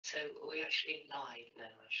So are we actually live now,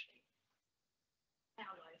 Ashley?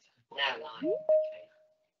 Now live. Now live, okay.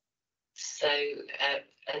 So,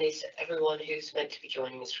 and is everyone who's meant to be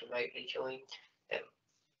joining us remotely joined?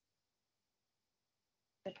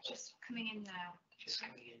 They're just coming in now. Just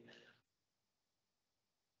coming in now.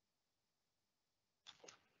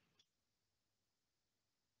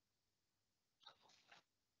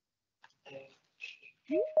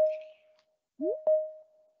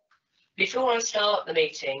 Before I start the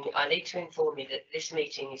meeting, I need to inform you that this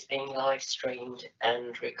meeting is being live streamed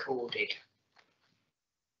and recorded.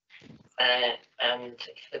 And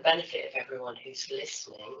for the benefit of everyone who's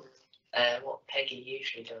listening, what Peggy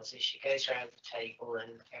usually does is she goes around the table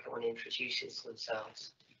and everyone introduces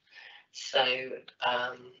themselves. So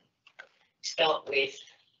start with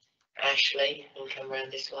Ashley and come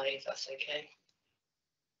around this way, if that's okay.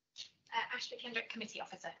 Ashley Kendrick, Committee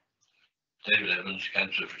Officer. David Evans,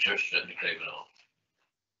 Councillor for Chester and Cravenhall.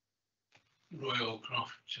 Roy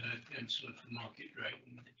Allcroft, Councillor for Market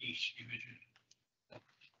Drayton, East Division.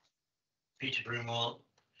 Peter Broomwall,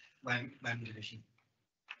 Wem Division.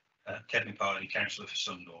 Kevin Parley, Councillor for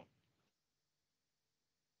Sundorne.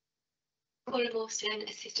 Paula Boston,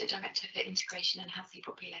 Assistant Director for Integration and Healthy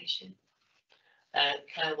Population.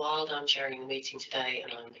 Claire Wild, I'm chairing the meeting today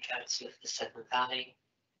and I'm the Councillor for the Severn Valley.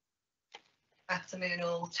 Afternoon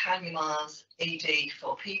all, Tanya Mars, ED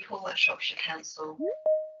for People at Shropshire Council.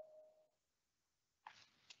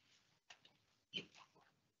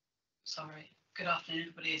 Sorry. Good afternoon,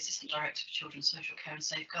 everybody. Assistant Director for Children's Social Care and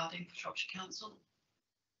Safeguarding for Shropshire Council.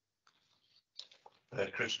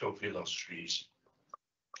 Chris Schofield, Ostrees.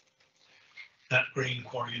 That Green,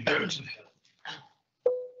 Quarry and Burton Hill.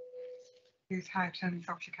 Ruth Houghton,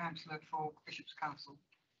 Shropshire Councillor for Bishop's Council.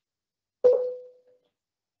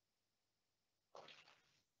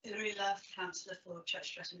 Hilary Love, Councillor for Church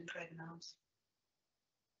Stretton and Craven Arms.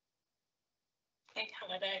 Kate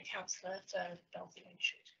Halliday, Councillor for Belfield and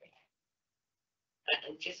Shrewsbury.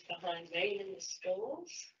 And just behind me in the stalls,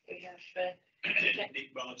 we have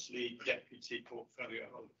Nick Bardsley, Deputy Portfolio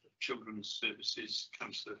Holder for Children's Services,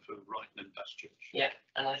 Councillor for Brighton and Baschurch. yeah,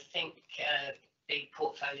 and I think the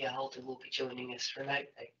portfolio holder will be joining us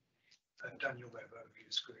remotely. And Daniel Webber,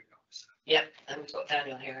 who's Screening Officer. Yep, and we've got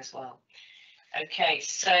Daniel here as well. Okay,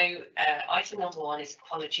 so item number 1 is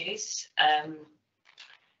apologies.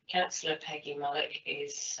 Councillor Peggy Mullock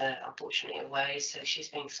is unfortunately away, so she's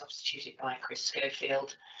being substituted by Chris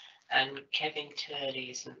Schofield, and Kevin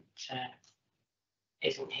Turley isn't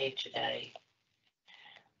here today.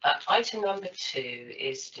 Item number 2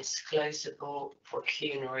 is disclosable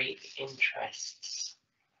pecuniary interests.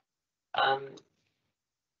 And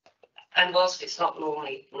whilst it's not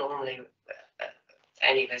normally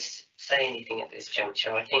any of us say anything at this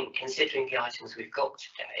juncture, I think considering the items we've got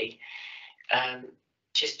today,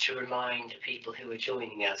 just to remind people who are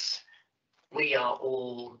joining us, we are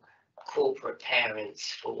all corporate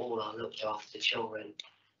parents for all our looked after children.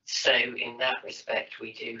 So in that respect,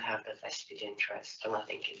 we do have a vested interest, and I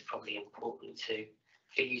think it's probably important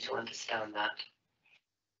for you to understand that.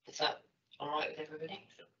 Is that all right with everybody?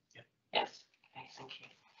 Yeah. Yes. Okay, thank you.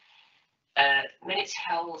 Minutes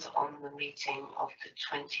held on the meeting of the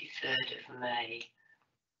 23rd of May.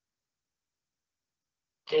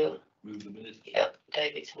 Move the minutes. Yep,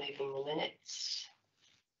 David's moving the minutes.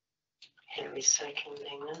 Hilary's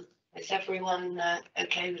seconding them. Is everyone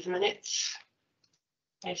okay with the minutes?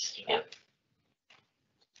 Yes, yep.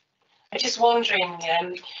 I'm just wondering,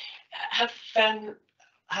 have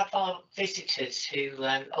our visitors who,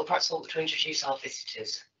 oh, perhaps I ought to introduce our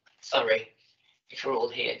visitors. Sorry, if we're all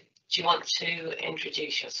here. Do you want to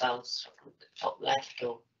introduce yourselves from the top left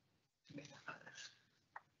or?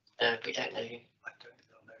 No, we don't know you.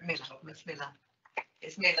 Miss Miller.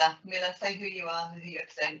 It's Miller. Miller, say who you are and who you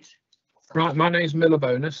represent. Right, my name's Miller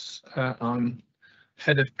Bonus. I'm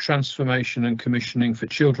Head of Transformation and Commissioning for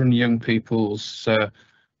Children and Young People's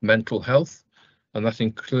Mental Health, and that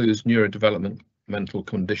includes neurodevelopmental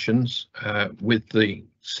conditions with the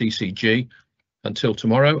CCG until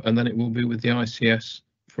tomorrow, and then it will be with the ICS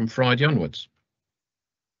from Friday onwards.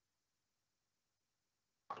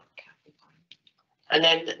 And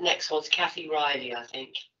then the next one's Kathy Riley, I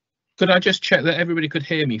think. Could I just check that everybody could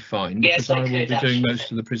hear me fine? Yes, because I will be doing most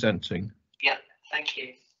of the presenting. Yeah, thank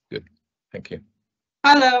you. Good, thank you.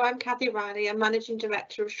 Hello, I'm Kathy Riley. I'm Managing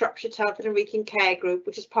Director of Shropshire Telford and Wrekin Care Group,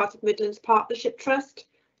 which is part of Midlands Partnership Trust.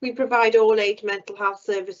 We provide all age mental health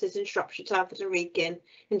services in Shropshire Telford and Wrekin,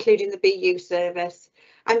 including the BU service.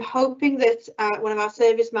 I'm hoping that one of our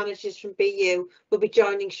service managers from BU will be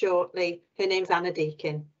joining shortly. Her name's Anna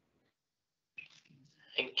Deakin.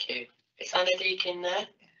 Thank you. Is Anna Deakin there?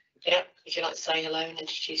 Yeah, would you like to say hello and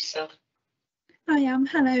introduce yourself? I am.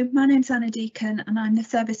 Hello, my name's Anna Deacon and I'm the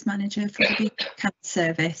service manager for the Beacon Cancer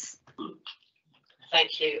Service.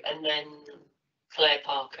 Thank you. And then Claire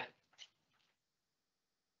Parker.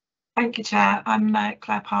 Thank you, Chair. I'm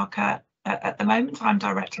Claire Parker. At the moment, I'm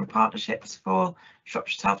Director of Partnerships for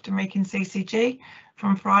Shropshire Telford and Wrekin CCG.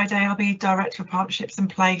 From Friday, I'll be Director of Partnerships in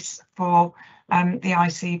place for the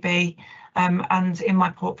ICB. And in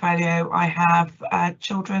my portfolio, I have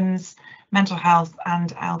children's mental health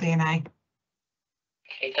and LD&A.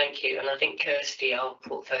 Okay, thank you. And I think Kirsty, our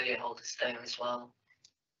portfolio holder's there as well.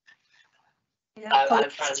 Yeah,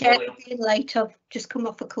 And Fran Chair, Doyle. being late, I've just come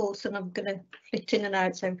off a course and I'm going to flit in and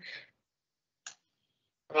out. So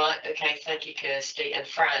Right, okay, thank you, Kirsty. And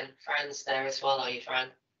Fran's there as well, are you, Fran?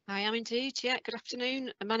 I am indeed, yeah. Good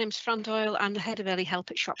afternoon. My name's Fran Doyle. I'm the Head of Early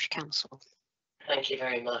Help at Shropshire Council. Thank you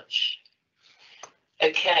very much.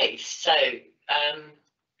 Okay, so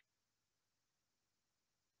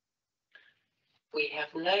we have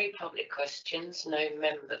no public questions, no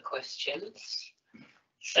member questions.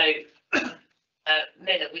 So,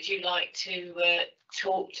 Miller, would you like to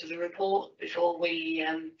talk to the report before we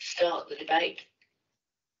start the debate?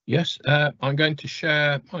 Yes, I'm going to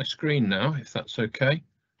share my screen now, if that's okay.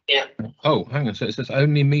 Yeah. Oh, hang on. So it says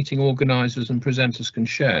only meeting organisers and presenters can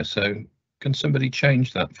share. So can somebody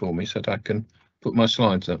change that for me so that I can put my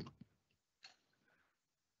slides up?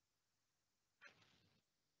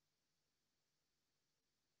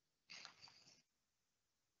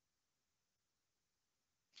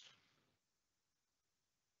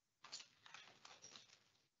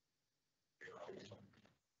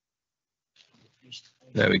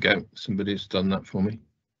 There we go. Somebody's done that for me.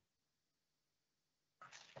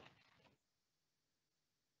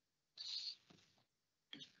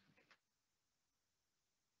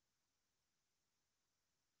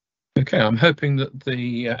 Okay, I'm hoping that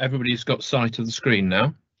the everybody's got sight of the screen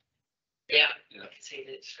now. Yeah, I can see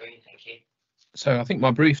the screen, thank you. So I think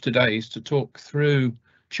my brief today is to talk through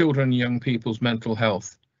children and young people's mental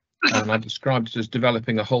health, and I described it as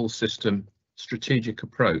developing a whole system strategic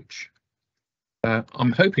approach.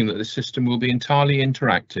 I'm hoping that this system will be entirely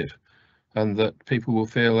interactive and that people will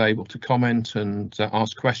feel able to comment and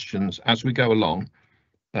ask questions as we go along.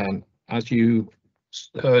 As you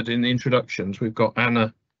heard in the introductions, we've got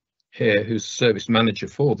Anna here, who's service manager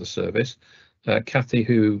for the service, Kathy,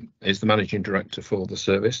 who is the managing director for the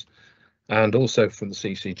service, and also from the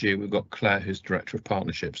CCG, we've got Claire, who's director of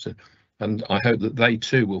partnerships. And I hope that they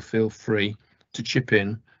too will feel free to chip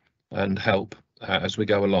in and help as we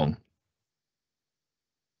go along.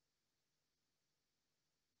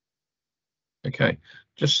 Okay,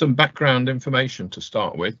 just some background information to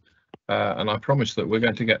start with, and I promise that we're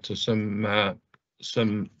going to get to some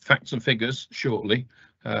facts and figures shortly,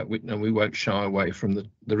 and we won't shy away from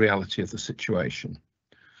the reality of the situation.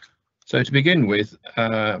 So to begin with,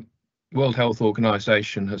 World Health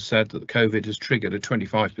Organization has said that COVID has triggered a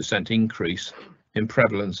 25% increase in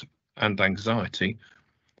prevalence and anxiety,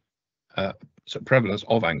 so prevalence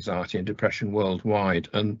of anxiety and depression worldwide,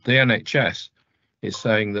 and the NHS is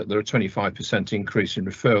saying that there are a 25% increase in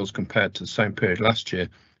referrals compared to the same period last year,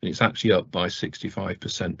 and it's actually up by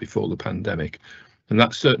 65% before the pandemic. And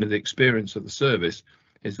that's certainly the experience of the service,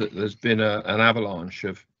 is that there's been an avalanche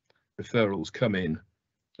of referrals come in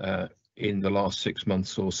the last 6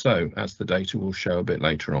 months or so, as the data will show a bit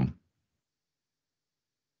later on.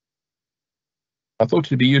 I thought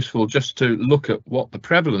it'd be useful just to look at what the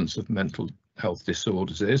prevalence of mental health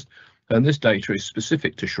disorders is, and this data is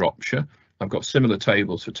specific to Shropshire. I've got similar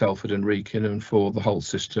tables for Telford and Wrekin and for the whole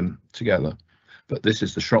system together, but this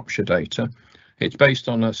is the Shropshire data. It's based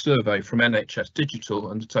on a survey from NHS Digital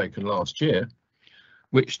undertaken last year,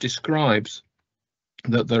 which describes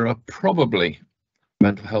that there are probably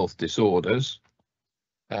mental health disorders.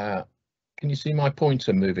 Can you see my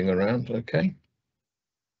pointer moving around? Okay.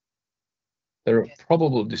 There are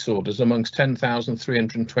probable disorders amongst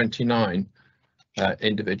 10,329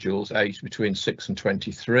 individuals aged between 6 and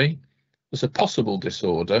 23. There's a possible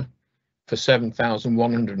disorder for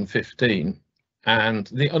 7,115, and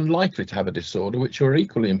the unlikely to have a disorder, which are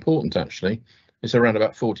equally important actually, is around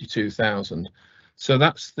about 42,000. So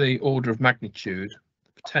that's the order of magnitude,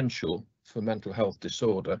 the potential for mental health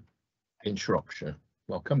disorder in Shropshire.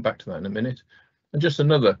 I'll come back to that in a minute. And just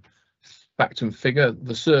another fact and figure,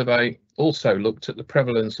 the survey also looked at the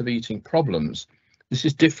prevalence of eating problems. This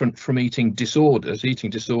is different from eating disorders. Eating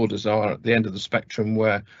disorders are at the end of the spectrum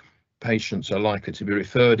where patients are likely to be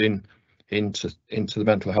referred into the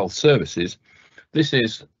mental health services. This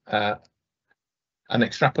is an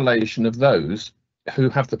extrapolation of those who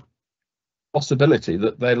have the possibility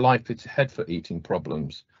that they're likely to head for eating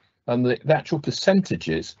problems. And the actual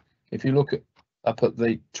percentages, if you look up at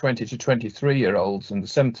the 20 to 23-year-olds and the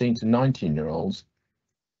 17 to 19-year-olds,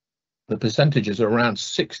 the percentages are around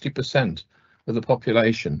 60% of the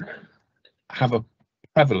population have a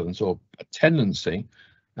prevalence or a tendency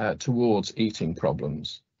towards eating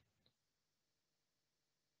problems.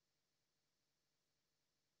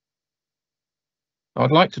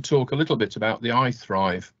 I'd like to talk a little bit about the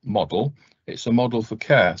iThrive model. It's a model for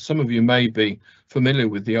care. Some of you may be familiar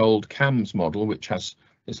with the old CAMS model, which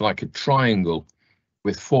is like a triangle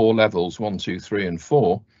with 4 levels, 1, 2, 3 and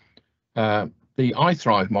 4. The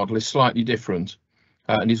iThrive model is slightly different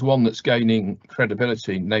and is one that's gaining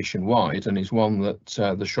credibility nationwide, and is one that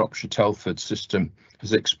the Shropshire Telford system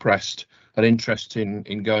has expressed an interest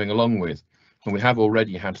in going along with. And we have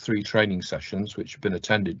already had 3 training sessions which have been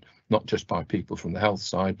attended not just by people from the health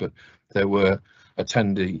side, but there were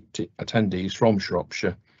attendees from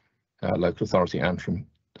Shropshire local authority and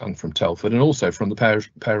from Telford, and also from the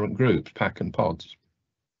parent groups, PAC and PODS.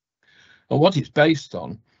 And what it's based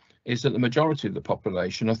on is that the majority of the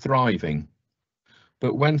population are thriving.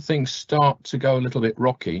 But when things start to go a little bit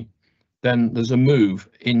rocky, then there's a move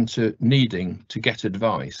into needing to get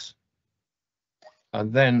advice.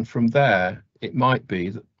 And then from there, it might be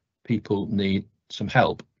that people need some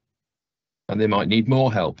help, and they might need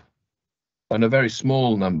more help. And a very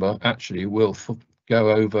small number actually will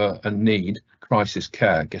go over and need crisis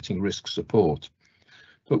care, getting risk support.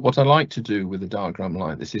 But what I like to do with a diagram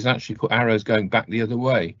like this is actually put arrows going back the other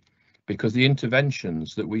way, because the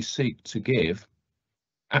interventions that we seek to give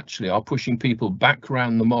actually are pushing people back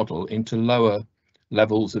around the model into lower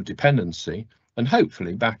levels of dependency and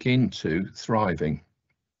hopefully back into thriving.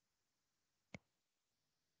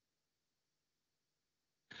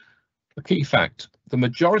 A key fact: the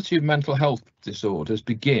majority of mental health disorders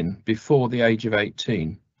begin before the age of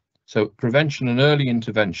 18. So prevention and early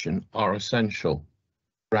intervention are essential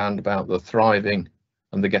round about the thriving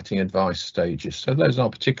and the getting advice stages. So those are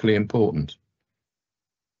particularly important.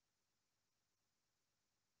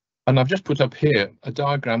 And I've just put up here a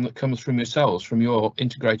diagram that comes from yourselves, from your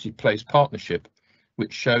Integrated Place Partnership,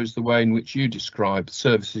 which shows the way in which you describe the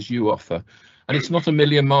services you offer. And it's not a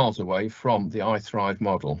million miles away from the iThrive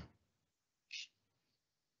model.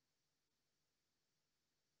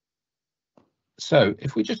 So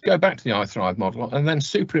if we just go back to the iThrive model and then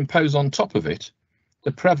superimpose on top of it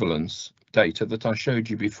the prevalence data that I showed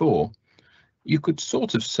you before, you could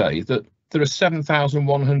sort of say that there are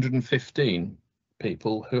 7,115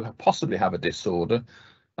 people who possibly have a disorder,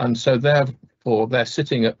 and so therefore they're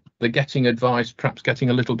sitting at the getting advice, perhaps getting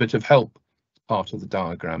a little bit of help part of the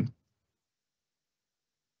diagram.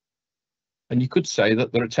 And you could say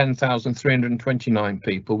that there are 10,329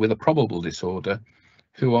 people with a probable disorder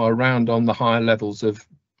who are around on the higher levels of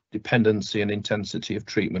dependency and intensity of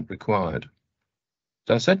treatment required.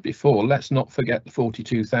 As I said before, let's not forget the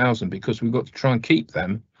 42,000, because we've got to try and keep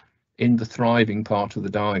them in the thriving part of the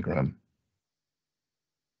diagram.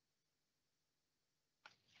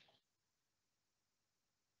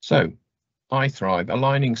 So, iThrive,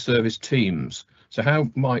 aligning service teams. So how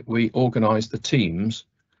might we organise the teams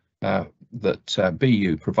that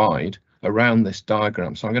BU provide around this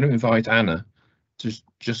diagram? So I'm going to invite Anna to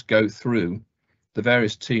just go through the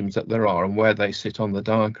various teams that there are and where they sit on the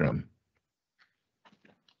diagram.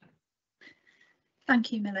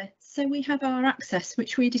 Thank you, Millie. So we have our access,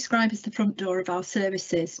 which we describe as the front door of our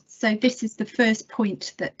services. So this is the first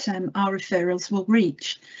point that our referrals will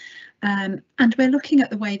reach. And we're looking at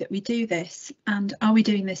the way that we do this, and are we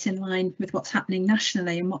doing this in line with what's happening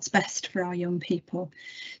nationally and what's best for our young people?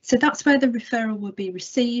 So that's where the referral will be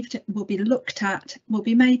received, will be looked at, will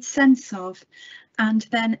be made sense of, and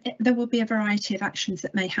then there will be a variety of actions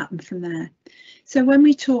that may happen from there. So when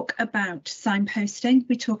we talk about signposting,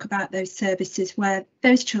 we talk about those services where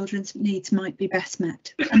those children's needs might be best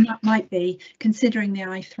met, and that might be, considering the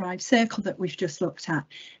iThrive circle that we've just looked at,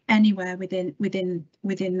 anywhere within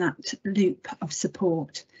that loop of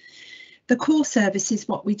support. The core service is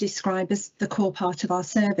what we describe as the core part of our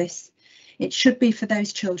service. It should be for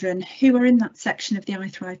those children who are in that section of the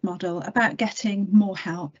iThrive model about getting more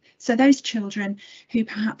help. So those children who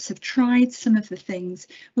perhaps have tried some of the things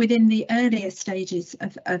within the earlier stages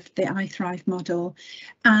of the iThrive model,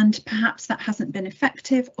 and perhaps that hasn't been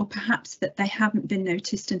effective, or perhaps that they haven't been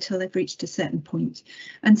noticed until they've reached a certain point.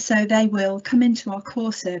 And so they will come into our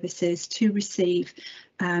core services to receive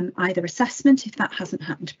either assessment, if that hasn't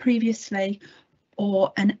happened previously,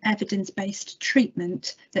 or an evidence-based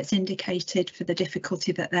treatment that's indicated for the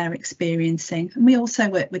difficulty that they're experiencing. And we also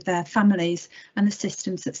work with their families and the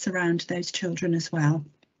systems that surround those children as well.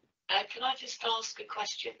 Can I just ask a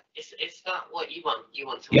question? Is that what you want? You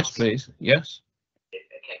want to Yes, ask? please. Yes.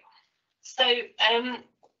 Okay. So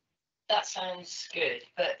that sounds good,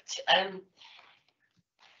 but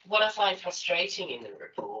what I find frustrating in the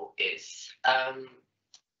report is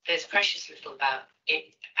there's precious little about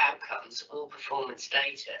outcomes or performance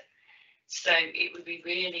data. So it would be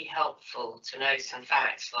really helpful to know some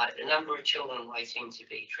facts like the number of children waiting to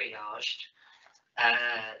be triaged,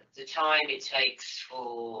 the time it takes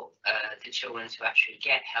for the children to actually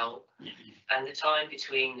get help, and the time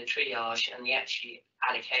between the triage and the actual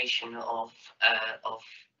allocation of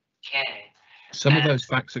care. Some of those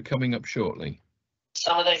facts are coming up shortly.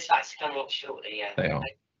 Some of those facts are coming up shortly, yeah. They are.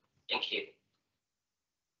 Thank you.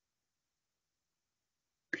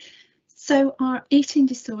 So our eating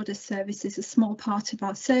disorder service is a small part of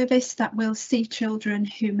our service that will see children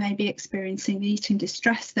who may be experiencing the eating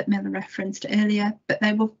distress that Miller referenced earlier, but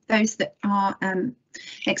those that are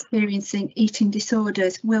experiencing eating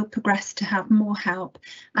disorders will progress to have more help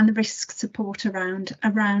and the risk support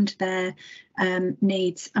around their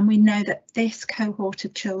needs. And we know that this cohort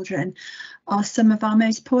of children are some of our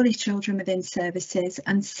most poorly children within services,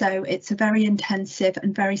 and so it's a very intensive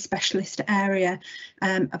and very specialist area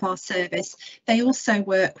of our service. They also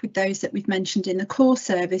work with those that we've mentioned in the core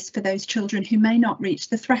service for those children who may not reach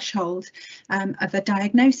the threshold of a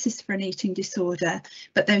diagnosis for an eating disorder,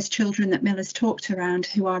 but those children that Miller's talked around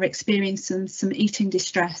who are experiencing some eating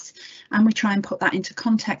distress, and we try and put that into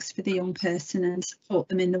context for the young person and support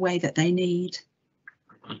them in the way that they need.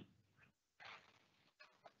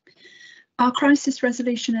 Our crisis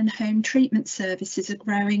resolution and home treatment service is a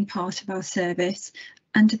growing part of our service,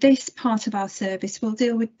 and this part of our service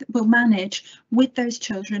will manage with those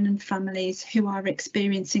children and families who are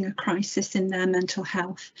experiencing a crisis in their mental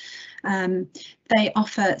health. They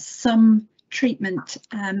offer some treatment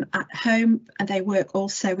at home, and they work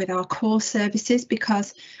also with our core services,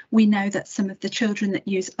 because we know that some of the children that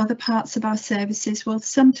use other parts of our services will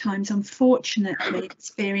sometimes unfortunately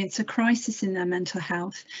experience a crisis in their mental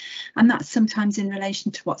health, and that's sometimes in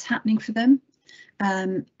relation to what's happening for them,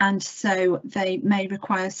 and so they may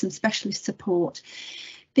require some specialist support.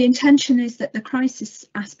 The intention is that the crisis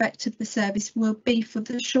aspect of the service will be for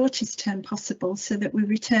the shortest term possible, so that we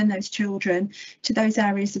return those children to those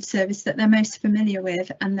areas of service that they're most familiar with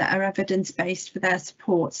and that are evidence-based for their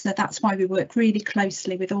support. So that's why we work really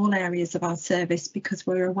closely with all areas of our service, because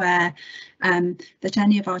we're aware that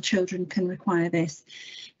any of our children can require this.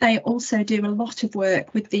 They also do a lot of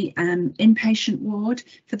work with the inpatient ward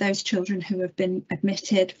for those children who have been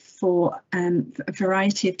admitted for a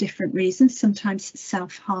variety of different reasons, sometimes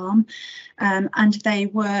self-harm, and they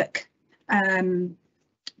work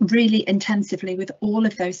really intensively with all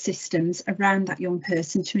of those systems around that young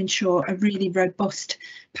person to ensure a really robust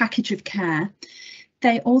package of care.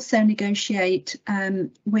 They also negotiate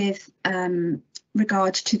with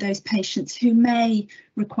regard to those patients who may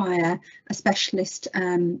require a specialist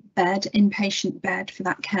bed, inpatient bed for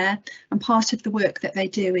that care. And part of the work that they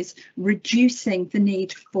do is reducing the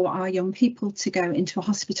need for our young people to go into a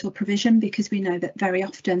hospital provision, because we know that very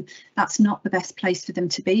often that's not the best place for them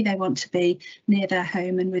to be. They want to be near their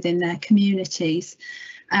home and within their communities.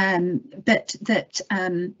 But that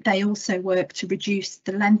they also work to reduce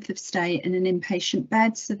the length of stay in an inpatient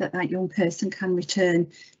bed, so that that young person can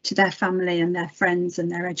return to their family and their friends and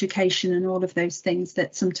their education and all of those things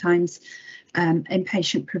that sometimes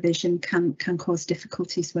inpatient provision can cause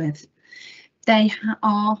difficulties with. They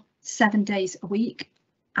are 7 days a week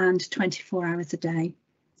and 24 hours a day.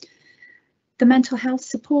 The mental health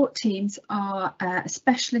support teams are a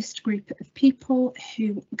specialist group of people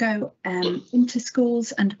who go into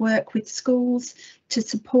schools and work with schools to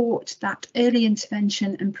support that early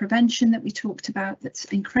intervention and prevention that we talked about. That's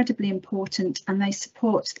incredibly important, and they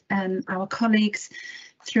support our colleagues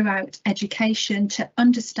throughout education to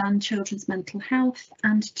understand children's mental health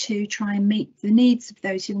and to try and meet the needs of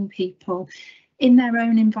those young people in their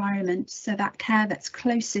own environment, so that care that's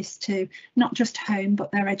closest to not just home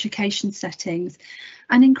but their education settings,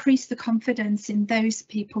 and increase the confidence in those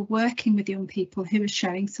people working with young people who are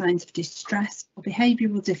showing signs of distress or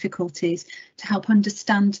behavioural difficulties, to help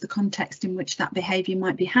understand the context in which that behaviour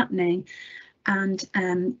might be happening, and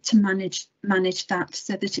to manage that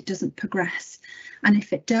so that it doesn't progress. And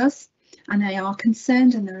if it does, and they are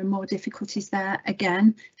concerned and there are more difficulties there,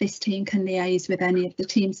 again, this team can liaise with any of the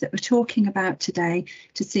teams that we're talking about today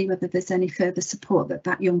to see whether there's any further support that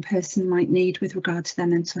that young person might need with regard to their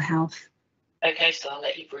mental health. Okay, so I'll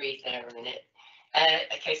let you breathe there a minute.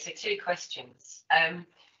 Okay, so 2 questions.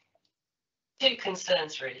 2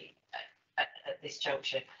 concerns really at this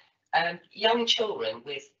juncture. young children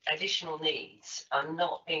with additional needs are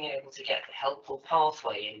not being able to get the help or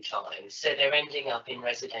pathway in time, so they're ending up in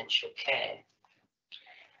residential care.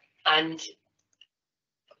 And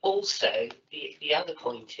also, the other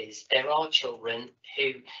point is there are children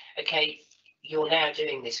who, okay, you're now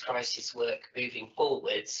doing this crisis work moving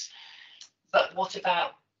forwards, but what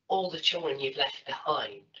about all the children you've left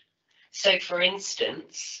behind? So, for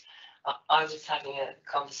instance, I was having a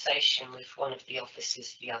conversation with one of the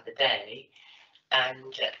officers the other day,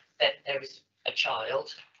 and there was a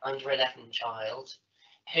child, under 11 child,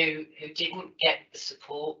 who didn't get the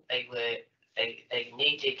support they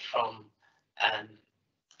needed from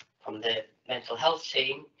the mental health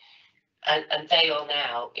team, and they are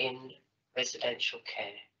now in residential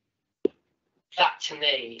care. That to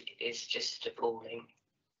me is just appalling.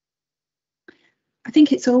 I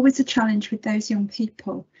think it's always a challenge with those young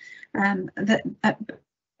people.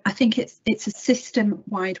 I think it's a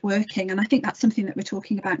system-wide working, and I think that's something that we're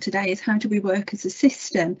talking about today, is how do we work as a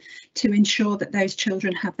system to ensure that those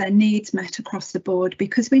children have their needs met across the board,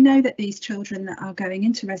 because we know that these children that are going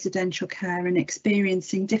into residential care and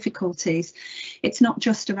experiencing difficulties, it's not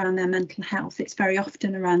just around their mental health, it's very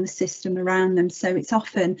often around the system around them. So it's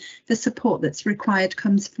often the support that's required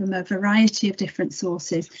comes from a variety of different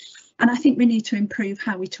sources. And I think we need to improve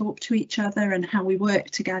how we talk to each other and how we work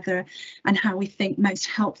together and how we think most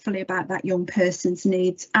helpfully about that young person's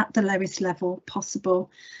needs at the lowest level possible.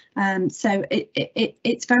 So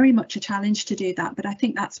it's very much a challenge to do that, but I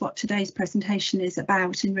think that's what today's presentation is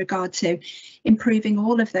about in regard to improving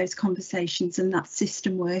all of those conversations and that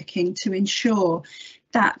system working to ensure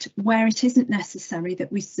that where it isn't necessary,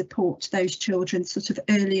 that we support those children sort of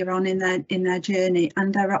earlier on in their journey.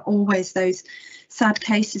 And there are always those sad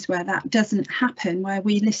cases where that doesn't happen, where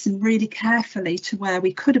we listen really carefully to where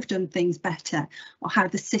we could have done things better or how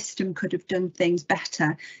the system could have done things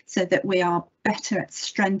better, so that we are better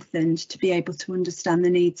strengthened to be able to understand the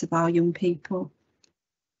needs of our young people.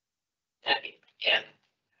 Yeah.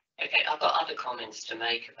 Okay, I've got other comments to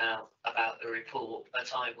make about the report,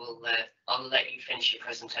 but I'll let you finish your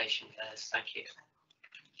presentation first. Thank you.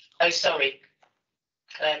 Oh, sorry,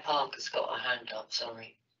 Claire Parker's got her hand up.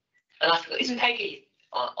 Sorry, and I forgot. Is Peggy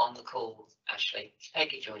on the call? Ashley,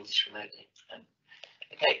 Peggy joined us remotely.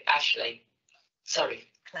 Okay, Ashley. Sorry,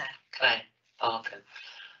 Claire Parker.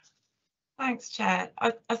 Thanks, Chair.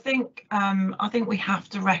 I think we have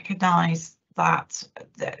to recognise that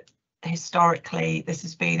historically this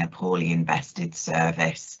has been a poorly invested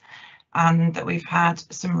service, and that we've had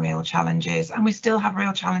some real challenges, and we still have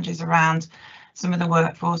real challenges around some of the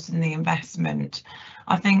workforce and the investment.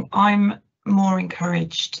 I think I'm more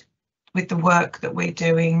encouraged with the work that we're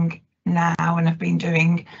doing now and have been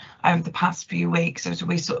doing over the past few weeks as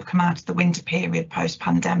we sort of come out of the winter period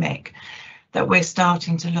post-pandemic, that we're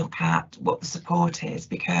starting to look at what the support is,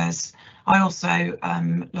 because I also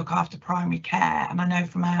look after primary care, and I know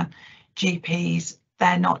from our GPs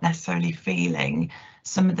they're not necessarily feeling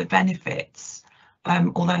some of the benefits,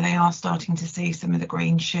 although they are starting to see some of the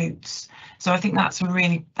green shoots. So I think that's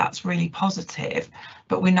really positive,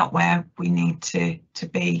 but we're not where we need to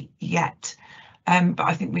be yet. But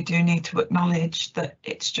I think we do need to acknowledge that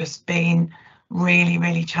it's just been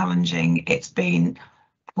really challenging. It's been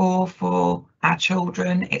poor for our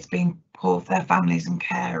children, it's been poor for their families and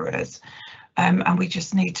carers, and we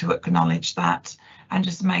just need to acknowledge that and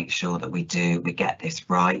just make sure that we get this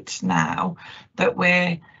right now, that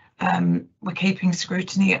we're keeping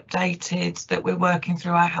scrutiny updated, that we're working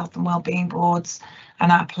through our health and wellbeing boards and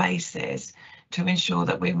our places to ensure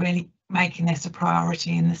that we're really making this a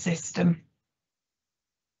priority in the system.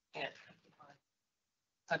 Yeah.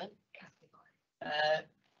 Pardon?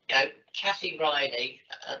 Kathy Riley,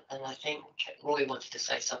 and I think Roy wanted to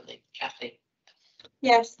say something. Kathy.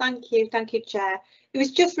 Yes, thank you, Chair. It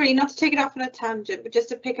was just really not to take it off on a tangent, but just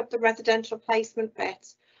to pick up the residential placement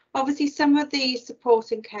bit. Obviously, some of the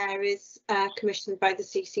support and care is commissioned by the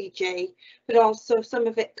CCG, but also some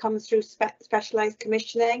of it comes through specialised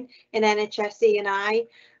commissioning in NHS E&I,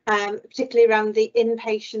 particularly around the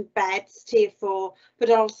inpatient beds, Tier 4,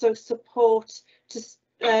 but also support to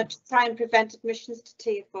try and prevent admissions to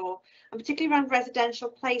Tier 4, and particularly around residential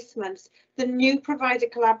placements. The new provider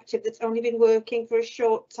collaborative that's only been working for a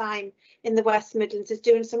short time in the West Midlands is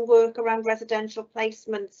doing some work around residential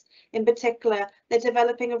placements. In particular, they're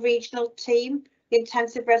developing a regional team, the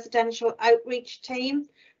Intensive Residential Outreach Team,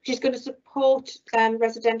 which is going to support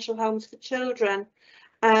residential homes for children,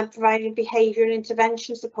 providing behaviour and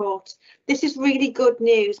intervention support. This is really good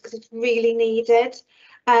news because it's really needed,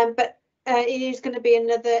 but it is going to be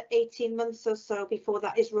another 18 months or so before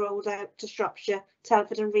that is rolled out to Shropshire,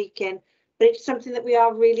 Telford and Wrekin. but it's something that we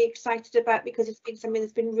are really excited about because it's been something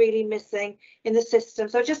that's been really missing in the system.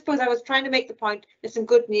 So I just suppose I was trying to make the point, there's some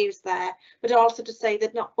good news there, but also to say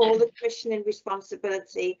that not all the commissioning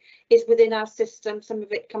responsibility is within our system. Some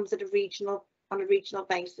of it comes at on a regional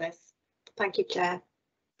basis. Thank you, Chair.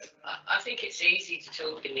 I think it's easy to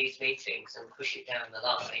talk in these meetings and push it down the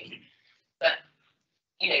line, but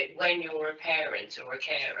you know, when you're a parent or a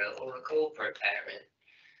carer or a corporate parent,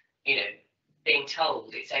 you know, being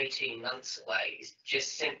told it's 18 months away is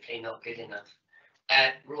just simply not good enough.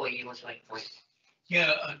 Roy, you want to make a point?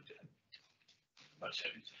 Yeah,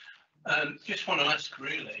 just want to ask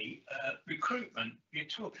really, recruitment, you're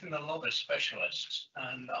talking a lot of specialists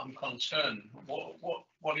and I'm concerned, what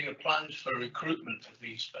are your plans for recruitment of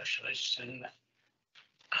these specialists, and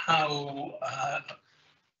how's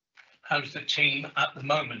the team at the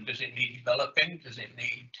moment? Does it need developing? Does it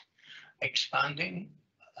need expanding?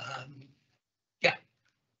 Yeah.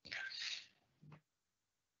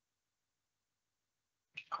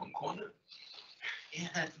 Corner.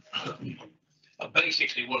 Yeah.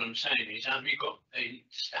 Basically what I'm saying is, have you got the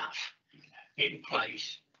staff in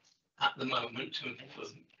place at the moment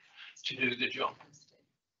to do the job?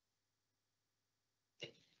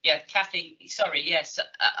 Yeah, Kathy, sorry, yes,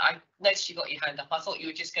 I noticed you got your hand up. I thought you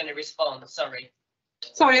were just going to respond, sorry.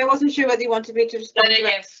 Sorry, I wasn't sure whether you wanted me to respond. No,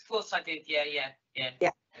 yes, of course I did, yeah.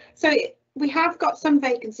 So we have got some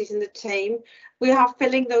vacancies in the team. We are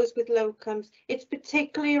filling those with locums. It's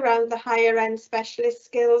particularly around the higher end specialist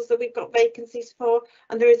skills that we've got vacancies for,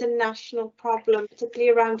 and there is a national problem, particularly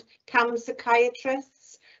around CAMHS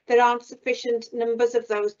psychiatrists. There aren't sufficient numbers of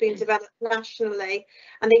those being developed nationally,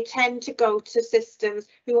 and they tend to go to systems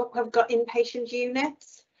who have got inpatient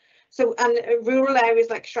units. So, and rural areas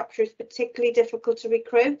like Shropshire is particularly difficult to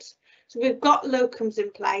recruit. So we've got locums in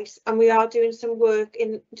place, and we are doing some work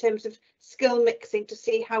in terms of skill mixing to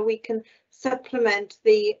see how we can supplement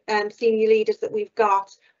the senior leaders that we've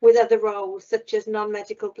got with other roles, such as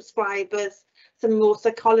non-medical prescribers, some more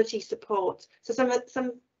psychology support. So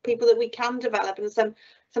some people that we can develop, and some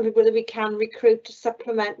people that we can recruit to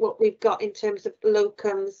supplement what we've got in terms of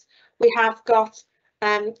locums. We have got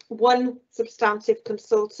one substantive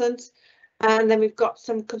consultant, and then we've got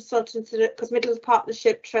some consultants because Midlands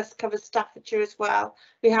Partnership Trust covers Staffordshire as well.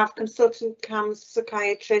 We have consultant CAMHS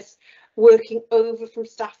psychiatrists working over from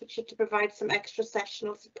Staffordshire to provide some extra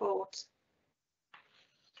sessional support.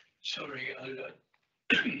 Sorry,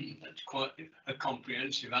 that's quite a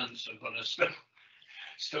comprehensive answer, but I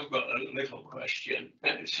still got a little question.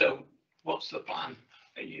 So what's the plan?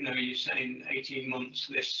 You know, you're saying 18 months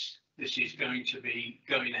this is going to be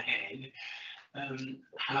going ahead.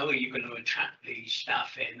 How are you going to attract these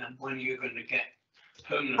staff in, and when are you going to get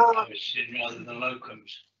permanent posts in rather than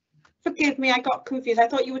locums? Forgive me, I got confused. I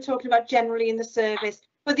thought you were talking about generally in the service.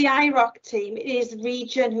 For the IROC team, it is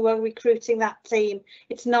Region who are recruiting that team.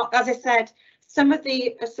 It's not, as I said, some of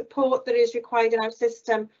the support that is required in our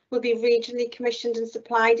system will be regionally commissioned and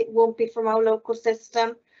supplied. It won't be from our local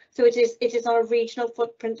system. So it is on a regional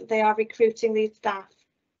footprint that they are recruiting these staff.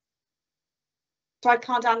 So I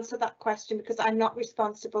can't answer that question because I'm not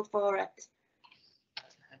responsible for it.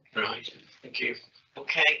 Right, thank you.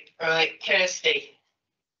 Okay, right, Kirsty.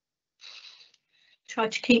 Try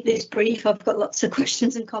to keep this brief. I've got lots of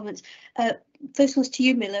questions and comments. First one's to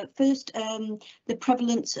you, Miller. First, the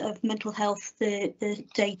prevalence of mental health, the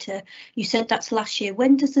data. You said that's last year.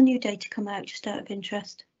 When does the new data come out, just out of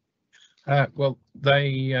interest? Well,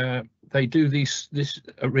 they do this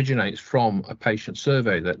originates from a patient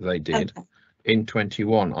survey that they did in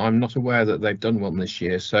 21. I'm not aware that they've done one this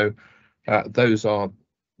year, so those are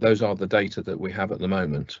the data that we have at the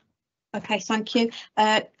moment. Okay, thank you.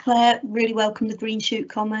 Claire, really welcome the green shoot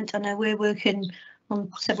comment. I know we're working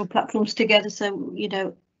on several platforms together, so you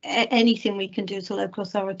know anything we can do as a local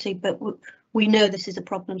authority, but we know this is a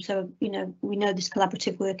problem, so you know we know this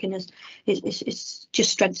collaborative working is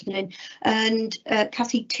just strengthening. And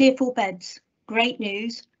Kathy, tier 4 beds, great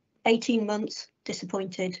news. 18 months,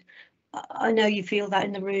 disappointed. I know you feel that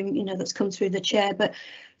in the room, you know, that's come through the chair, but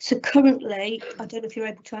so currently, I don't know if you're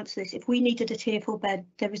able to answer this, if we needed a tier 4 bed,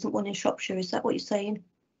 there isn't one in Shropshire, is that what you're saying?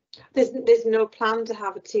 There's no plan to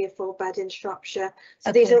have a tier 4 bed in Shropshire. So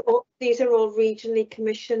Okay. these are all regionally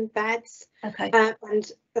commissioned beds. Okay.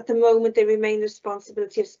 And at the moment they remain the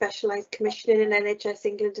responsibility of specialised commissioning in NHS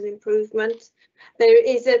England and Improvement. There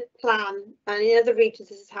is a plan, and in other regions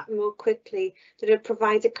this has happened more quickly, to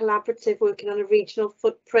provide a collaborative working on a regional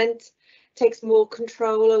footprint, takes more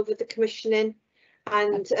control over the commissioning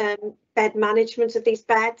and bed management of these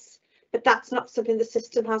beds, but that's not something the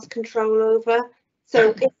system has control over.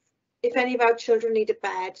 So if any of our children need a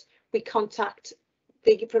bed, we contact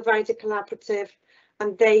they provide a collaborative,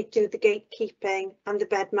 and they do the gatekeeping and the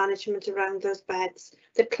bed management around those beds.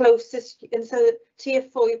 The closest, and so tier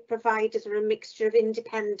 4 providers are a mixture of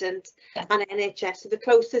independent and NHS. So the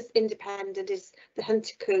closest independent is the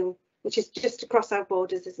Hunter Combe, which is just across our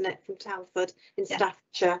borders, isn't it, from Telford in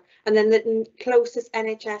Staffordshire. And then the closest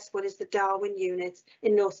NHS one is the Darwin unit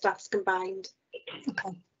in North Staffs combined.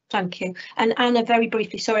 Okay. Thank you. And Anna, very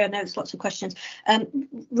briefly, sorry, I know there's lots of questions.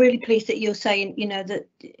 Really pleased that you're saying, you know, that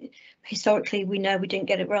historically we know we didn't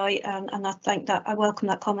get it right, and I think that I welcome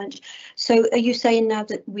that comment. So are you saying now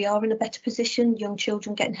that we are in a better position, young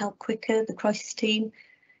children getting help quicker, the crisis team,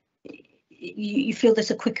 you feel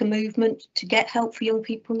there's a quicker movement to get help for young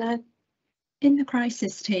people now? In the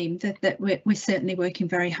crisis team, that we're certainly working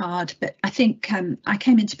very hard, but I think I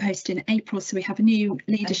came into post in April, so we have a new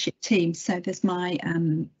leadership team. So there's my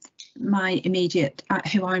immediate,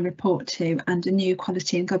 who I report to, and a new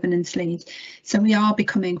quality and governance lead. So we are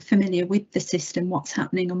becoming familiar with the system, what's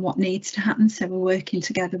happening and what needs to happen. So we're working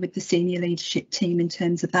together with the senior leadership team in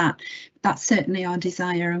terms of that. That's certainly our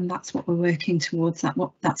desire, and that's what we're working towards.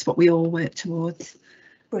 That's what we all work towards.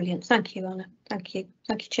 Brilliant. Thank you, Anna. Thank you,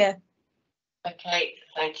 Chair. Okay,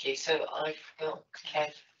 thank you. So I've got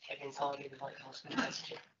Kevin's hardly the right ask a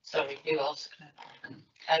question. Sorry, who asked?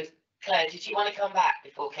 Claire, did you want to come back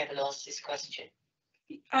before Kevin asks this question?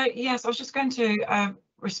 Yes, I was just going to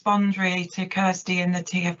respond really to Kirsty and the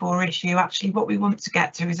tier 4 issue. Actually, what we want to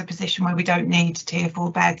get to is a position where we don't need tier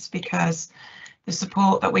 4 beds, because the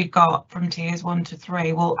support that we've got from tiers 1 to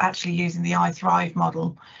 3, well, actually using the iThrive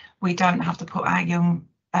model, we don't have to put our young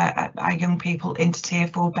people into tier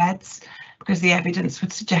 4 beds, because the evidence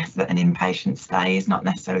would suggest that an inpatient stay is not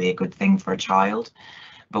necessarily a good thing for a child.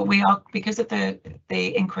 But we are, because of the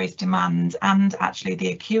increased demand and actually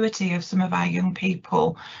the acuity of some of our young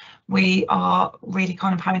people, we are really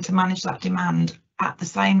kind of having to manage that demand at the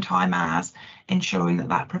same time as ensuring that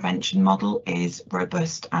that prevention model is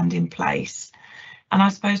robust and in place. And I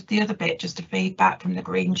suppose the other bit, just a feedback from the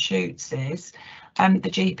green shoots, is the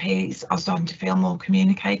GPs are starting to feel more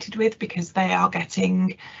communicated with, because they are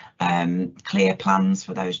getting clear plans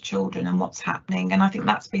for those children and what's happening. And I think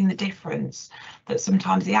that's been the difference, that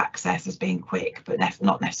sometimes the access has been quick, but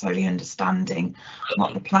not necessarily understanding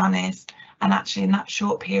what the plan is. And actually in that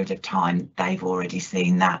short period of time, they've already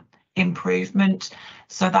seen that improvement.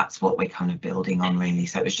 So that's what we're kind of building on, really.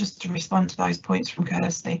 So it was just to respond to those points from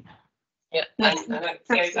Kirsty. Yeah, and I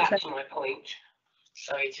go back to my point.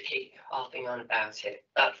 Sorry to keep harping on about it,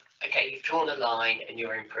 but okay, you've drawn a line and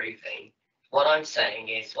you're improving. What I'm saying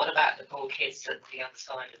is, what about the poor kids at the other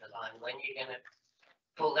side of the line? When you're going to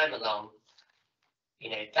pull them along? You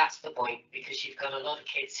know, that's the point, because you've got a lot of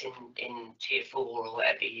kids in tier 4 or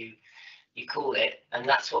whatever you call it, and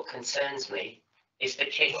that's what concerns me, is the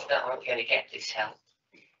kids that aren't going to get this help.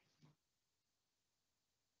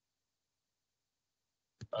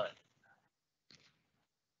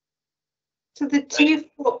 So the tier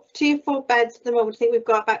 4 beds at the moment, I think we've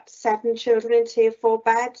got about 7 children in tier 4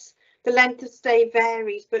 beds. The length of stay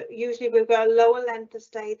varies, but usually we've got a lower length of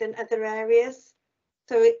stay than other areas.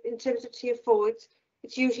 So in terms of tier 4,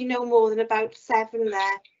 it's usually no more than about 7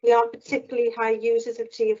 there. We aren't particularly high users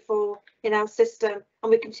of tier 4 in our system,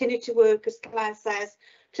 and we continue to work, as Claire says,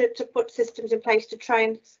 to put systems in place to try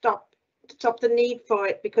and stop the need for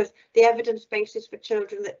it, because the evidence basis for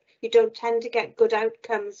children that you don't tend to get good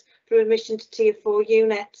outcomes through admission to tier 4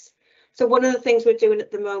 units. So one of the things we're doing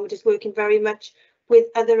at the moment is working very much with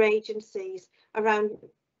other agencies around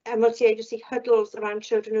multi-agency huddles around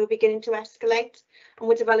children who are beginning to escalate, and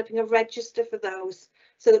we're developing a register for those,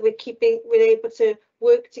 so that we're able to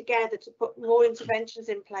work together to put more interventions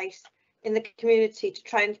in place in the community to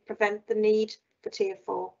try and prevent the need for tier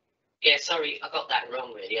 4. Yeah, sorry, I got that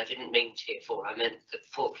wrong really. I didn't mean tier 4. I meant the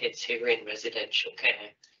 4 kids who are in residential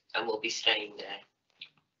care and will be staying there.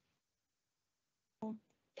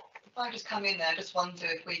 If I just come in there, I just wonder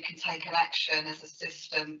if we can take an action as a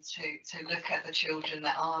system to look at the children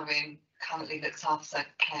that are in currently looked after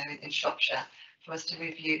care in Shropshire, for us to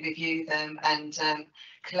review them, and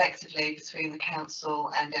collectively between the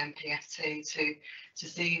council and MPFT to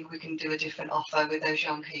see if we can do a different offer with those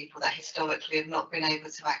young people that historically have not been able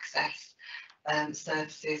to access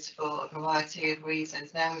services for a variety of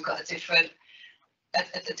reasons. Now we've got a different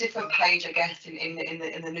page, I guess,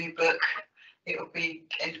 in the new book. It would be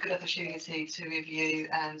a good opportunity to review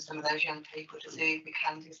some of those young people to see if we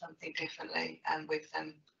can do something differently with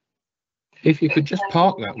them. If you could just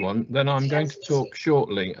park that one, then I'm going to talk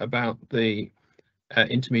shortly about the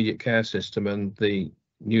intermediate care system and the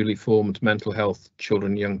newly formed mental health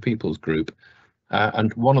children and young people's group.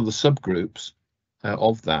 And one of the subgroups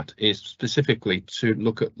of that is specifically to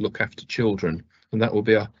look after children, and that will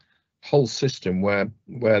be a whole system where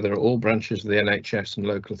there are all branches of the NHS and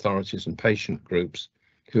local authorities and patient groups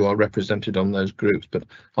who are represented on those groups. But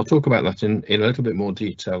I'll talk about that in a little bit more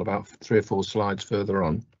detail about 3 or 4 slides further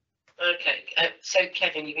on. Okay, so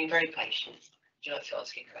Kevin, you've been very patient. Would you like to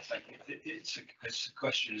ask a question? It's a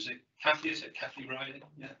question. Is it Kathy Riley?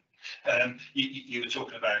 Yeah. You were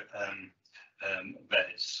talking about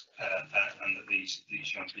beds and that these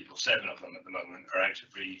young people, 7 of them at the moment, are out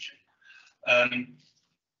of region.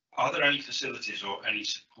 Are there any facilities or any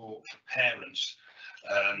support for parents?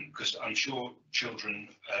 Because I'm sure children,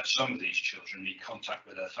 some of these children need contact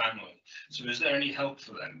with their family. So is there any help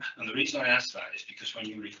for them? And the reason I ask that is because when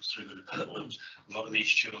you read through the report, a lot of these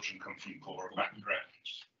children come from poorer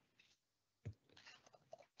backgrounds.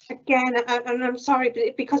 Again, and I'm sorry,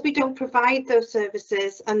 but because we don't provide those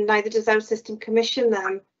services and neither does our system commission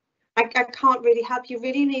them, I can't really help. You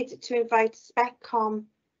really need to invite SpecCom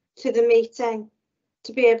to the meeting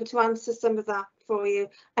to be able to answer some of that for you.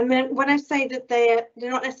 And when I say that they're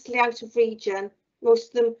not necessarily out of region,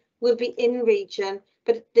 most of them will be in region,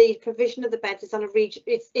 but the provision of the bed is on a region,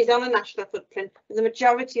 is on a national footprint. The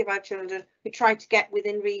majority of our children we try to get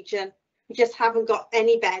within region, we just haven't got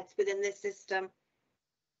any beds within this system.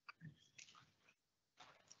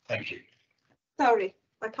 Thank you. Sorry,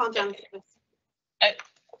 I can't answer this.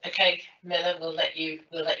 Okay, Miller, we'll let you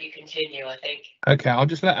continue, I think. Okay, I'll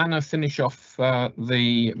just let Anna finish off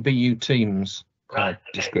the BU teams Right, okay.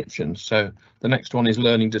 description. So the next one is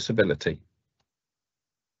learning disability.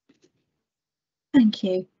 Thank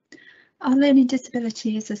you. Our learning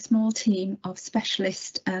disability is a small team of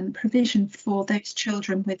specialist provision for those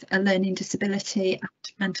children with a learning disability and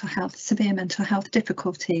mental health, severe mental health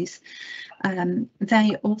difficulties.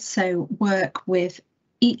 They also work with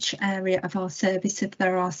each area of our service if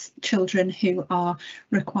there are children who are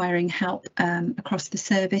requiring help across the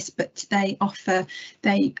service, but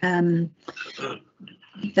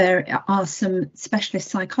there are some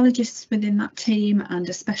specialist psychologists within that team and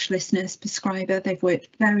a specialist nurse prescriber. They've worked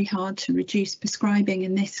very hard to reduce prescribing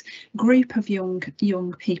in this group of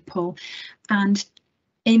young people, and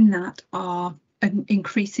in that are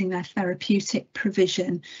increasing their therapeutic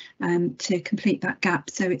provision to complete that gap.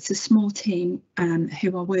 So it's a small team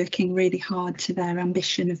who are working really hard to their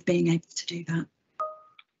ambition of being able to do that.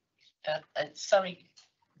 Sorry,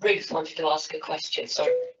 Ruth wanted to ask a question.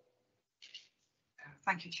 Sorry.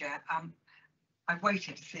 Thank you, Chair. I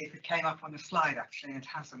waited to see if it came up on the slide actually, and it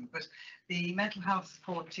hasn't, but the mental health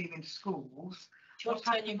support team in schools. Do you want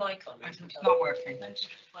to turn your mic on? It's not working.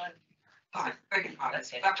 Hi, beg your pardon.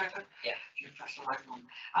 That's it. That better? Yeah. Just press the right one.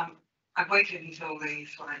 I waited until the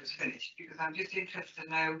slide was finished because I'm just interested to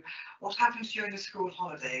know what happens during the school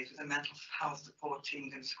holidays with the mental health support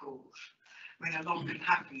teams in schools. I mean, a lot can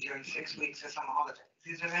happen during 6 weeks of summer holidays.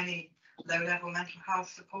 Is there any low-level mental health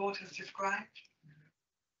support as described?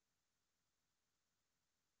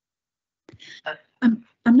 I'm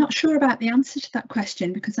not sure about the answer to that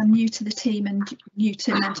question because I'm new to the team and new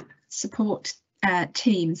to mental support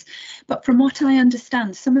teams, but from what I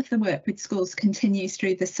understand, some of the work with schools continues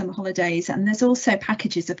through the summer holidays, and there's also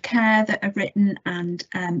packages of care that are written, and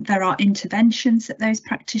there are interventions that those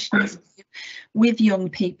practitioners do with young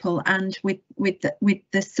people and with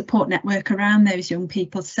the support network around those young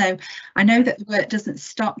people. So I know that the work doesn't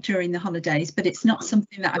stop during the holidays, but it's not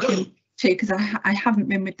something that I've been to because I haven't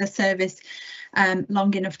been with the service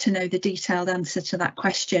long enough to know the detailed answer to that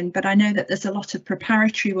question, but I know that there's a lot of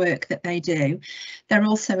preparatory work that they do. They're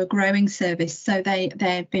also a growing service, so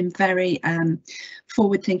they've been very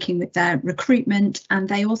forward thinking with their recruitment, and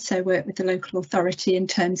they also work with the local authority in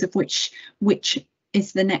terms of which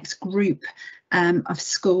is the next group of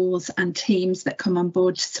schools and teams that come on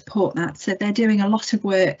board to support that. So they're doing a lot of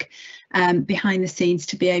work behind the scenes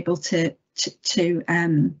to be able to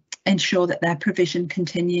ensure that their provision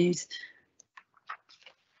continues.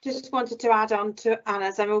 Just wanted to add on to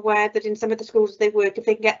Anna's. I'm aware that in some of the schools they work, if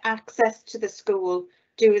they can get access to the school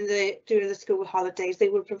during the school holidays, they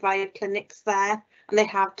will provide clinics there, and they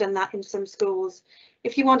have done that in some schools.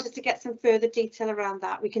 If you wanted to get some further detail around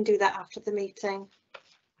that, we can do that after the meeting.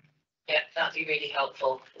 Yeah, that'd be really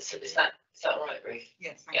helpful. Is that all right, Ruth?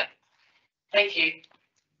 Yes. Yeah. Thank you.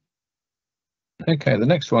 Okay, the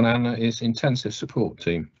next one, Anna, is intensive support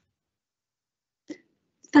team.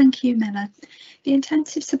 Thank you, Miller. The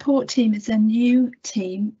intensive support team is a new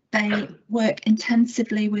team. They work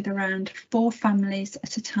intensively with around 4 families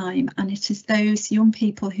at a time, and it is those young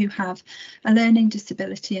people who have a learning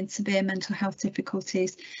disability and severe mental health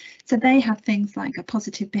difficulties. So they have things like a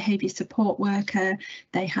positive behaviour support worker,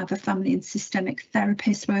 they have a family and systemic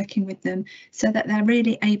therapist working with them, so that they're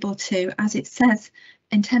really able to, as it says,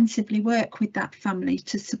 intensively work with that family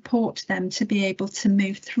to support them to be able to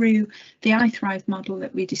move through the iThrive model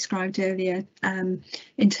that we described earlier,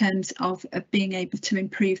 in terms of being able to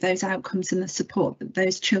improve those outcomes and the support that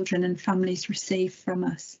those children and families receive from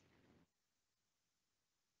us.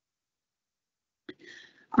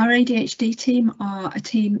 Our ADHD team are a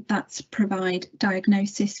team that provide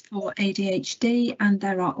diagnosis for ADHD, and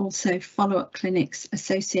there are also follow-up clinics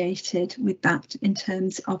associated with that in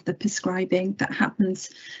terms of the prescribing that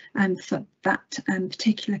happens for that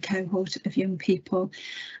particular cohort of young people.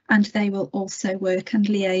 And they will also work and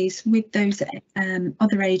liaise with those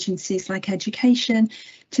other agencies like education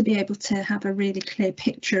to be able to have a really clear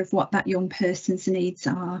picture of what that young person's needs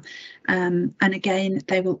are. And again,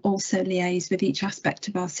 they will also liaise with each aspect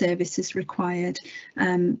of our services required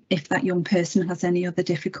if that young person has any other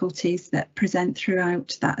difficulties that present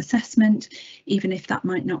throughout that assessment, even if that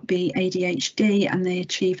might not be ADHD and they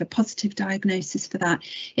achieve a positive diagnosis for that,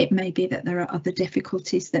 it may be that there are other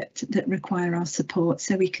difficulties that require our support.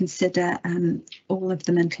 So we consider all of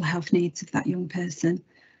the mental health needs of that young person.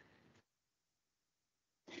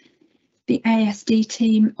 The ASD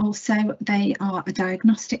team also, they are a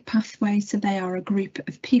diagnostic pathway, so they are a group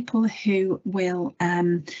of people who will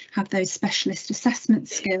have those specialist assessment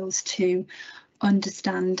skills to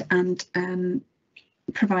understand and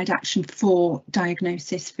provide action for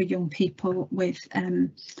diagnosis for young people with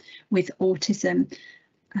autism,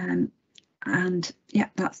 and yeah,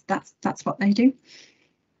 that's what they do.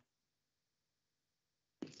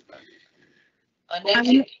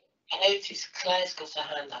 I noticed Claire's got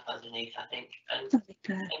her hand up underneath, I think, and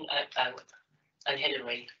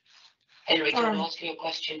Hilary. Hilary, do you want to ask your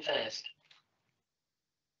question first?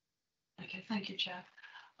 Okay, thank you, Chair.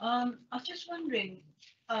 I was just wondering,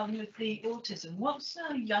 with the autism, what's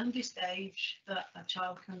the youngest age that a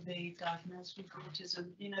child can be diagnosed with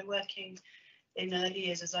autism? You know, working in early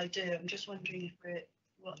years as I do, I'm just wondering if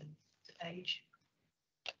what age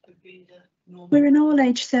would be the normal. We're an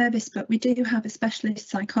all-age service, but we do have a specialist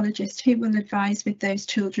psychologist who will advise with those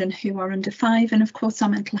children who are under 5, and of course our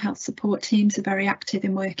mental health support teams are very active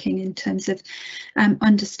in working in terms of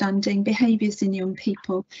understanding behaviours in young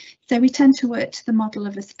people. So we tend to work to the model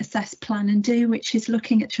of assess, plan and do, which is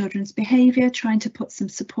looking at children's behaviour, trying to put some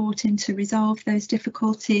support in to resolve those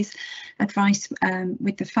difficulties, advice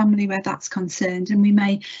with the family where that's concerned, and we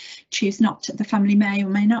may choose not to, the family may or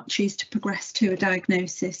may not choose to progress to a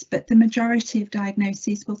diagnosis, but the majority of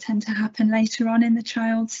diagnoses will tend to happen later on in the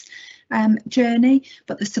child's journey,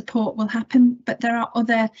 but the support will happen. But there are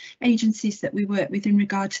other agencies that we work with in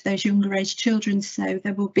regard to those younger age children, so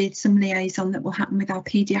there will be some liaison that will happen with our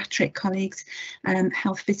paediatric colleagues,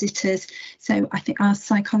 health visitors. So I think our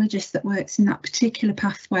psychologist that works in that particular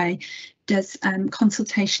pathway does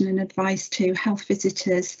consultation and advice to health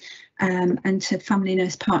visitors and to family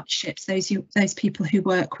nurse partnerships, those people who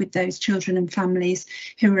work with those children and families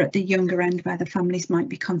who are at the younger end where the families might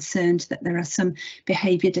be concerned that there are some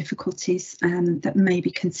behaviour difficulties that may be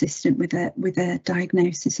consistent with a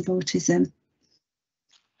diagnosis of autism.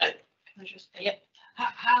 Yep.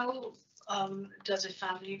 How does a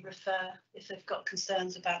family refer if they've got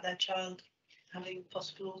concerns about their child having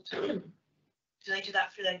possible autism? Do they do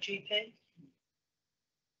that through their GP?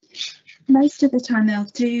 Most of the time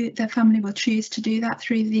their family will choose to do that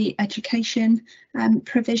through the education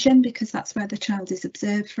provision, because that's where the child is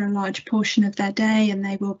observed for a large portion of their day, and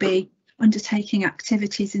they will be undertaking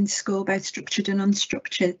activities in school, both structured and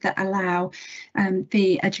unstructured, that allow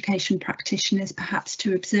the education practitioners perhaps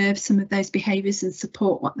to observe some of those behaviours and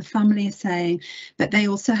support what the family is saying. But they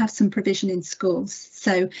also have some provision in schools,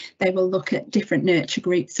 so they will look at different nurture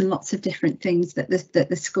groups and lots of different things that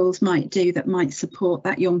the schools might do that might support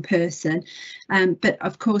that young person. But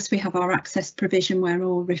of course we have our access provision where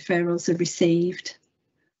all referrals are received.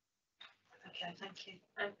 Okay, thank you.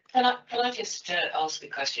 Can I just ask a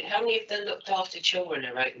question? How many of the looked after children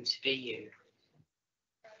are open to BU?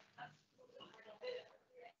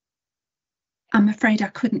 I'm afraid I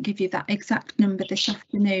couldn't give you that exact number this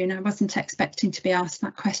afternoon. I wasn't expecting to be asked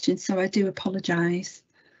that question, so I do apologise.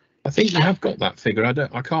 I think we have got that figure.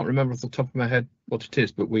 I can't remember off the top of my head what it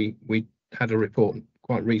is, but we had a report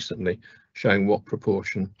quite recently showing what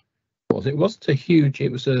proportion was. It wasn't a huge,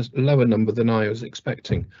 it was a lower number than I was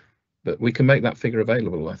expecting. But we can make that figure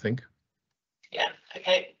available, I think. Yeah,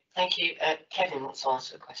 okay. Thank you. Kevin wants to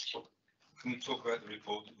answer a question. Can we talk about the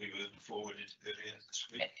report that we were forwarded earlier this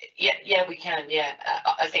week? Yeah, we can. Yeah,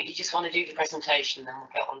 I think you just want to do the presentation, then we'll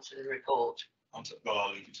get on to the report. Well,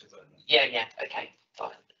 I'll leave it to that. Yeah. Okay.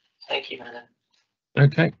 Fine. Thank you, Anna.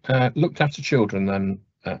 Okay, looked after children then,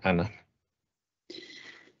 Anna.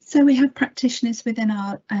 So we have practitioners within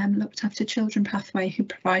our looked after children pathway who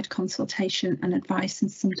provide consultation and advice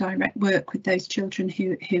and some direct work with those children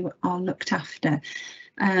who are looked after.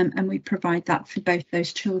 And we provide that for both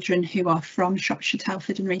those children who are from Shropshire,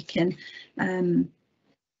 Telford and Wrekin,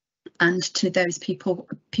 and to those people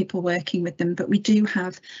working with them. But we do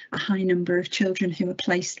have a high number of children who are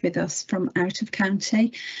placed with us from out of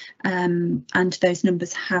county, and those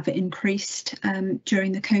numbers have increased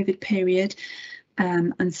during the COVID period.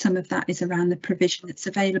 And some of that is around the provision that's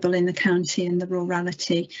available in the county and the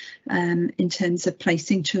rurality in terms of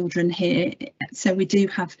placing children here. So we do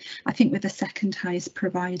have, I think, we're the second highest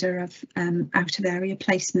provider of out of area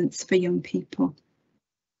placements for young people.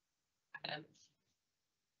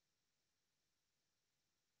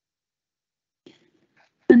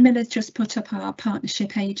 And Miller's just put up our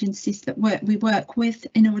partnership agencies that we work with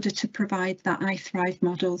in order to provide that I Thrive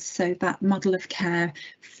model, so that model of care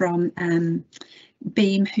from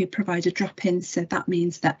Beam, who provide a drop-in, so that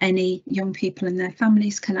means that any young people and their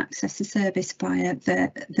families can access a service via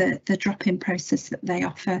the drop-in process that they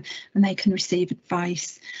offer, and they can receive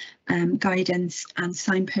advice, guidance and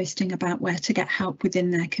signposting about where to get help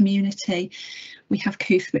within their community. We have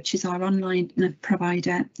Cooth, which is our online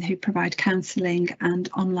provider, who provide counselling and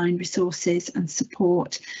online resources and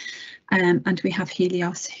support. And we have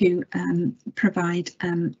Helios, who provide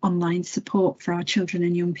online support for our children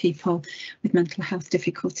and young people with mental health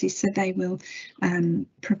difficulties. So they will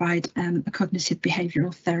provide a cognitive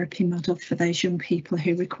behavioural therapy model for those young people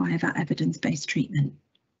who require that evidence-based treatment.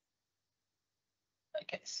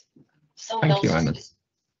 Okay. Thank you, Anna.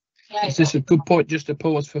 Is this a good point just to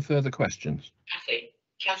pause for further questions?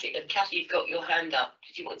 Kathy, you've got your hand up.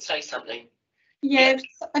 Did you want to say something? Yeah,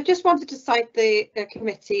 I just wanted to cite the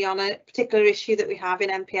committee on a particular issue that we have in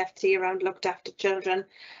MPFT around looked after children.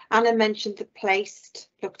 Anna mentioned the placed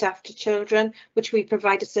looked after children, which we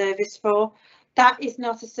provide a service for. That is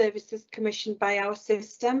not a service that's commissioned by our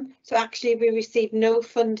system. So actually we receive no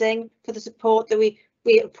funding for the support that we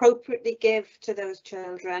appropriately give to those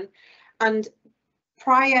children. And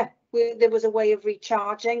prior, there was a way of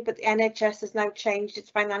recharging, but the NHS has now changed its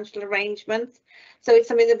financial arrangements. So it's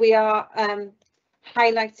something that we are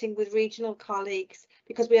highlighting with regional colleagues,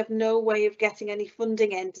 because we have no way of getting any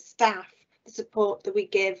funding in to staff the support that we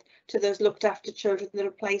give to those looked after children that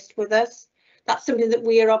are placed with us. That's something that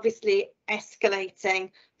we are obviously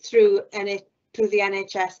escalating through the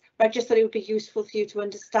NHS, but I just thought it would be useful for you to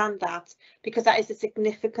understand that, because that is a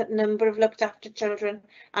significant number of looked after children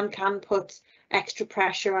and can put extra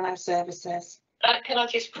pressure on our services. Can I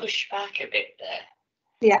just push back a bit there?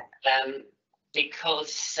 Yeah.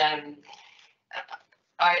 Because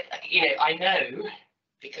I know,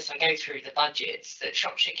 because I go through the budgets, that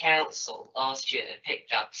Shropshire Council last year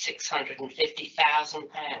picked up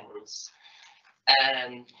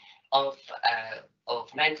 £650,000 of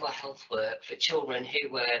mental health work for children who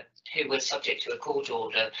were subject to a court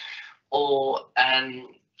order, or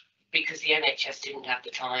because the NHS didn't have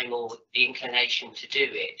the time or the inclination to do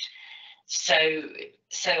it. So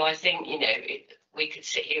I think, we could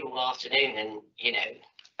sit here all afternoon and,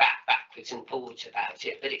 backwards and forwards about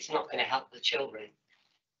it, but it's not going to help the children.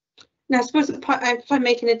 Now, I suppose the point, if I'm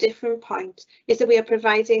making a different point, is that we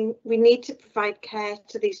need to provide care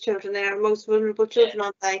to these children. They are our most vulnerable children,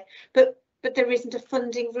 aren't they? But there isn't a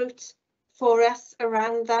funding route for us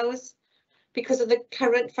around those because of the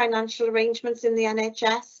current financial arrangements in the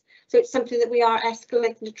NHS. So it's something that we are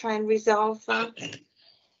escalating to try and resolve that.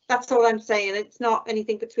 That's all I'm saying. It's not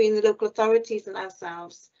anything between the local authorities and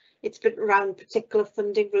ourselves. It's been around particular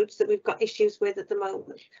funding routes that we've got issues with at the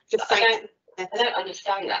moment. I don't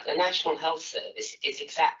understand that. The National Health Service is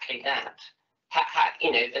exactly that.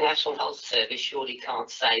 The National Health Service surely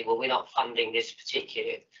can't say, well, we're not funding this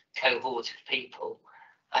particular cohort of people.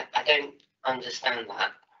 I don't understand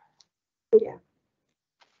that. Yeah.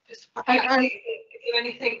 Is there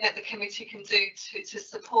anything that the committee can do to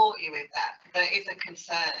support you with that? There is a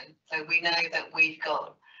concern. So we know that we've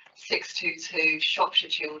got 622 Shropshire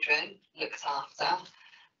children looked after,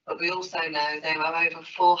 but we also know there are over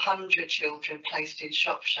 400 children placed in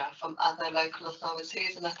Shropshire from other local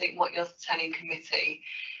authorities, and I think what you're telling committee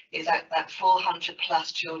is that 400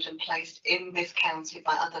 plus children placed in this county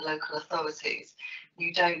by other local authorities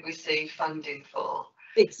you don't receive funding for.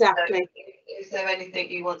 Exactly. So is there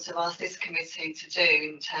anything you want to ask this committee to do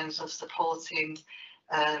in terms of supporting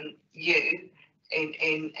you in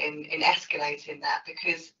escalating that,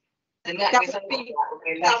 because the net That result would of be- that would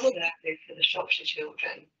be that less would- service for the Shropshire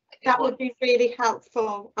children. That would be really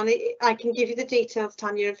helpful, and I can give you the details,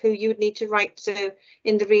 Tanya, of who you would need to write to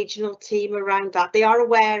in the regional team around that. They are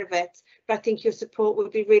aware of it, but I think your support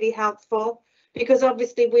would be really helpful, because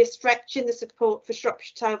obviously we're stretching the support for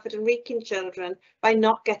Shropshire, Telford and Wrekin children by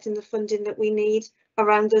not getting the funding that we need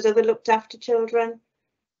around those other looked after children.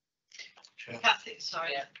 Kathy,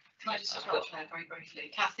 sorry, can I just interrupt there very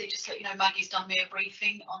briefly? Kathy, just let you know, Maggie's done me a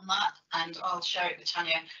briefing on that, and I'll share it with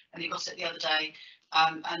Tanya, and you got it the other day.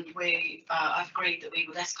 And I've agreed that we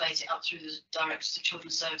would escalate it up through the Directors of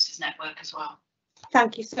Children's Services Network as well.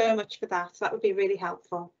 Thank you so much for that. That would be really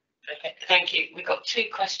helpful. Okay, thank you. We've got 2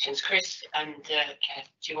 questions, Chris and Kev.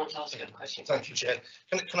 Do you want to ask a question? Thank you, Chair.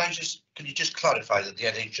 Can you just clarify that the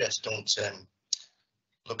NHS don't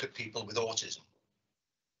look at people with autism?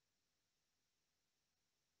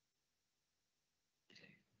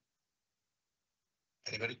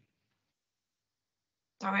 Anybody?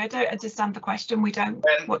 Sorry, I don't understand the question. We don't.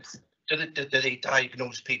 What's Do they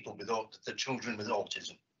diagnose people with the children with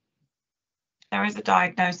autism? there is a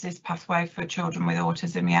diagnosis pathway for children with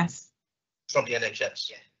autism. Yes. From the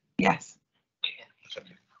NHS? Yes.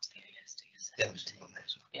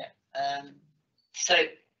 Yeah. So,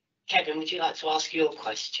 Kevin, would you like to ask your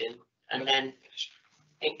question? And then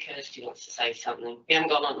I think Kirsty wants to say something. We haven't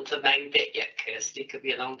gone on to the main bit yet, Kirsty. It could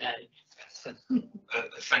be a long day.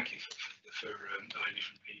 Thank you for the lady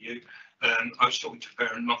from PU. I was talking to a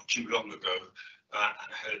parent not too long ago,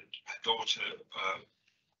 and her daughter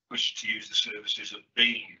wished to use the services of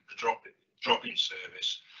Beam, the drop-in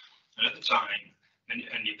service. And at the time,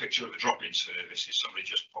 and your picture of a drop-in service is somebody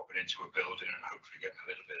just popping into a building and hopefully getting a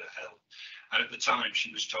little bit of help. And at the time,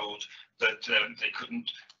 she was told that they couldn't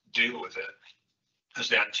deal with it as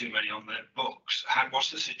they had too many on their books.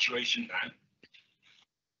 What's the situation now?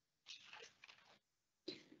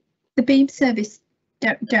 The Beam service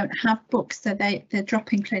don't have books, so the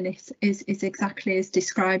drop-in clinics is exactly as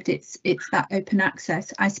described. It's that open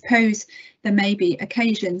access. I suppose there may be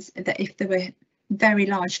occasions that if there were very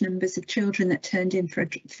large numbers of children that turned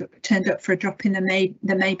up for a drop-in,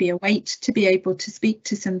 there may be a wait to be able to speak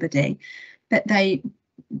to somebody, but they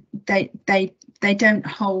don't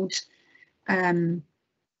hold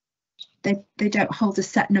they don't hold a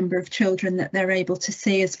set number of children that they're able to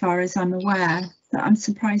see, as far as I'm aware. So I'm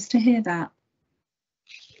surprised to hear that.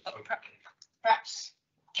 Perhaps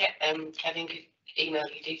Kevin could email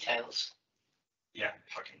you details. Yeah,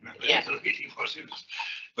 if I can remember. Yeah.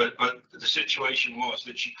 But the situation was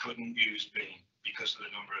that she couldn't use Beam because of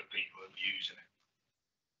the number of people who were using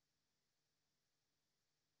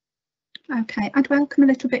it. Okay, I'd welcome a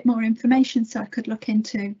little bit more information so I could look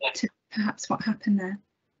into to perhaps what happened there.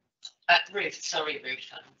 Ruth, sorry,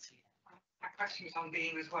 Ruth. My question is on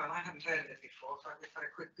Beam as well. I haven't heard of it before, so I just had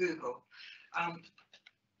a quick Google.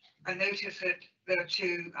 I noticed that there are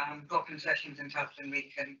 2 drop-in sessions in Telford and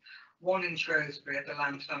Wrekin, one in Shrewsbury at the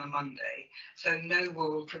Lantern on a Monday, so no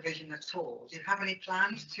rural provision at all. Do you have any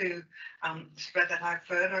plans to spread that out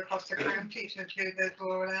further across the county to include those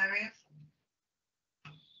rural areas?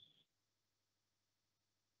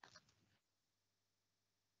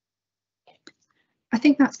 I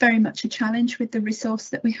think that's very much a challenge with the resource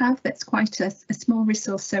that we have. That's quite a small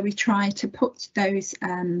resource, so we try to put those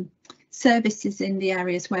services in the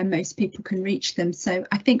areas where most people can reach them. So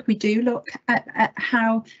I think we do look at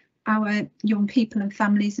how our young people and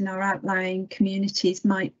families in our outlying communities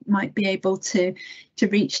might be able to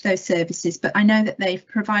reach those services, but I know that they've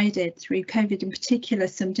provided, through COVID in particular,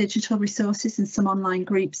 some digital resources and some online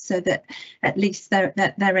groups, so that at least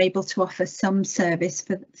they're able to offer some service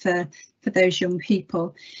for those young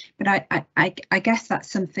people. But I guess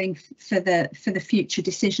that's something for the future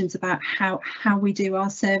decisions about how we do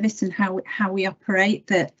our service and how we operate,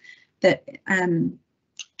 that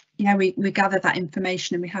yeah, we gather that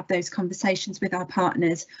information and we have those conversations with our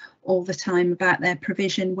partners all the time about their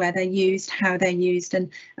provision, where they're used, how they're used,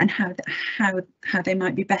 and how they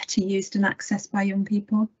might be better used and accessed by young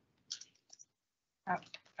people.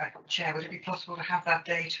 Chair, would it be possible to have that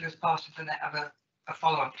data as part of a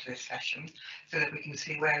follow-up to this session, so that we can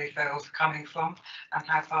see where referrals are coming from and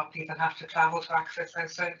how far people have to travel to access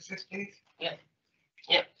those services, please? Yep,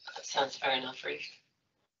 that sounds fair enough, Ruth.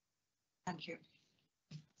 Thank you.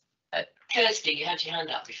 Kirsty, you had your hand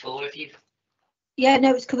up before. Have you? Yeah,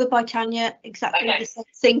 no, it's covered by Tanya, exactly Okay. the same,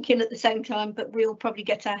 thinking at the same time, but we'll probably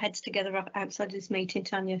get our heads together outside of this meeting,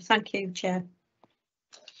 Tanya. Thank you, Chair.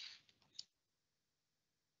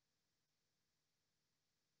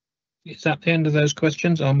 Is that the end of those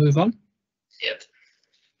questions? I'll move on. Yep.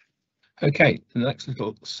 Okay, the next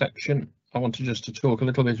little section, I wanted just to talk a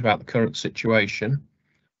little bit about the current situation.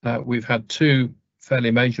 We've had two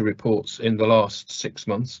fairly major reports in the last 6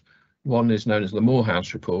 months. One is known as the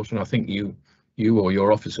Morehouse report, and I think you or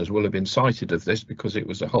your officers will have been cited of this because it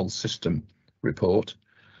was a whole system report.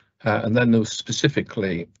 And then there was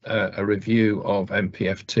specifically a review of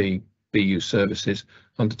MPFT BU services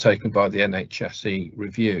undertaken by the NHSE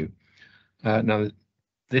review. Now,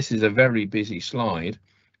 this is a very busy slide,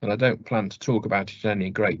 and I don't plan to talk about it in any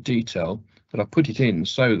great detail, but I put it in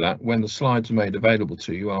so that when the slides are made available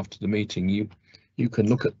to you after the meeting, you can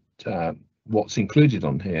look at what's included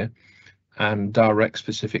on here and direct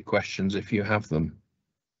specific questions if you have them.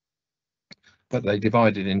 But they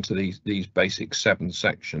divided into these basic 7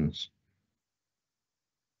 sections.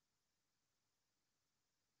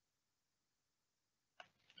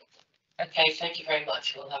 Okay, thank you very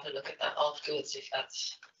much. We'll have a look at that afterwards if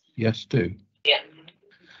that's. Yes, do. Yeah.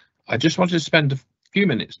 I just wanted to spend a few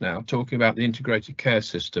minutes now talking about the integrated care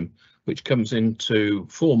system, which comes into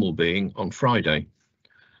formal being on Friday.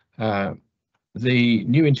 The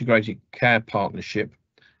new integrated care partnership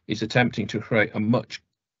is attempting to create a much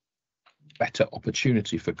better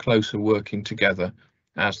opportunity for closer working together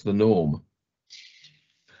as the norm.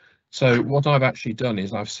 So what I've actually done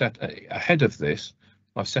is I've set ahead of this,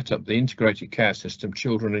 I've set up the integrated care system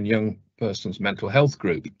children and young persons mental health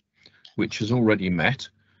group, which has already met,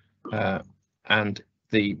 and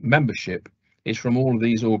the membership is from all of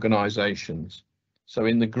these organisations. So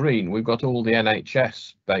in the green we've got all the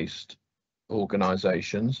NHS based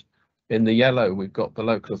organisations. In the yellow we've got the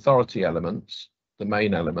local authority elements, the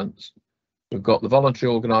main elements. We've got the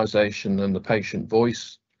voluntary organisation and the patient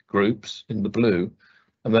voice groups in the blue,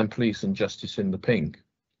 and then police and justice in the pink.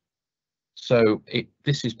 So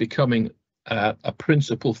this is becoming a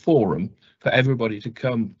principal forum for everybody to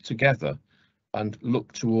come together and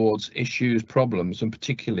look towards issues, problems, and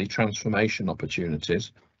particularly transformation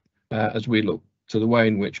opportunities as we look to the way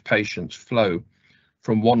in which patients flow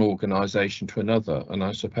from one organisation to another. And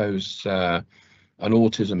I suppose an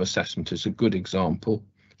autism assessment is a good example,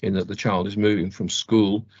 in that the child is moving from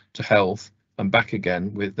school to health and back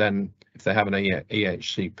again, with then, if they have an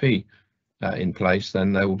EHCP in place,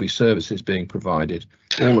 then there will be services being provided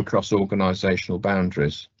all across organisational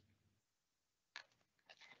boundaries.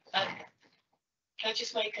 Can I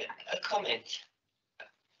just make a comment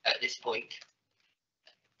at this point?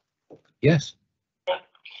 Yes.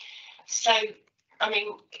 So, I mean,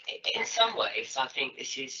 in some ways, I think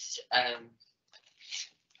this is, I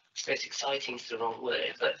suppose exciting is the wrong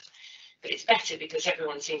word, but it's better because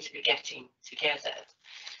everyone seems to be getting together.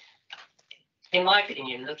 In my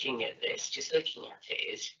opinion, looking at this, just looking at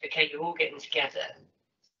it is, okay, you're all getting together,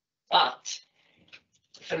 but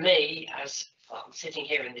for me, as well, I'm sitting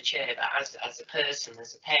here in the chair, but as a person,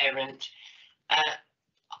 as a parent,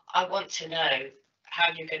 I want to know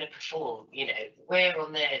how you're going to perform. You know, where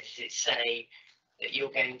on there does it say that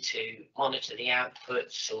you're going to monitor the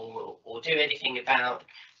outputs or do anything about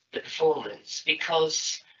the performance?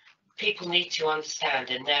 Because people need to understand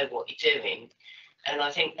and know what you're doing. And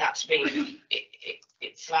I think that's been,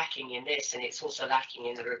 it's lacking in this, and it's also lacking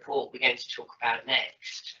in the report we're going to talk about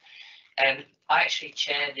next. I actually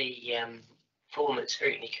chair the Performance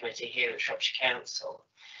Scrutiny Committee here at Shropshire Council.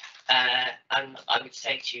 And I would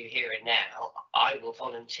say to you here and now, I will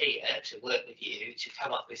volunteer to work with you to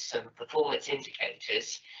come up with some performance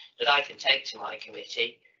indicators that I can take to my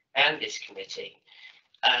committee and this committee,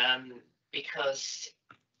 because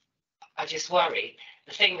I just worry.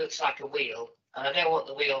 The thing looks like a wheel, and I don't want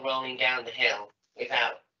the wheel rolling down the hill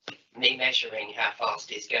without me measuring how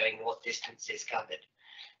fast it's going and what distance it's covered,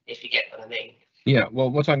 if you get what I mean. Yeah, well,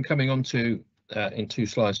 what I'm coming on to in 2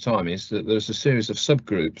 slides' time is that there's a series of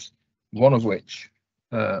subgroups, one of which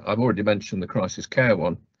I've already mentioned, the crisis care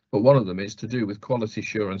one, but one of them is to do with quality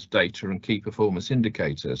assurance data and key performance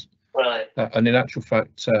indicators. Right. And in actual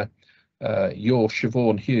fact, your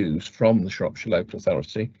Siobhan Hughes from the Shropshire Local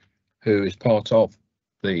Authority, who is part of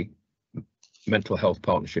the Mental Health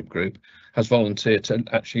Partnership Group, has volunteered to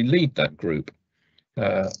actually lead that group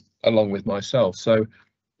along with myself. So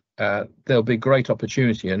there'll be great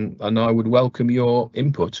opportunity, and I would welcome your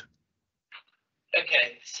input.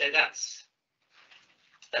 Okay, so that's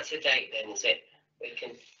a date then, is it?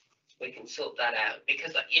 We can sort that out,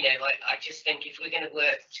 because you know, I just think if we're going to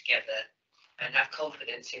work together and have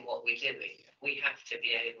confidence in what we're doing, we have to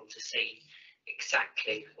be able to see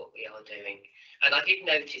exactly what we are doing. And I did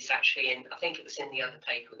notice actually, I think it was in the other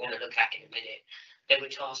paper we're going to look at in a minute, there were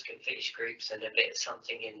task and finish groups and a bit of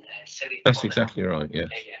something in there. So that's exactly right. Yeah.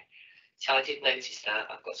 So I did notice that.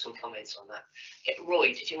 I've got some comments on that. Yeah,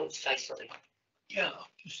 Roy, did you want to say something? Yeah, I'm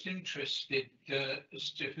just interested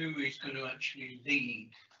as to who is going to actually lead,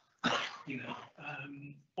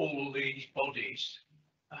 all these bodies.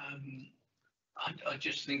 I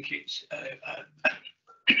just think it's,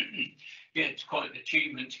 yeah, it's quite an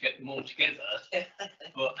achievement to get them all together.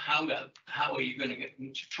 But how are you going to get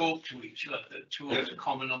them to talk to each other towards a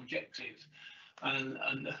common objective?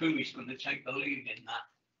 And who is going to take the lead in that?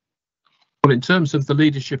 Well, in terms of the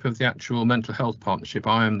leadership of the actual mental health partnership,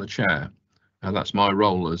 I am the chair, and that's my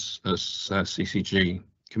role as CCG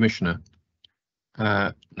commissioner.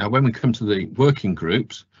 Now, when we come to the working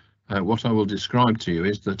groups, what I will describe to you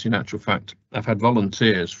is that in actual fact, I've had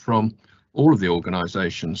volunteers from all of the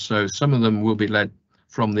organisations. So some of them will be led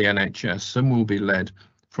from the NHS, some will be led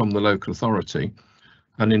from the local authority.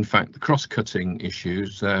 And in fact, the cross-cutting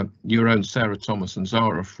issues, your own Sarah Thomas and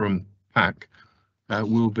Zara from PAC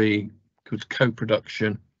will be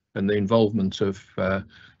co-production, and the involvement of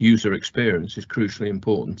user experience is crucially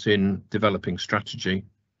important in developing strategy.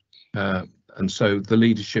 And so the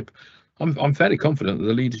leadership, I'm fairly confident that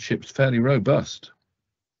the leadership's fairly robust.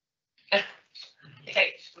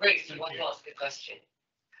 Okay, Ruth, you want to ask a question?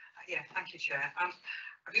 Yeah, thank you, Chair.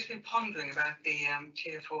 I've just been pondering about the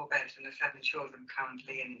tier 4 beds and the 7 children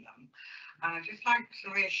currently in them. And I'd just like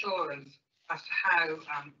some reassurance as to how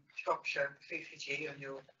Shropshire CCG and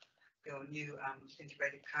your new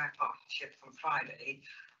integrated care partnership on Friday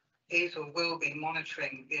is or will be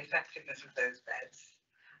monitoring the effectiveness of those beds,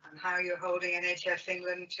 and how you're holding NHS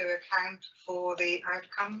England to account for the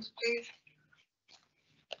outcomes, please.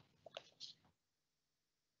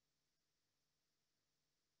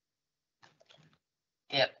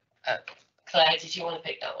 Yep. Claire, did you want to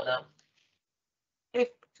pick that one up?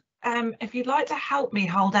 If you'd like to help me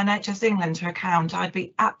hold NHS England to account, I'd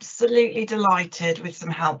be absolutely delighted with some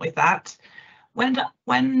help with that. When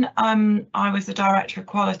I was the Director of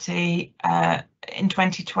Quality in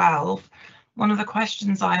 2012, one of the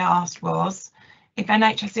questions I asked was, if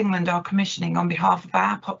NHS England are commissioning on behalf of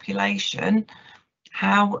our population,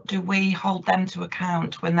 how do we hold them to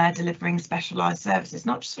account when they're delivering specialised services,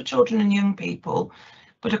 not just for children and young people,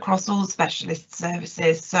 but across all specialist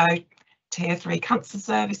services, so tier 3 cancer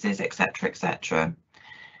services, etc., etc.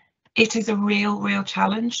 It is a real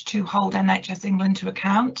challenge to hold NHS England to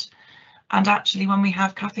account. And actually, when we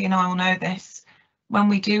have, Kathy and I will know this, when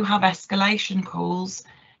we do have escalation calls,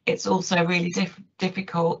 it's also really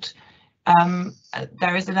difficult.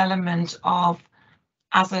 There is an element of,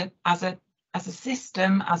 as a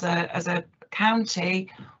system, as a county,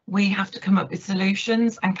 we have to come up with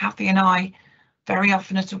solutions, and Kathy and I very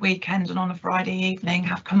often at a weekend and on a Friday evening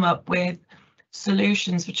have come up with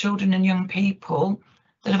solutions for children and young people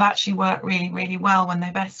that have actually worked really well when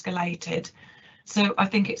they've escalated. So I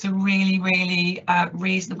think it's a really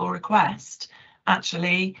reasonable request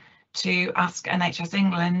actually to ask NHS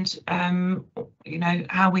England,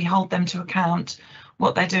 how we hold them to account,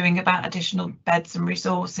 what they're doing about additional beds and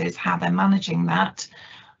resources, how they're managing that.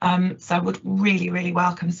 So I would really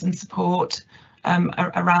welcome some support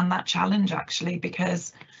around that challenge, actually,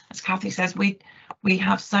 because as Kathy says, we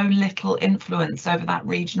have so little influence over that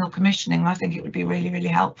regional commissioning. I think it would be really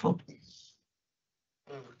helpful.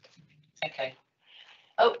 Okay.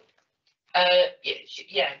 Oh,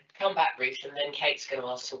 yeah, come back, Ruth, and then Kate's going to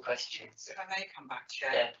ask some questions. If I may come back,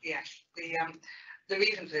 Chair. Yeah. Yes, the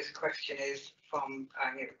reason for this question is from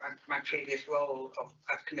my previous role of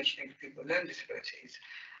commissioning for people with learning disabilities,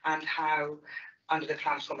 and how under the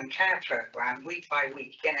Transforming Care programme, week by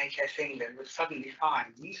week, NHS England would suddenly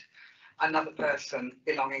find another person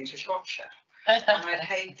belonging to Shropshire. And I'd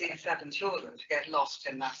hate these 7 children to get lost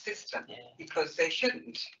in that system, because they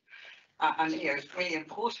shouldn't. And it's really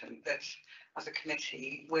important that as a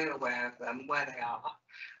committee we're aware of them, where they are,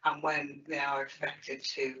 and when they are expected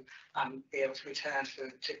to be able to return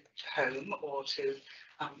to home or to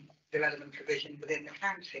the relevant provision within the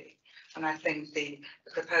county. And I think the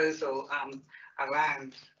proposal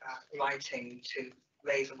around writing to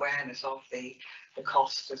raise awareness of the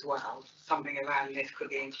costs as well, something around this could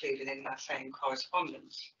be included in that same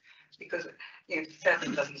correspondence, because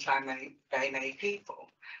 7 doesn't sound very many people,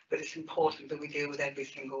 but it's important that we deal with every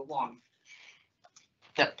single one.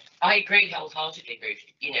 I agree wholeheartedly, Ruth,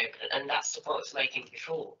 and that's the point I was making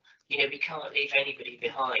before. We can't leave anybody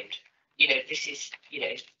behind. This is,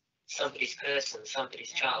 somebody's person,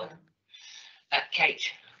 somebody's child. Kate.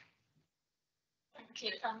 Thank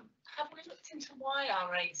you. Have we looked into why our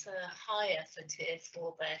rates are higher for tier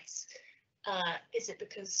 4 beds? Is it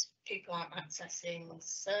because people aren't accessing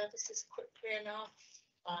services quickly enough?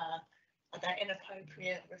 Are there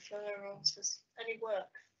inappropriate referrals? Has any work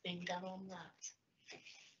being done on that?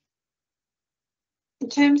 In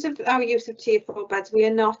terms of our use of tier 4 beds, we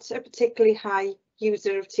are not a particularly high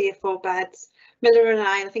user of tier 4 beds. Miller and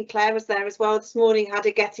I think Claire was there as well this morning, had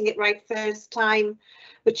a getting it right first time,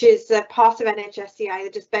 which is part of NHSEI,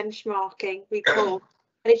 that does benchmarking report.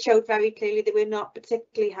 And it showed very clearly that we're not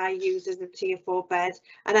particularly high users of tier 4 beds.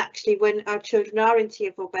 And actually, when our children are in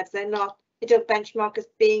tier 4 beds, they don't benchmark as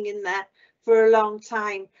being in there for a long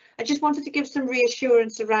time. I just wanted to give some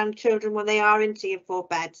reassurance around children when they are in tier 4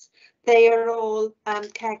 beds. They are all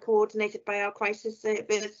care coordinated by our crisis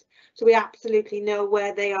service, so we absolutely know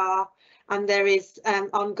where they are, and there is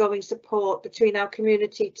ongoing support between our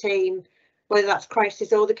community team, whether that's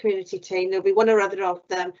crisis or the community team. There'll be one or other of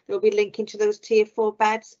them. They'll be linking to those tier 4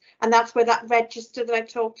 beds, and that's where that register that I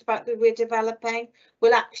talked about that we're developing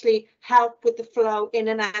will actually help with the flow in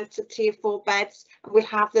and out of tier 4 beds, and we'll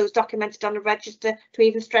have those documented on a register to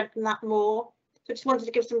even strengthen that more. So I just wanted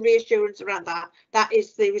to give some reassurance around that. That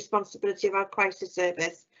is the responsibility of our crisis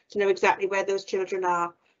service, to know exactly where those children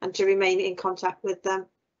are and to remain in contact with them.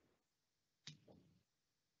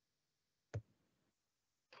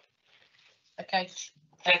 Okay,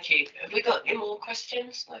 thank you. Have we got any more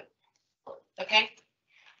questions? No. Okay.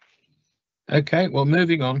 Okay, well,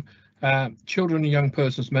 moving on. Children and Young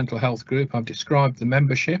Persons Mental Health Group, I've described the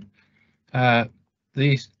membership.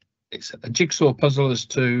 It's a jigsaw puzzle as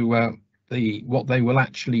to what they will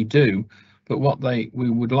actually do, but what we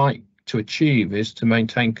would like to achieve is to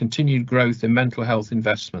maintain continued growth in mental health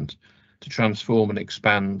investment to transform and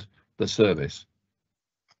expand the service.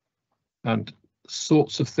 And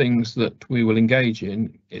sorts of things that we will engage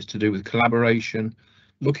in is to do with collaboration,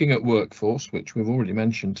 looking at workforce, which we've already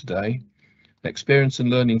mentioned today, experience and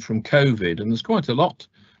learning from COVID, and there's quite a lot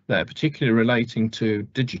there, particularly relating to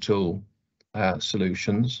digital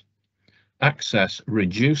solutions. Access,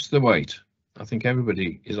 reduce the wait. I think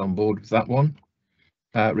everybody is on board with that one.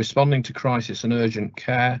 Responding to crisis and urgent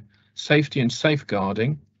care, safety and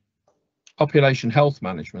safeguarding, population health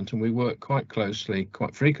management, and we work quite closely,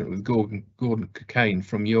 quite frequently with Gordon Cockayne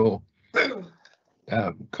from your, is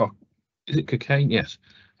it Cockayne? Yes,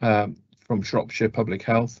 from Shropshire Public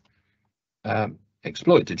Health.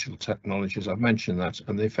 Exploit digital technologies, I've mentioned that,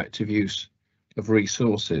 and the effective use of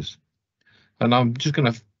resources. And I'm just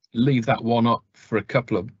going to leave that one up for a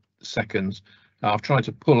couple of seconds. I've tried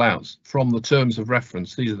to pull out from the terms of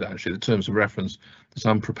reference. These are actually the terms of reference that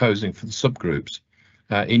I'm proposing for the subgroups.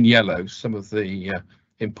 In yellow, some of the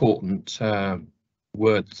important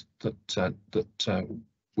words that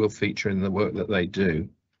will feature in the work that they do.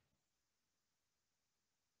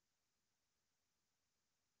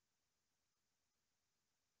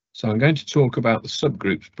 So I'm going to talk about the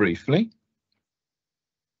subgroups briefly.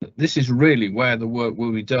 This is really where the work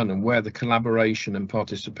will be done and where the collaboration and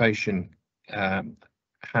participation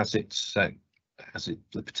has the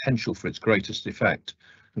potential for its greatest effect,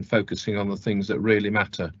 and focusing on the things that really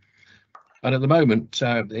matter. And at the moment,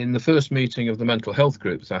 in the first meeting of the mental health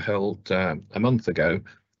groups I held a month ago,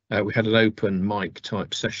 we had an open mic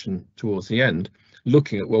type session towards the end,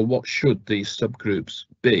 looking at, well, what should these subgroups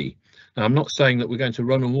be? Now, I'm not saying that we're going to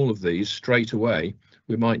run all of these straight away.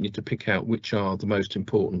 We might need to pick out which are the most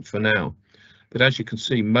important for now. But as you can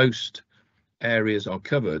see, most areas are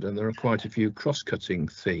covered, and there are quite a few cross-cutting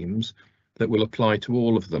themes that will apply to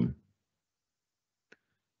all of them.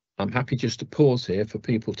 I'm happy just to pause here for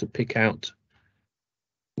people to pick out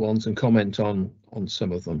ones and comment on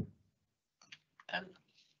some of them.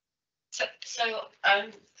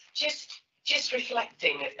 Just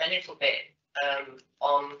reflecting a little bit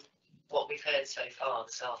on what we've heard so far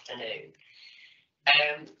this afternoon.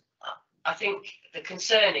 I think the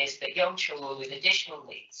concern is that young children with additional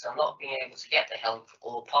needs are not being able to get the help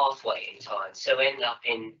or pathway in time, so end up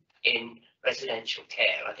in residential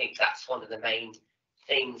care. I think that's one of the main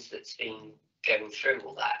things that's been going through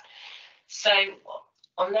all that. So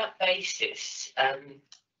on that basis,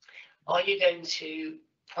 are you going to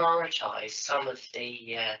prioritise some of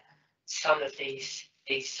these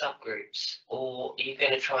subgroups, or are you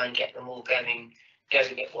going to try and get them all going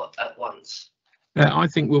at once? I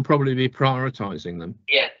think we'll probably be prioritising them.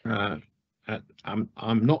 Yeah.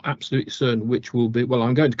 I'm not absolutely certain which will be. Well,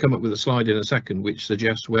 I'm going to come up with a slide in a second which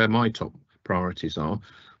suggests where my top priorities are.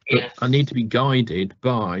 But yeah, I need to be guided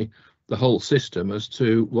by the whole system as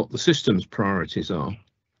to what the system's priorities are.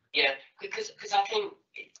 Yeah, because I think,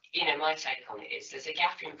 you know, my take on it is there's a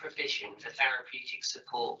gap in provision for therapeutic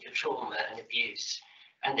support for trauma and abuse,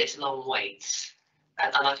 and there's long waits,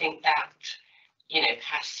 and I think that, you know,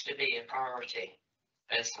 has to be a priority,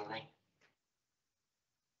 personally.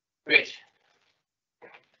 Rich? I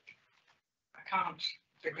can't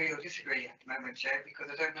agree or disagree at the moment, Joe, because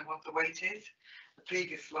I don't know what the weight is. The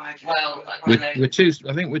previous slide. Well, We're two.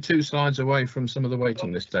 I think we're 2 slides away from some of the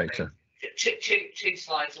waiting list data. Two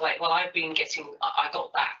slides away. Well, I've been getting, I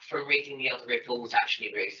got that from reading the other report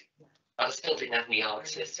actually, Ruth. I still didn't have any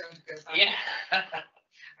answers. Yeah. I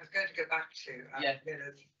was going to go back to you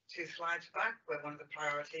know, 2 slides back where one of the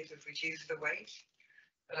priorities was reduce the weight,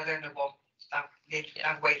 but I don't know what that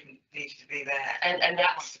weight needs to be there. And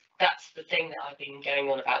that's the thing that I've been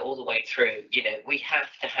going on about all the way through. You know, we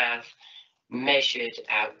have to have measured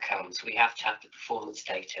outcomes. We have to have the performance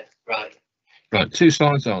data, right? Right, 2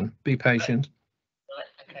 slides on. Be patient.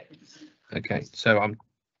 Okay. Okay, so I'm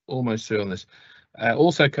almost through on this.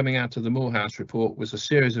 Also coming out of the Morehouse report was a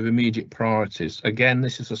series of immediate priorities. Again,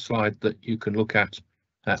 this is a slide that you can look at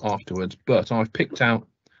afterwards, but I've picked out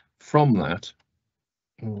from that.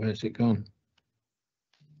 Oh, where's it gone?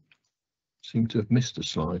 Seem to have missed a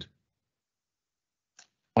slide.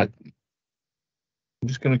 I'm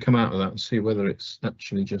just going to come out of that and see whether it's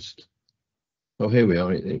actually just. Oh, here we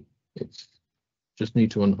are. It's just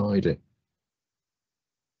need to unhide it.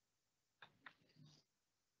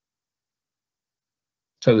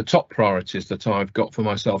 So the top priorities that I've got for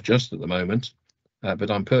myself just at the moment,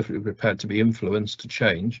 but I'm perfectly prepared to be influenced to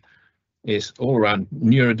change, is all around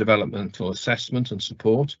neurodevelopmental assessment and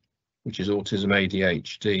support, which is autism,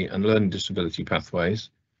 ADHD and learning disability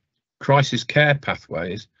pathways, crisis care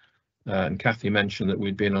pathways, and Kathy mentioned that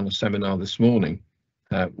we'd been on a seminar this morning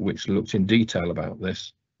which looked in detail about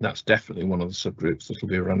this. That's definitely one of the subgroups that will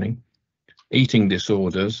be running. Eating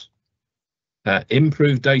disorders,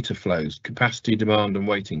 improved data flows, capacity, demand and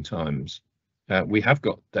waiting times. We have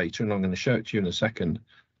got data and I'm going to show it to you in a second,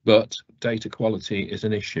 but data quality is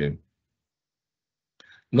an issue.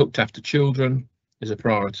 Looked after children is a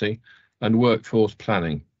priority and workforce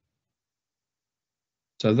planning.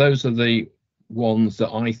 So those are the ones that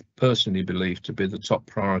I personally believe to be the top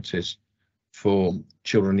priorities for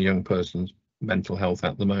children and young persons' mental health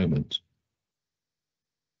at the moment.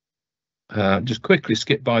 Just quickly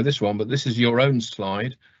skip by this one, but this is your own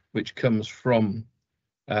slide, which comes from,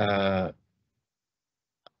 I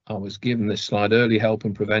was given this slide, early help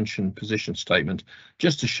and prevention position statement,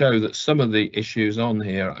 just to show that some of the issues on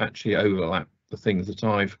here actually overlap the things that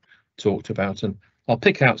I've talked about. And I'll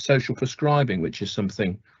pick out social prescribing, which is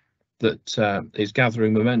something that is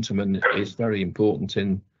gathering momentum and is very important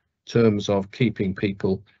in terms of keeping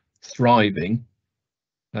people thriving.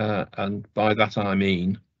 And by that I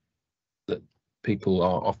mean that people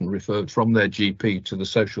are often referred from their GP to the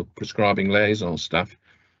social prescribing liaison staff,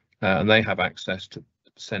 and they have access to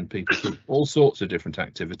send people to all sorts of different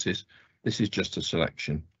activities. This is just a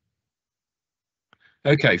selection.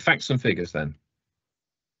 Okay, facts and figures then.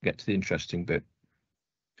 Get to the interesting bit.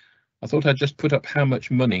 I thought I'd just put up how much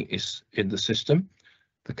money is in the system.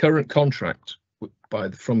 The current contract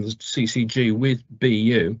from the CCG with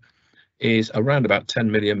BU is around about £10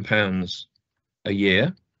 million a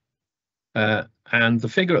year. And the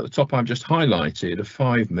figure at the top I've just highlighted of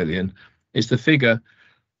 5 million is the figure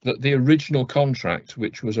that the original contract,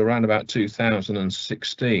 which was around about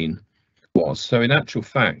 2016, was. So in actual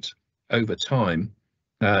fact, over time,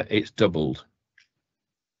 it's doubled.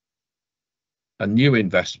 And new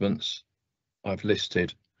investments I've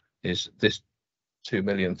listed is this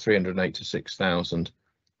 2,386,000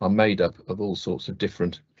 are made up of all sorts of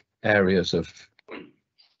different areas of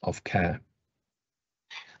care.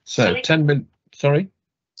 So sorry, 10 million, sorry?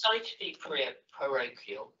 Sorry to be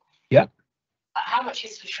parochial. Yeah. How much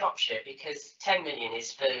is for Shropshire? Because 10 million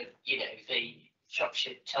is for, you know, the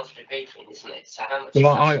Shropshire, Telford and Beacon, isn't it? So how much?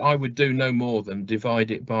 Well, I would do no more than divide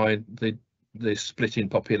it by the split in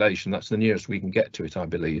population. That's the nearest we can get to it, I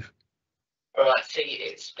believe. All right, so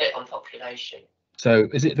it's split on population. So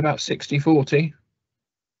is it about 60-40?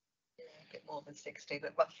 Yeah, a bit more than 60,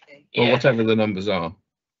 but roughly. Or Yeah. whatever the numbers are.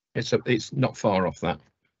 It's not far off that.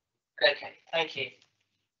 Okay, thank you.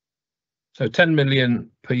 So 10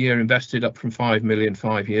 million per year invested, up from 5 million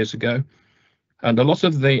 5 years ago. And a lot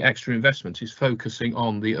of the extra investment is focusing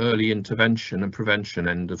on the early intervention and prevention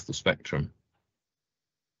end of the spectrum.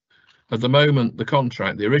 At the moment,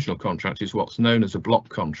 the original contract is what's known as a block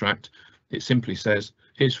contract. It simply says,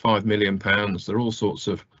 here's £5 million. There are all sorts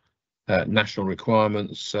of national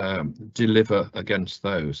requirements, deliver against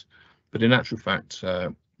those. But in actual fact,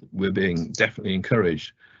 we're being definitely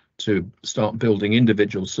encouraged to start building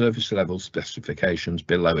individual service level specifications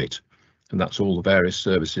below it. And that's all the various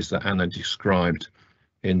services that Anna described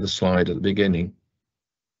in the slide at the beginning.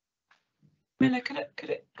 Miller, could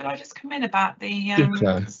I just come in about the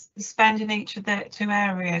spend in each of the 2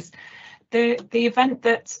 areas? the event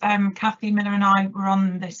that Kathy Miller and I were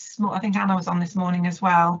on this morning, I think Anna was on this morning as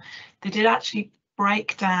well, they did actually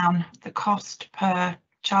break down the cost per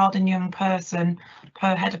child and young person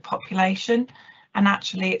per head of population, and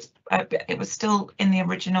actually it was still in the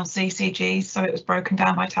original CCGs, so it was broken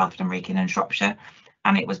down by Telford and Wrekin and Shropshire,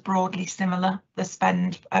 and it was broadly similar, the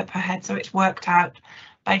spend per head, so it's worked out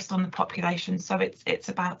based on the population, so it's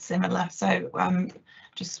about similar. So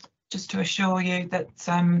just to assure you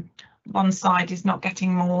that one side is not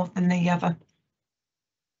getting more than the other.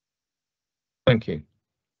 Thank you.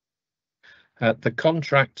 The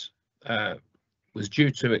contract was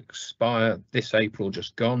due to expire this April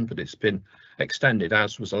just gone, but it's been extended,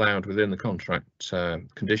 as was allowed within the contract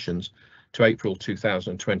conditions, to April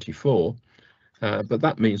 2024. But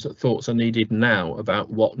that means that thoughts are needed now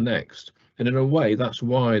about what next. And in a way, that's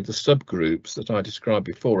why the subgroups that I described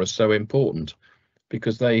before are so important,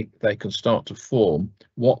 because they can start to form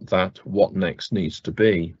what next needs to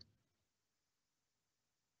be.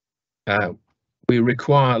 We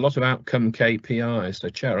require a lot of outcome KPIs. So,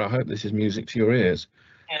 Chair, I hope this is music to your ears,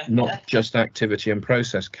 not just activity and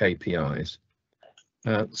process KPIs.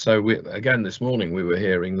 So again, this morning we were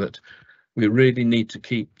hearing that we really need to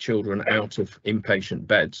keep children out of inpatient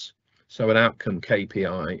beds. So an outcome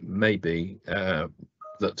KPI may be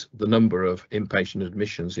that the number of inpatient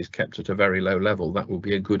admissions is kept at a very low level. That will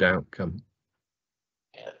be a good outcome.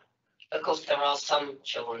 Yeah. Of course, there are some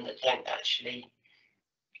children that don't actually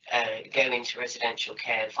go into residential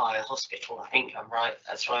care via hospital. I think I'm right.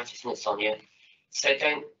 That's right, isn't it, Sonia? So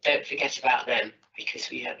don't forget about them, because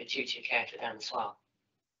we have a duty of care for them as well.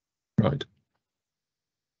 Right.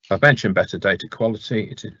 I've mentioned better data quality.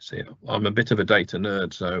 It is, I'm a bit of a data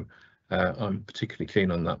nerd, so I'm particularly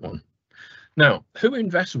keen on that one. Now, who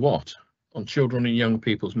invests what on children and young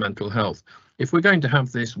people's mental health? If we're going to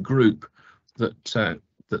have this group that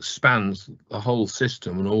spans the whole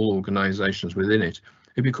system and all organisations within it,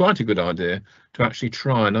 it'd be quite a good idea to actually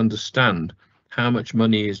try and understand how much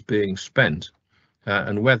money is being spent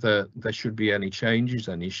and whether there should be any changes,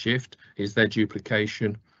 any shift. Is there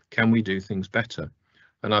duplication? Can we do things better?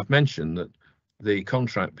 And I've mentioned that the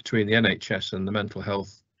contract between the NHS and the mental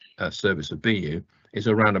health service of BU is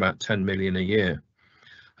around about 10 million a year.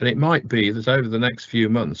 And it might be that over the next few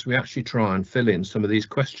months, we actually try and fill in some of these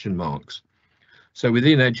question marks. So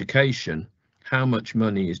within education, how much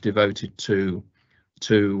money is devoted to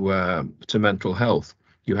mental health?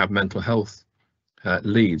 You have mental health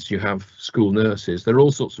leads, you have school nurses, there are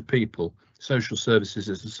all sorts of people. Social services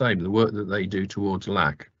is the same, the work that they do towards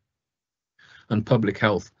LAC. And public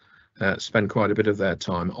health spend quite a bit of their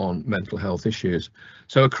time on mental health issues.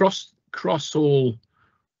 So across all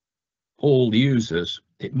users,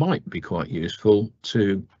 it might be quite useful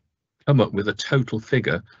to come up with a total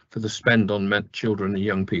figure for the spend on children and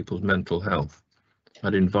young people's mental health.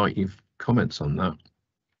 I'd invite you comments on that.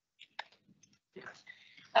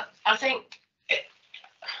 I think it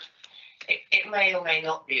may or may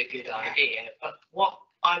not be a good idea, but what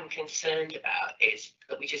I'm concerned about is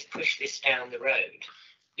that we just push this down the road,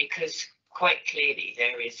 because quite clearly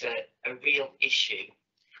there is a real issue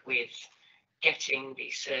with getting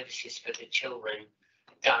these services for the children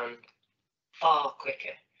done far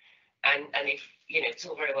quicker. And if, you know, it's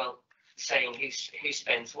all very well saying who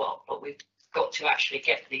spends what, but we've got to actually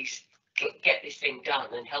get this thing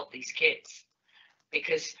done and help these kids.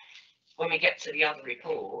 Because when we get to the other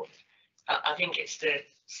report, I think it's the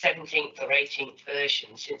 17th or 18th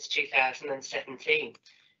version since 2017,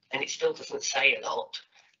 and it still doesn't say a lot.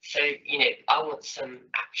 So, you know, I want some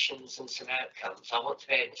actions and some outcomes. I want to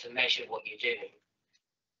be able to measure what you're doing.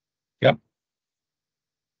 Yep.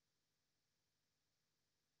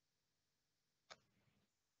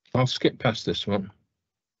 I'll skip past this one.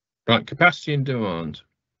 Right, capacity and demand.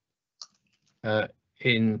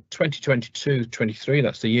 In 2022-23,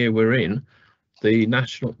 that's the year we're in, the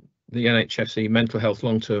NHSE Mental Health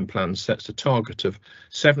Long-Term Plan sets a target of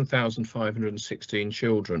 7,516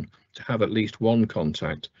 children to have at least one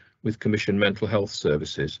contact with commissioned mental health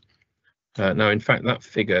services. Now, in fact, that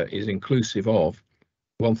figure is inclusive of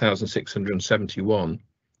 1,671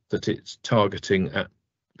 that it's targeting at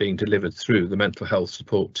being delivered through the mental health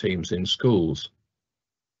support teams in schools.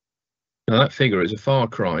 Now, that figure is a far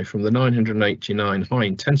cry from the 989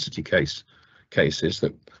 high-intensity cases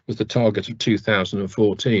that was the target of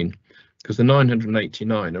 2014, because the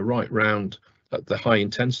 989 are right round at the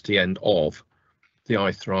high-intensity end of the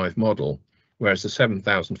iThrive model, whereas the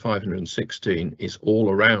 7,516 is all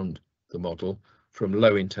around the model from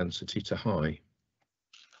low intensity to high.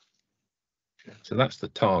 So that's the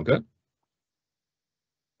target.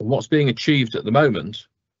 What's being achieved at the moment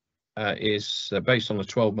is based on a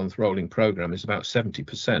 12-month rolling programme is about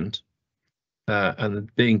 70%,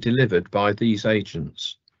 and being delivered by these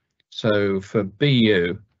agents. So for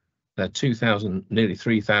BU, there are 2,000, nearly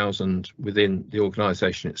 3,000 within the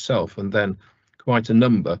organisation itself, and then quite a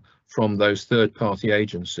number from those third-party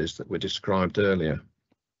agencies that were described earlier,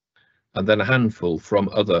 and then a handful from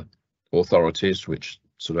other authorities, which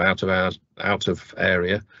sort of out of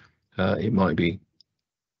area. It might be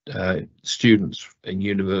students in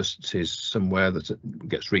universities somewhere that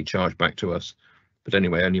gets recharged back to us, but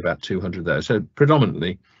anyway, only about 200 there. So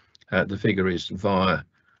predominantly the figure is via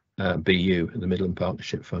BU, the Midland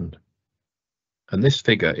Partnership Fund, and this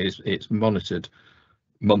figure it's monitored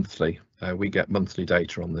monthly. We get monthly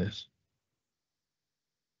data on this.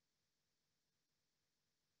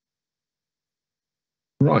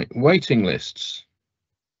 Right, waiting lists.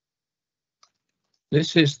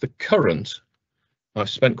 This is the current.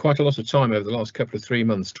 I've spent quite a lot of time over the last couple of 3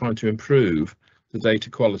 months trying to improve the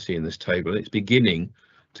data quality in this table, and it's beginning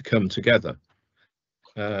to come together.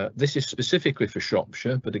 This is specifically for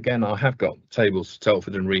Shropshire, but again, I have got tables for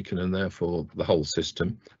Telford and Wrekin and therefore the whole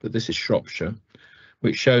system, but this is Shropshire,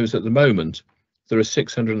 which shows at the moment there are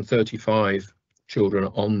 635 children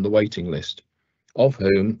on the waiting list, of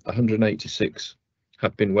whom 186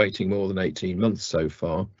 have been waiting more than 18 months so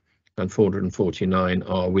far, and 449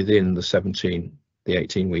 are within the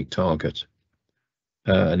 18-week target.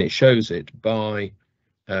 And it shows it by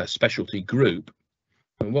specialty group.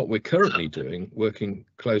 And what we're currently doing, working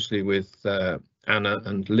closely with Anna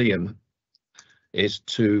and Liam, is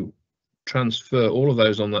to transfer all of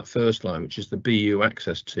those on that first line, which is the BU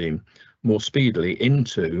access team, more speedily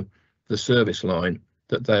into the service line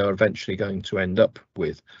that they are eventually going to end up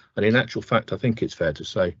with. And in actual fact, I think it's fair to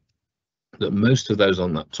say that most of those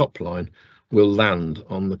on that top line will land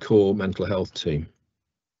on the core mental health team.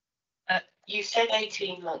 You said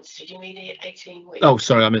 18 months. Did you mean 18 weeks? Oh,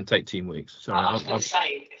 sorry, I meant 18 weeks. Sorry, I was going to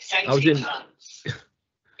say, it's 18 I was in, months.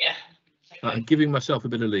 Yeah. I'm giving myself a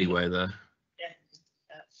bit of leeway there.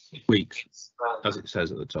 Yeah. Weeks, as it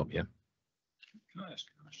says at the top, yeah. Can I ask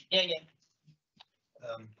a question?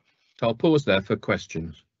 Yeah. I'll pause there for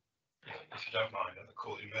questions. If you don't mind, I'm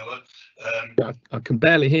calling Miller. I can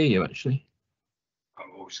barely hear you, actually. I'm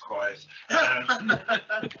always quiet.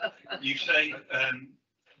 You say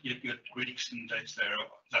your Greeks and dates there,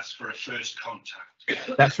 that's for a first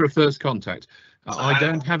contact. That's for a first contact. I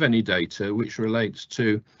don't have any data which relates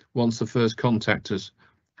to once the first contact has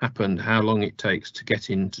happened, how long it takes to get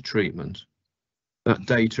into treatment. That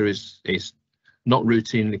data is not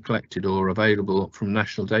routinely collected or available from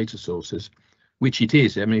national data sources, which it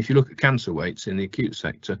is. I mean, if you look at cancer weights in the acute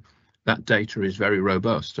sector, that data is very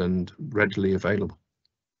robust and readily available.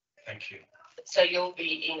 Thank you. So you'll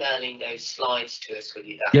be emailing those slides to us, will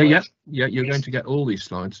you? Yeah, you're going to get all these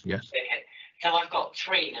slides, yes. Okay. So I've got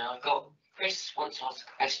three now. I've got Chris wants to ask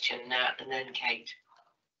a question now, and then Kate.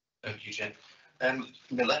 Thank you, Jen.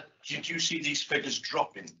 Miller, did you see these figures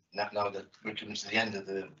dropping now that we're coming to the end of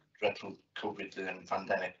the dreadful COVID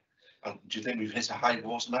pandemic? Do you think we've hit a high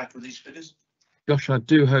watermark with these figures? Gosh, I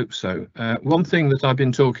do hope so. One thing that I've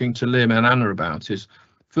been talking to Liam and Anna about is,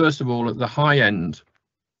 first of all, at the high end,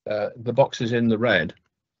 the boxes in the red,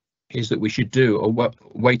 is that we should do a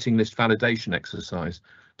waiting list validation exercise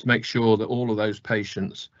to make sure that all of those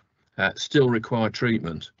patients still require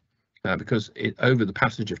treatment, because over the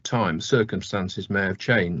passage of time, circumstances may have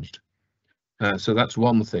changed. So that's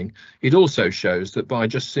one thing. It also shows that by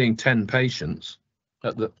just seeing 10 patients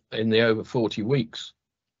in the over 40 weeks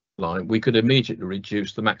line, we could immediately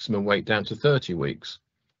reduce the maximum wait down to 30 weeks,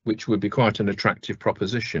 which would be quite an attractive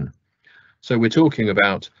proposition. So we're talking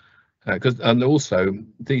about, and also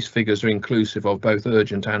these figures are inclusive of both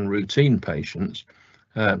urgent and routine patients.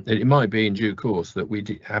 It might be in due course that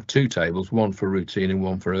we have two tables, one for routine and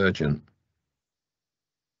one for urgent.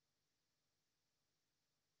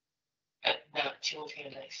 Now, do you want to go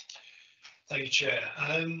next? Thank you, Chair.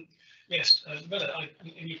 Yes, Miller,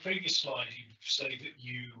 in your previous slide, you say that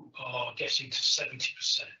you are getting to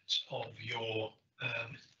 70% of your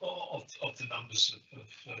of the numbers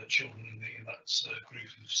of children in that group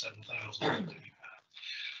of 7,000 that you have.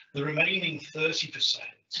 The remaining 30%,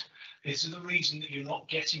 is there the reason that you're not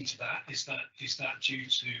getting to that? Is that due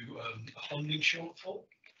to a funding shortfall?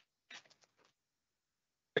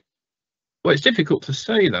 Well, it's difficult to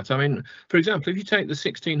say that. I mean, for example, if you take the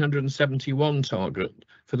 1,671 target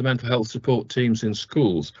for the mental health support teams in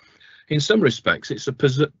schools, in some respects, it's a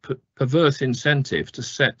perverse incentive to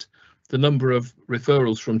set the number of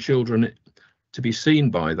referrals from children to be seen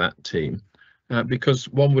by that team, because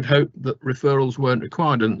one would hope that referrals weren't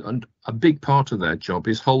required, and a big part of their job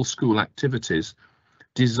is whole school activities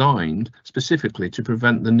designed specifically to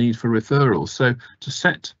prevent the need for referrals. So to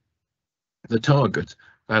set the target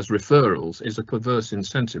as referrals is a perverse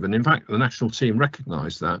incentive, and in fact the national team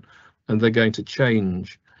recognise that, and they're going to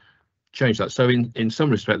change that. So in some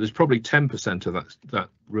respect, there's probably 10% of that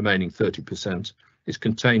remaining 30% is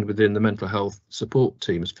contained within the mental health support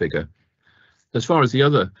team's figure. As far as the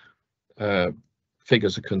other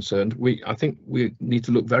figures are concerned, I think we need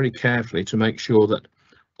to look very carefully to make sure that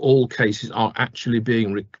all cases are actually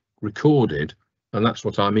being recorded, and that's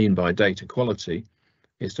what I mean by data quality,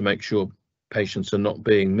 is to make sure patients are not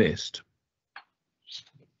being missed.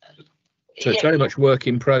 So it's very much work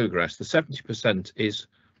in progress. The 70% is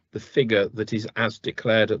the figure that is as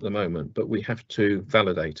declared at the moment, but we have to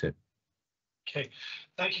validate it. Okay,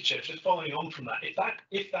 thank you, Chair. Just following on from that,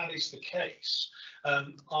 if that is the case,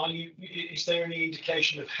 is there any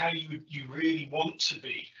indication of how you really want to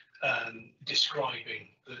be describing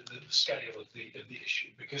the scale of the issue?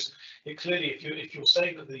 Because clearly, if you're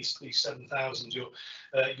saying that these 7,000,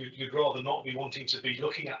 you'd rather not be wanting to be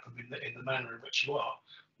looking at them in the manner in which you are.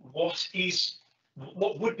 What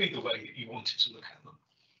would be the way that you wanted to look at them?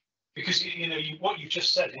 Because what you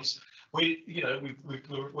just said is we're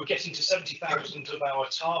getting to 70,000 of our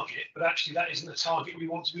target, but actually that isn't the target we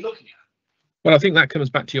want to be looking at. Well, I think that comes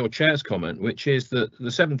back to your chair's comment, which is that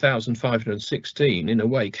the 7,516 in a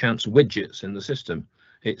way counts widgets in the system.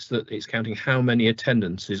 It's counting how many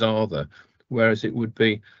attendances are there, whereas it would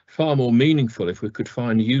be far more meaningful if we could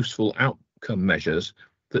find useful outcome measures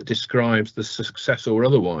that describes the success or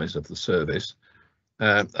otherwise of the service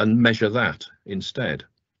and measure that instead.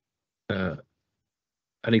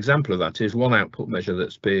 An example of that is one output measure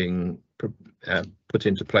that's being put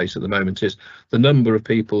into place at the moment is the number of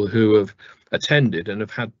people who have attended and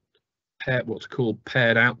have had what's called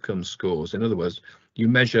paired outcome scores. In other words, you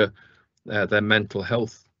measure their mental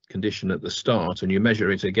health condition at the start and you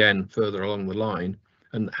measure it again further along the line,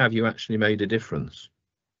 and have you actually made a difference?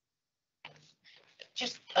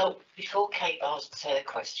 Just before Kate asks her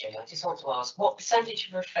question, I just want to ask what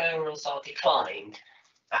percentage of referrals are declined,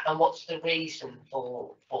 and what's the reason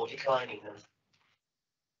for declining them?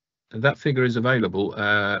 And that figure is available.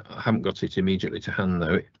 I haven't got it immediately to hand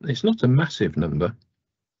though. It's not a massive number.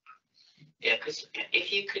 Yeah, because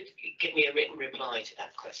if you could give me a written reply to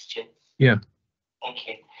that question. Yeah. Thank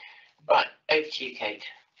you. Right, over to you, Kate.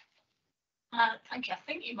 Thank you. I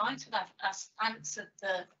think you might have answered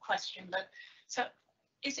the question, but so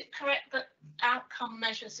is it correct that outcome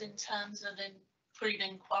measures in terms of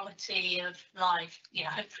improving quality of life,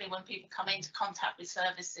 hopefully when people come into contact with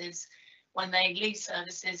services, when they leave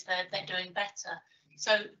services, they're doing better.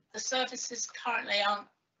 So the services currently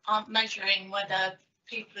aren't measuring whether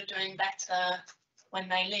people are doing better when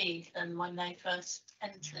they leave than when they first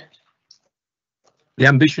entered. The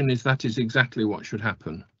ambition is that is exactly what should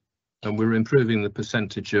happen, and we're improving the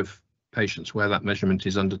percentage of patients where that measurement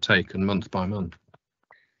is undertaken month by month.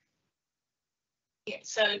 Yeah,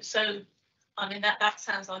 so I mean that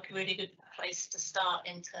sounds like a really good place to start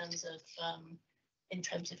in terms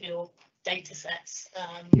of your data sets.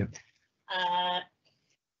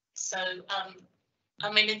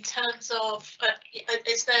 I mean, in terms of,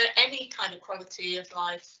 is there any kind of quality of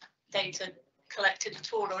life data collected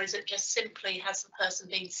at all, or is it just simply has the person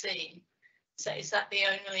been seen? So is that the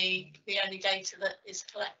only data that is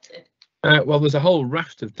collected? Well, there's a whole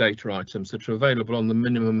raft of data items that are available on the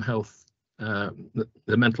minimum health, the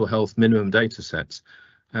mental health minimum data sets,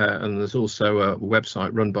 and there's also a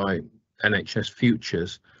website run by NHS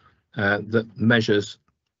Futures that measures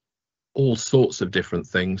all sorts of different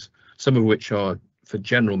things, some of which are for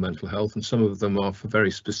general mental health and some of them are for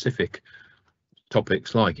very specific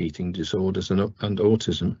topics like eating disorders and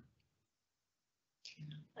autism.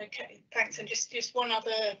 Okay, thanks. And just one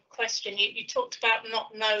other question. You talked about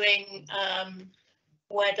not knowing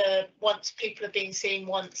whether once people have been seen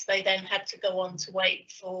once, they then had to go on to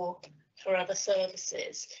wait for other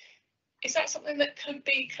services. Is that something that could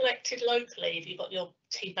be collected locally if you've got your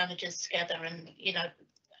team managers together and,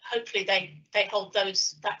 hopefully they hold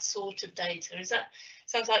that sort of data? Is that,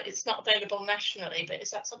 sounds like it's not available nationally, but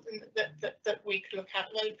is that something that we could look at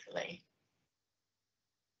locally?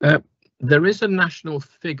 There is a national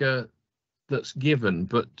figure that's given,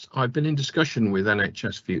 but I've been in discussion with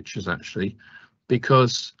NHS Futures actually,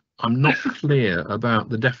 because I'm not clear about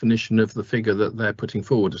the definition of the figure that they're putting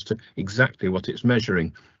forward as to exactly what it's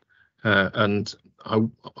measuring. And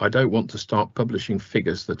I don't want to start publishing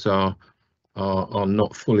figures that are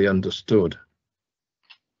not fully understood.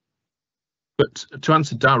 But to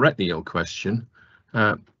answer directly your question,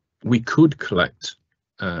 we could collect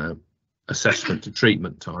assessment to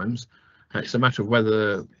treatment times, It's a matter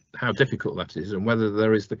of how difficult that is and whether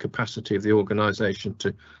there is the capacity of the organisation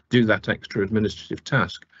to do that extra administrative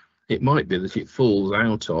task. It might be that it falls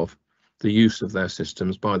out of the use of their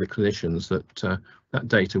systems by the clinicians, that that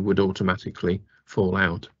data would automatically fall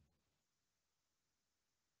out.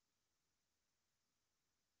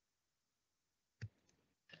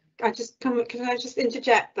 Can I just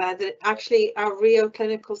interject there that actually our Rio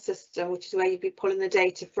clinical system, which is where you'd be pulling the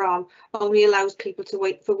data from, only allows people to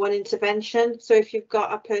wait for one intervention. So if you've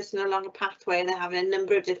got a person along a pathway and they're having a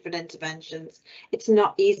number of different interventions, it's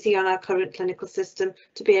not easy on our current clinical system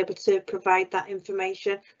to be able to provide that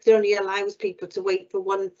information, because it only allows people to wait for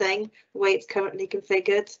one thing the way it's currently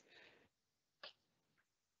configured.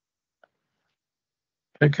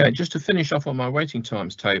 Okay, just to finish off on my waiting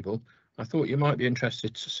times table, I thought you might be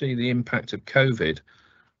interested to see the impact of COVID,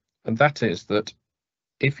 and that is that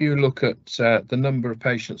if you look at the number of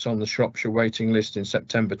patients on the Shropshire waiting list in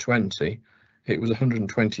September 20, it was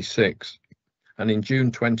 126, and in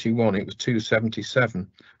June 21 it was 277,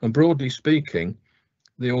 and broadly speaking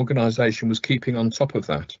the organisation was keeping on top of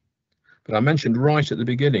that. But I mentioned right at the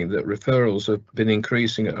beginning that referrals have been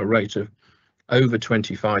increasing at a rate of over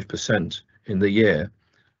 25% in the year,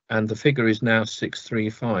 and the figure is now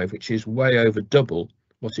 635, which is way over double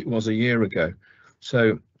what it was a year ago.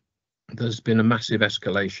 So there's been a massive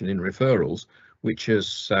escalation in referrals, which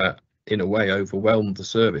has in a way overwhelmed the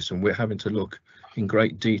service, and we're having to look in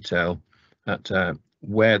great detail at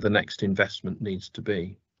where the next investment needs to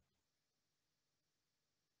be.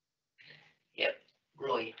 Yep,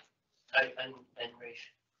 Roy and Ruth.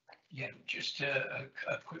 Yeah, just a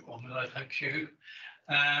quick one, Miller, thank you.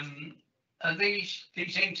 Are these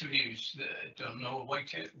interviews that are done or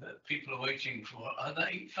that people are waiting for, are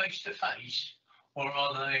they face to face or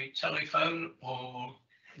are they telephone or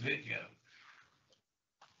video?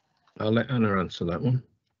 I'll let Anna answer that one.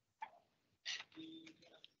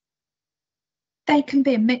 They can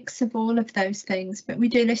be a mix of all of those things, but we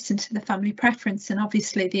do listen to the family preference and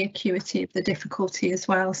obviously the acuity of the difficulty as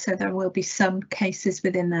well. So there will be some cases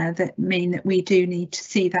within there that mean that we do need to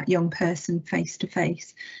see that young person face to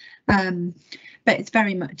face. But it's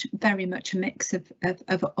very much a mix of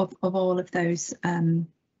all of those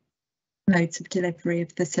modes of delivery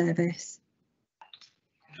of the service.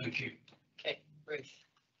 Thank you. Okay, Ruth.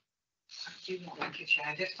 Thank you,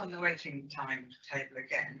 Chair. Just on the waiting time table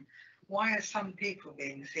again, why are some people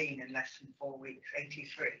being seen in less than 4 weeks,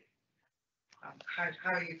 83?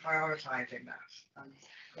 How are you prioritising that?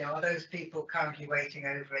 You know, are those people currently waiting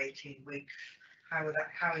over 18 weeks? How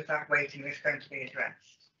is that waiting list going to be addressed?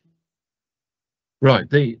 Right,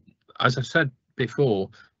 as I said before,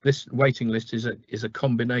 this waiting list is a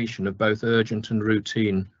combination of both urgent and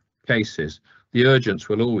routine cases. The urgents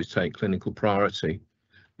will always take clinical priority,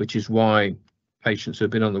 which is why patients who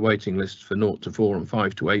have been on the waiting list for 0 to 4 and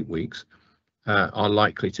 5 to 8 weeks are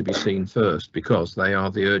likely to be seen first, because they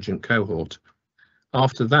are the urgent cohort.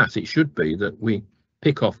 After that, it should be that we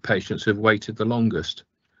pick off patients who have waited the longest,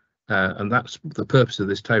 and that's the purpose of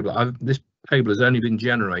this table. This table has only been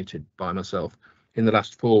generated by myself in the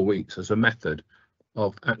last 4 weeks as a method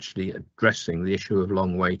of actually addressing the issue of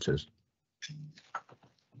long waiters.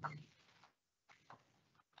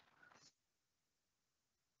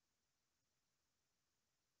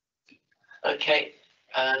 Okay,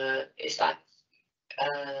 is that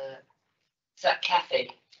Kathy?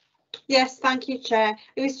 Yes, thank you, Chair.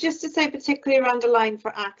 It was just to say, particularly around the line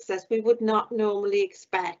for access, we would not normally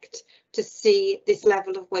expect to see this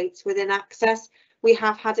level of waits within access. We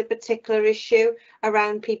have had a particular issue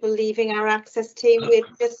around people leaving our access team. We're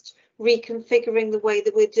just reconfiguring the way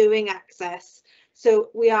that we're doing access. So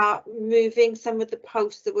we are moving some of the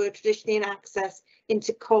posts that were traditionally in access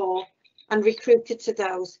into core and recruited to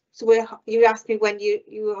those. So you asked me when you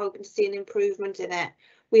were hoping to see an improvement in it.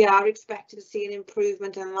 We are expecting to see an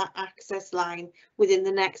improvement on that access line within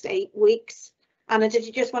the next 8 weeks. Anna, did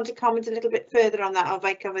you just want to comment a little bit further on that, or have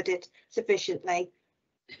I covered it sufficiently?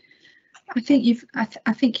 I think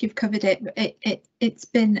you've covered it. It's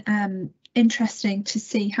been interesting to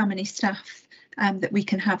see how many staff that we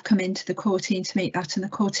can have come into the core team to meet that, and the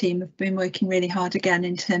core team have been working really hard again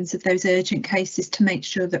in terms of those urgent cases to make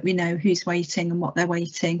sure that we know who's waiting and what they're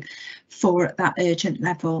waiting for at that urgent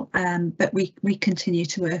level. But we continue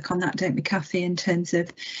to work on that, don't we, Kathy, in terms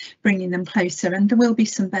of bringing them closer, and there will be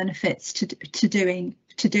some benefits to doing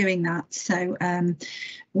that. So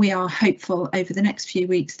we are hopeful over the next few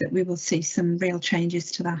weeks that we will see some real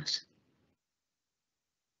changes to that.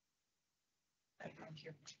 Thank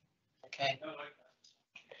you.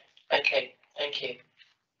 Okay, thank you.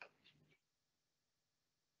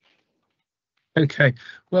 Okay,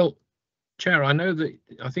 well, Chair, I know that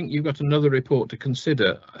I think you've got another report to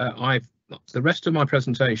consider. The rest of my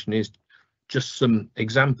presentation is just some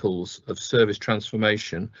examples of service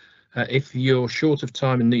transformation. If you're short of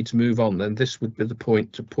time and need to move on, then this would be the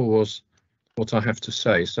point to pause what I have to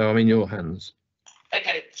say. So I'm in your hands.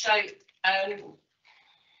 Okay, so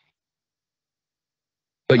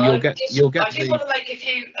but you'll I get just the. want to make a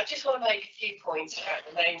few points about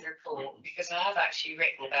the main report, because I have actually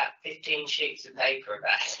written about 15 sheets of paper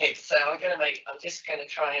about it. So I'm just going to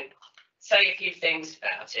try and say a few things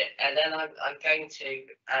about it, and then I'm going to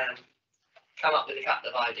come up with a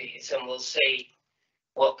couple of ideas, and we'll see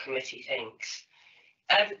what committee thinks.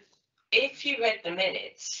 If you read the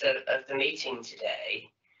minutes of the meeting today,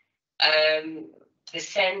 the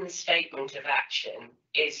SEND statement of action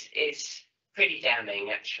is pretty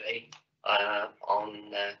damning, actually,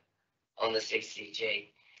 on the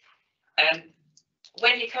CCG.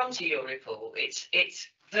 When you come to your report, it's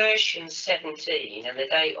version 17, and the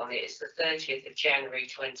date on it is the 30th of January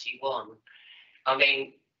 21. I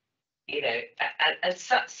mean, you know, and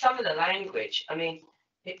some of the language, I mean,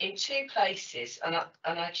 in two places, and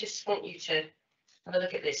I just want you to have a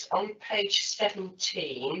look at this. On page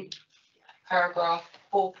 17, paragraph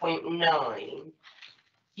 4.9,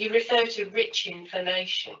 you refer to rich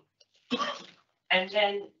information. And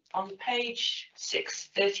then on page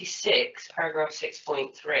 636, paragraph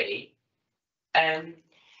 6.3,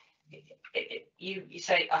 you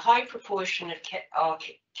say a high proportion of are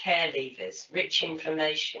care leavers, rich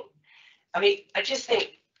information. I mean, I just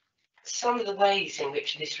think some of the ways in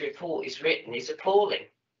which this report is written is appalling.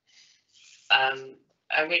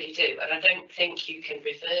 I really do, and I don't think you can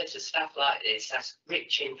refer to stuff like this as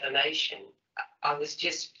rich information. I was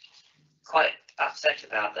just quite upset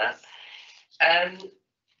about that.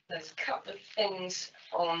 There's a couple of things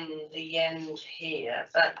on the end here,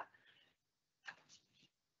 but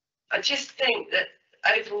I just think that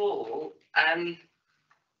overall,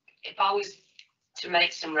 if I was to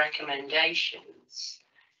make some recommendations,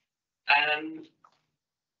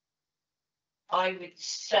 I would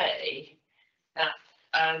say that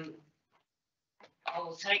I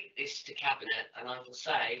will take this to Cabinet and I will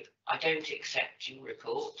say I don't accept your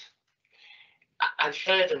report. And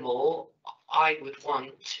furthermore, I would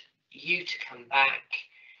want you to come back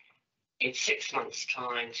in 6 months'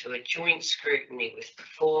 time to a joint scrutiny with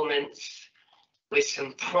performance, with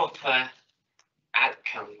some proper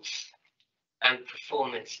outcomes and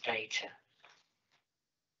performance data.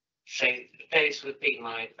 So those would be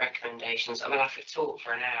my recommendations. I mean, I could talk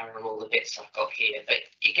for an hour on all the bits I've got here, but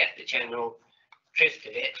you get the general drift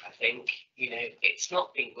of it, I think. You know, it's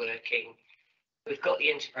not been working. We've got the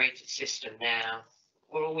integrated system now.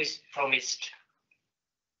 We're always promised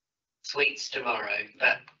sweets tomorrow,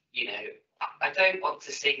 but, you know, I don't want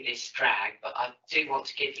to see this drag, but I do want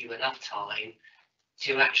to give you enough time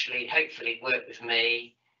to actually, hopefully, work with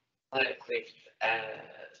me, work with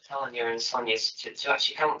Tanya and Sonia to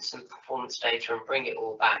actually come up with some performance data and bring it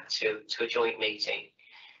all back to a joint meeting.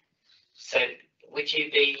 So would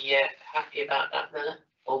you be happy about that, Miller?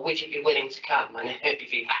 Or would you be willing to come? I know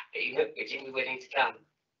you'd be happy, but would you be willing to come?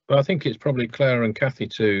 Well, I think it's probably Claire and Kathy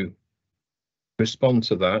to respond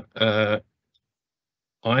to that.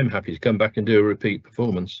 I'm happy to come back and do a repeat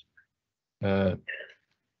performance. So,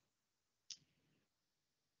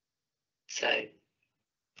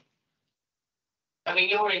 I mean,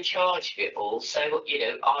 you're in charge of it all. So, you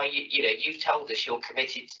know, you've told us you're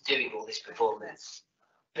committed to doing all this performance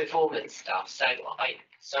stuff. So,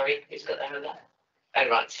 sorry, who's got their hand up? Oh,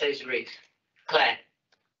 right, so's Ruth. Claire.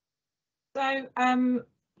 So,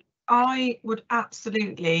 I would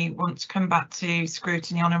absolutely want to come back to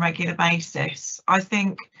scrutiny on a regular basis. I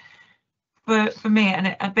think for me,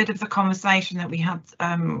 and a bit of the conversation that we had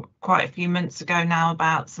quite a few months ago now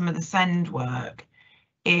about some of the SEND work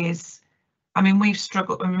is, I mean, we've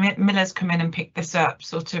struggled. Miller's come in and picked this up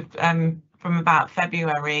sort of from about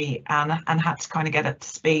February and had to kind of get up to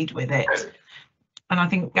speed with it. And I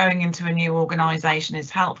think going into a new organisation is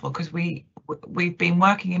helpful because we've been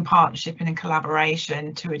working in partnership and in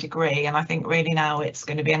collaboration to a degree, and I think really now it's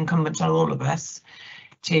going to be incumbent on all of us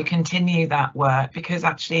to continue that work because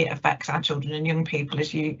actually it affects our children and young people,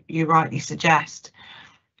 as you rightly suggest.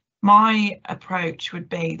 My approach would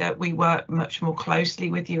be that we work much more closely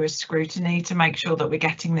with you as scrutiny to make sure that we're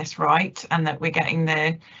getting this right and that we're getting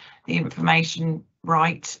the information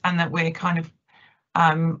right, and that we're kind of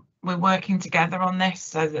we're working together on this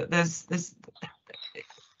so that there's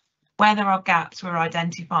where there are gaps, we're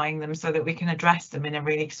identifying them so that we can address them in a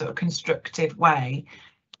really sort of constructive way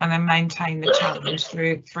and then maintain the challenge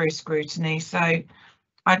through scrutiny. So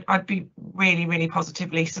I'd be really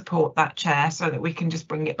positively support that, Chair, so that we can just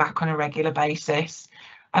bring it back on a regular basis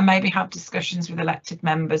and maybe have discussions with elected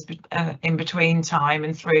members in between time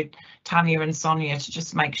and through Tanya and Sonia to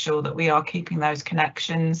just make sure that we are keeping those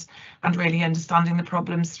connections and really understanding the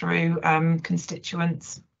problems through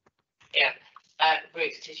constituents. Yeah,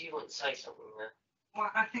 Ruth, did you want to say something there?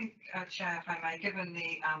 Well, I think, Chair, if I may, given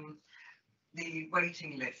the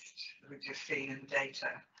waiting list that we've just seen in the data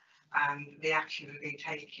and the action that being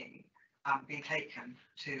taken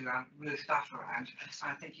to move staff around,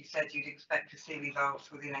 I think you said you'd expect to see results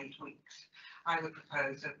within 8 weeks. I would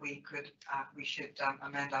propose that we should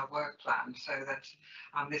amend our work plan so that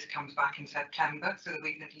this comes back in September, so that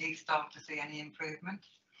we can at least start to see any improvement.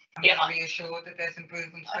 And Yeah, be reassured that there's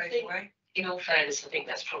improvement straight away. In all fairness, I think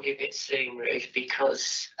that's probably a bit soon, Ruth,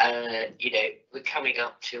 because you know, we're coming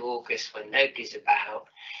up to August when nobody's about.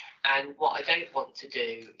 And what I don't want to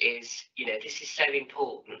do is, you know, this is so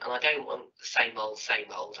important, and I don't want the same old, same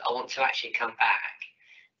old. I want to actually come back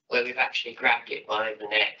where we've actually grabbed it by the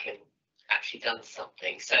neck and actually done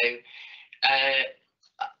something. So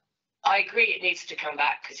I agree it needs to come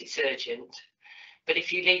back because it's urgent. But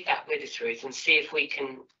if you leave that with us, Ruth, and see if we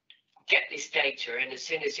can get this data, and as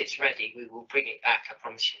soon as it's ready, we will bring it back. I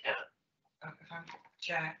promise you that.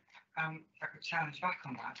 Chair, if I could challenge back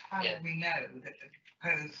on that, how do we know that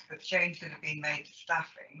the changes that have been made to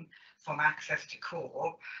staffing from access to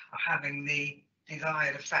core are having the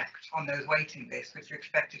desired effect on those waiting lists, which are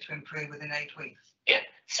expected to improve within 8 weeks? Yeah,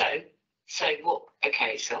 so what,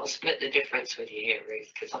 okay, so I'll split the difference with you here,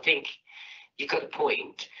 Ruth, because I think you've got a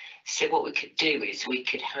point. So what we could do is we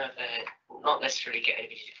could have not necessarily get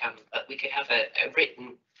anybody to come, but we could have a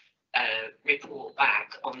written report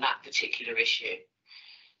back on that particular issue.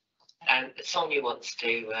 Sonia wants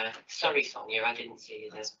to, sorry Sonia, I didn't see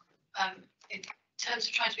you there. In terms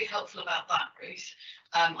of trying to be helpful about that, Ruth,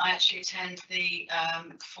 I actually attend the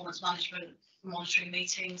performance management monitoring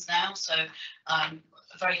meetings now, so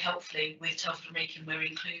very helpfully with Telford and Wrekin we're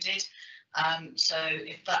included. So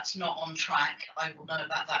if that's not on track, I will know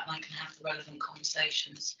about that and I can have the relevant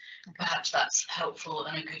conversations. Perhaps that's helpful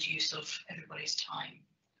and a good use of everybody's time.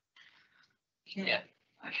 Yeah.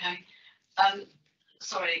 Okay.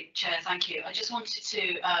 Sorry, Chair, thank you. I just wanted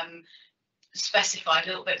to specify a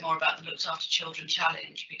little bit more about the Looked After Children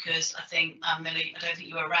Challenge, because I think, Millie, I don't think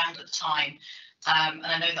you were around at the time. And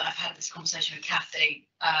I know that I've had this conversation with Kathy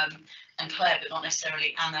and Claire, but not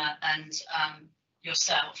necessarily Anna and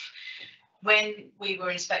yourself. When we were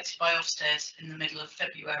inspected by Ofsted in the middle of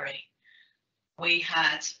February, we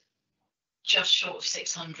had just short of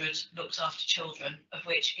 600 looked after children, of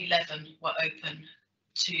which 11 were open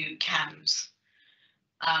to CAMS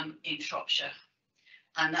in Shropshire.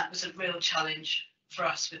 And that was a real challenge for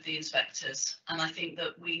us with the inspectors. And I think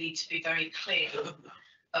that we need to be very clear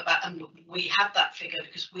about, and we had that figure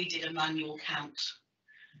because we did a manual count.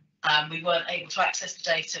 We weren't able to access the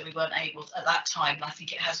data, we weren't able at that time, and I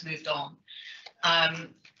think it has moved on.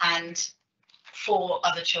 And 4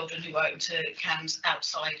 other children who were open to CAMS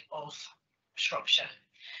outside of Shropshire.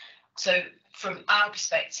 So from our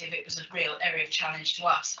perspective, it was a real area of challenge to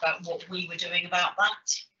us about what we were doing about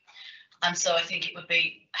that. And so I think it would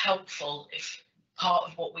be helpful if part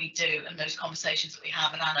of what we do and those conversations that we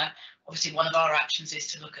have, and Anna, obviously one of our actions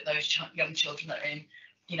is to look at those young children that are in,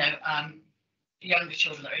 you know, younger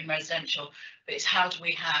children that are in residential, but it's how do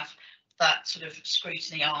we have that sort of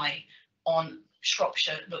scrutiny eye on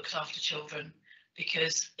Shropshire looked after children,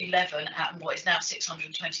 because 11 out of what is now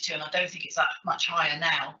 622, and I don't think it's that much higher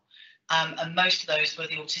now, and most of those were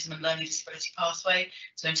the autism and learning disability pathway.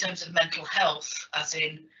 So in terms of mental health, as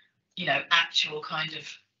in, you know, actual kind of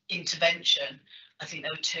intervention, I think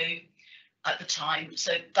there were 2 at the time.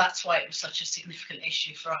 So that's why it was such a significant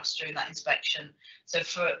issue for us during that inspection. So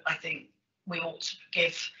I think we ought to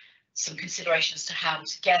give some considerations to how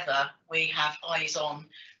together we have eyes on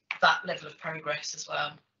that level of progress as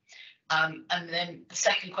well. And then the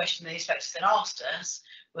second question the inspectors then asked us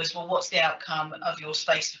was, well, what's the outcome of your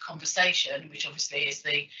space for conversation, which obviously is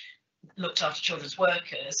the looked after children's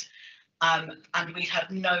workers. And we've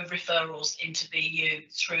had no referrals into BU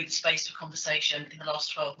through the space for conversation in the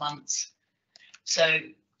last 12 months. So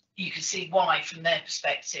you can see why, from their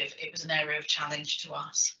perspective, it was an area of challenge to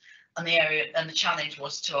us. And the challenge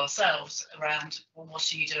was to ourselves around, well,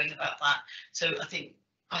 what are you doing about that? So I think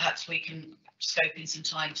perhaps we can scope in some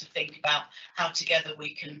time to think about how together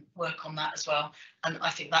we can work on that as well. And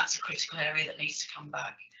I think that's a critical area that needs to come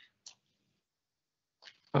back.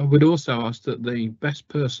 I would also ask that the best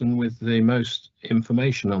person with the most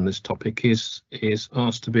information on this topic is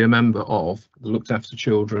asked to be a member of the Looked After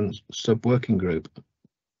Children's sub-working group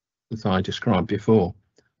that I described before.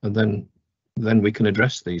 and then we can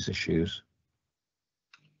address these issues.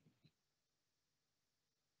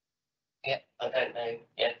 Yeah, I don't know.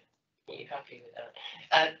 Yeah, are you happy with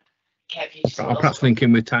that? Kev, you just I'm perhaps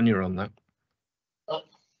linking with Tanya on that. Oh.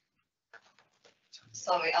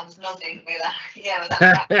 Sorry, I was nodding with that. Yeah, with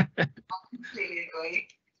that. I completely agree.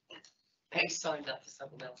 Who signed up for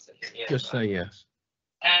someone else? Yeah. Just say yes.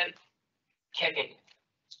 Kevin.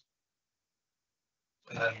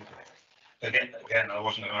 Again, I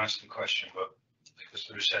wasn't going to ask the question, but because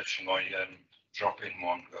the reception my drop-in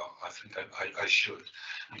one got, I think I should,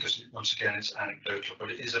 because once again it's anecdotal, but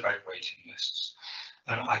it is about waiting lists,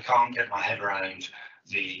 and I can't get my head around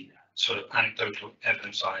the sort of anecdotal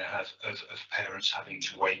evidence I have of parents having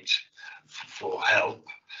to wait for help.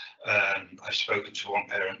 I've spoken to one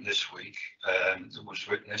parent this week that was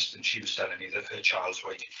witnessed, and she was telling me that her child's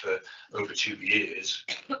waited for over 2 years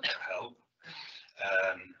for help.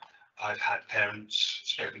 I've had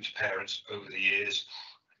spoken to parents over the years.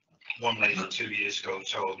 One lady 2 years ago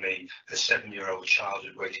told me her 7-year-old child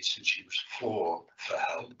had waited since she was 4 for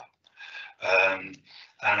help. And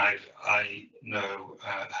I know,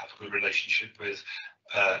 have a good relationship with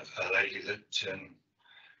a lady that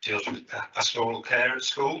deals with pastoral care at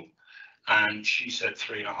school, and she said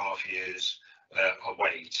 3.5 years a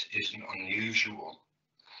wait isn't unusual.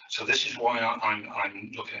 So this is why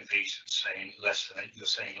I'm looking at these and saying you're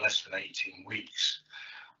saying less than 18 weeks,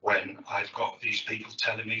 when I've got these people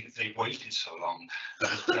telling me that they've waited so long.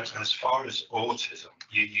 And as far as autism,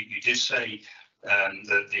 you did say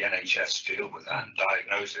that the NHS deal with that and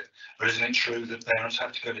diagnose it, but isn't it true that parents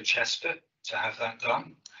have to go to Chester to have that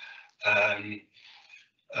done? And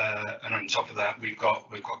on top of that, we've got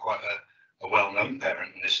quite a well-known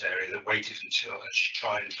parent in this area that waited until she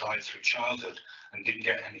tried through childhood and didn't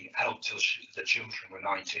get any help till the children were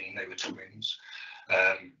 19. They were twins.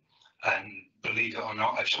 And believe it or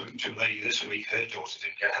not, I've spoken to a lady this week, her daughter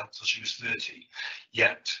didn't get help till she was 30.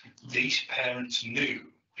 Yet these parents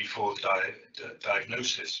knew before the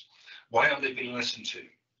diagnosis. Why aren't they being listened to?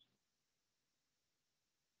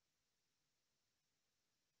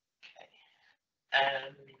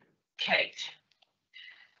 Kate.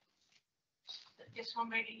 Just one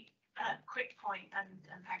really quick point, and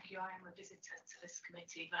thank you. I am a visitor to this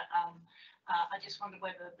committee, but I just wonder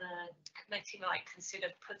whether the committee might consider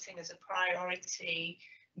putting as a priority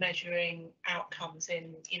measuring outcomes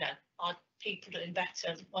in, are people doing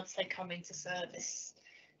better once they come into service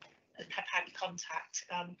and have had contact?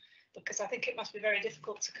 Because I think it must be very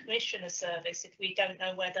difficult to commission a service if we don't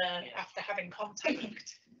know whether after having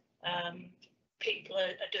contact people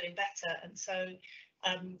are doing better. And so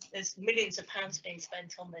there's millions of pounds being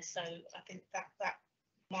spent on this, so I think that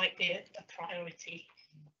might be a priority.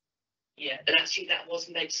 Yeah, and actually that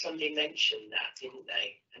somebody mentioned that, didn't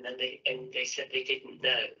they? And then they said they didn't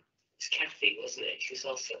know. It's Kathy, wasn't it? She was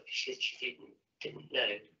also, she didn't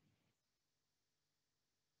know.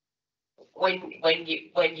 When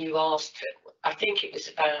you asked her, I think it was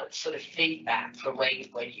about sort of feedback from where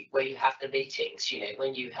you have the meetings,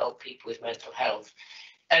 when you help people with mental health.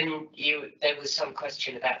 And there was some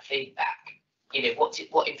question about feedback.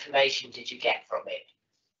 What information did you get from it?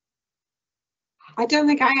 I don't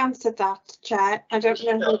think I answered that, Chair. I don't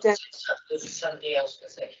know who did. Somebody else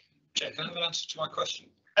was it. Chair, can I have an answer to my question?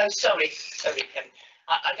 Oh, sorry, Kevin.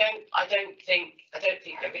 I don't think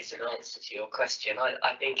there is an answer to your question.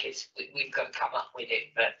 I think we've got to come up with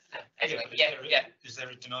it. But anyway, yeah. Is there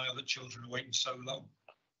a denial that children are waiting so long?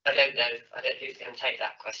 I don't know. I don't know who's going to take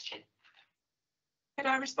that question. Could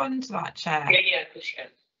I respond to that, Chair? Yeah, of course you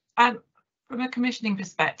can. From a commissioning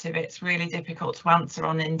perspective, it's really difficult to answer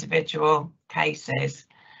on individual cases,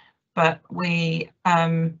 but we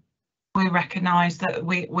recognise that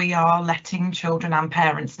we are letting children and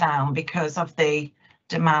parents down because of the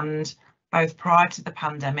demand both prior to the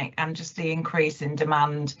pandemic and just the increase in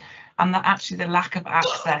demand, and that actually the lack of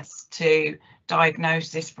access to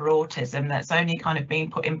diagnosis for autism that's only kind of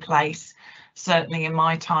been put in place, certainly in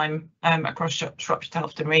my time across Shropshire,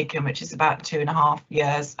 Telford and Wrekin, which is about 2.5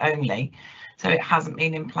 years only. So it hasn't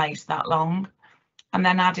been in place that long. And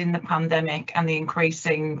then add in the pandemic and the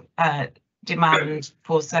increasing demand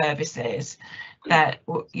for services, that,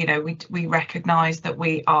 we recognise that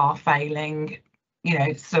we are failing,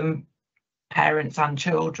 some parents and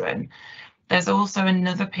children. There's also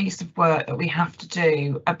another piece of work that we have to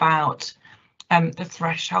do about the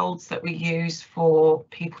thresholds that we use for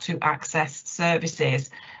people to access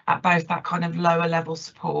services at both that kind of lower level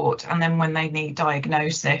support and then when they need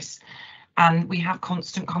diagnosis. And we have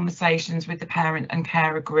constant conversations with the parent and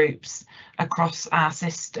carer groups across our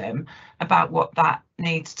system about what that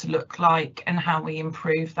needs to look like and how we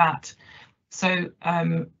improve that. So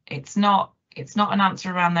it's not an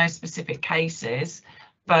answer around those specific cases,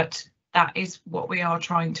 but that is what we are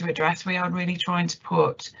trying to address. We are really trying to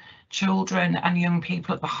put children and young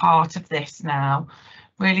people at the heart of this now,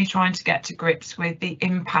 really trying to get to grips with the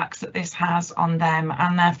impacts that this has on them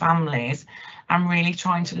and their families, and really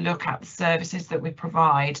trying to look at the services that we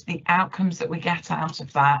provide, the outcomes that we get out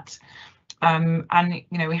of that. And,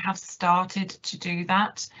 you know, we have started to do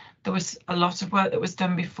that. There was a lot of work that was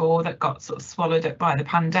done before that got sort of swallowed up by the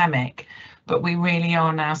pandemic, but we really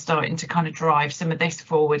are now starting to kind of drive some of this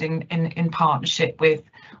forward in partnership with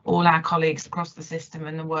all our colleagues across the system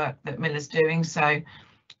and the work that Miller's doing. So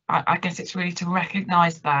I guess it's really to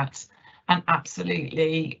recognise that and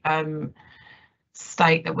absolutely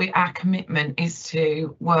state that our commitment is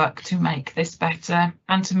to work to make this better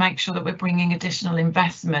and to make sure that we're bringing additional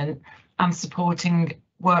investment and supporting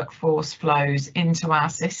workforce flows into our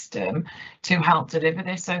system to help deliver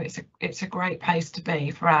this. So it's a great place to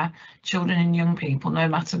be for our children and young people, no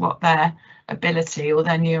matter what their ability or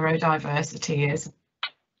their neurodiversity is.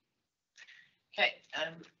 Okay,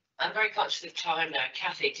 I'm very conscious of time now.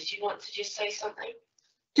 Kathy, did you want to just say something?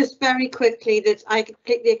 Just very quickly, that I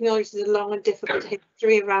completely acknowledge there's a long and difficult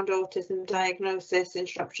history around autism diagnosis in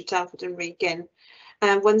Shropshire, Telford and Wrekin.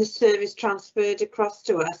 When the service transferred across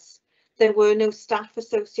to us, there were no staff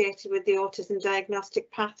associated with the autism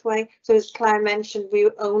diagnostic pathway. So as Claire mentioned, we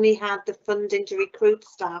only had the funding to recruit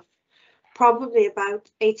staff probably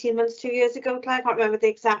about 18 months, 2 years ago. Claire, I can't remember the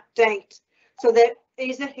exact date. So there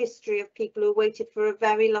is a history of people who waited for a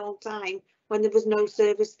very long time when there was no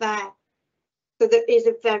service there. So there is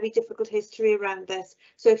a very difficult history around this.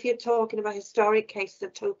 So if you're talking about historic cases, I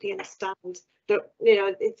totally understand. You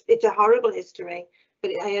know, it's a horrible history,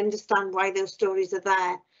 but I understand why those stories are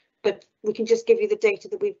there. But we can just give you the data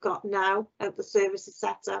that we've got now of the services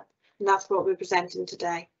set up, and that's what we're presenting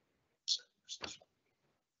today.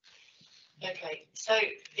 Okay, so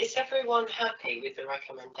is everyone happy with the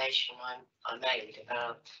recommendation I made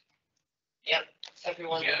about? Yep, is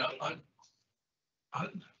everyone happy?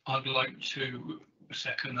 I'd like to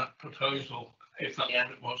second that proposal, if that's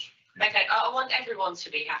what it was. Okay, I want everyone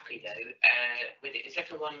to be happy though with it. Is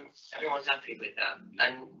everyone's happy with that?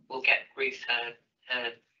 And we'll get Ruth her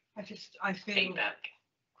I feel feedback.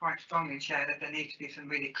 Quite strongly, Chair, that there need to be some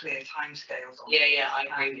really clear timescales on Yeah, this. yeah, I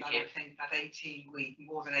agree with you. I think that 18-week,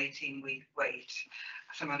 more than 18-week wait,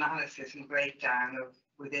 some analysis and breakdown of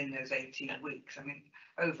within those 18 weeks. I mean,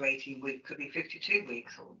 over 18 weeks could be 52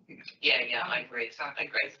 weeks. Or, you know, Yeah, I agree. So I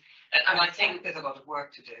agree. And I think there's a lot of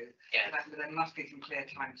work to do. Yeah. But there must be some clear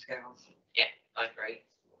timescales. Yeah, I agree.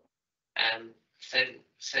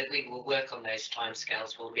 So we will work on those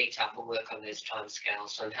timescales. We'll meet up and work on those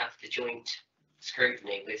timescales and have the joint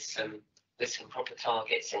scrutiny with some proper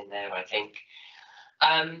targets in there, I think.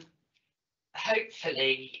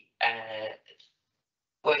 Hopefully,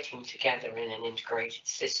 working together in an integrated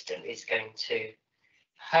system is going to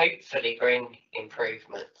hopefully bring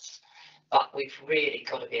improvements, but we've really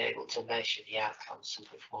got to be able to measure the outcomes and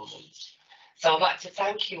performance. So I'd like to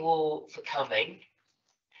thank you all for coming.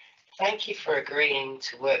 Thank you for agreeing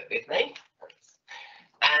to work with me,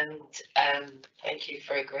 and thank you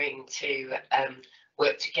for agreeing to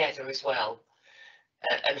work together as well.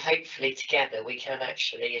 And hopefully together we can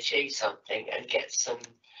actually achieve something and get some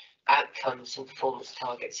outcomes and performance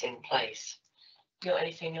targets in place. Got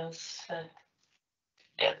anything else?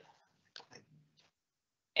 Yeah.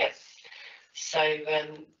 Yes. So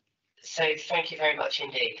thank you very much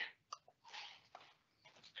indeed.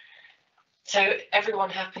 So everyone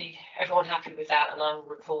happy with that, and I'll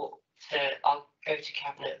report to, I'll go to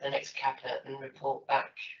cabinet, the next cabinet, and report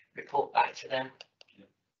back to them.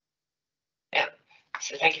 Yeah.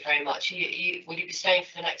 So thank you very much. Will you be staying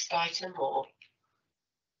for the next item, or?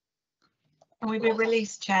 Can we be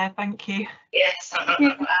released, Chair? Thank you. Yes.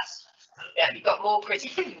 Yeah, you've got more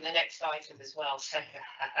criticism in the next item as well. So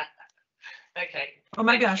okay. Or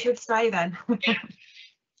maybe I should stay then. Yeah.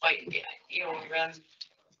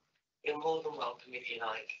 You're more than welcome if you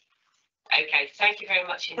like. Okay, thank you very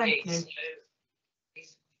much indeed. Thank you. So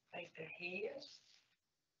this paper here.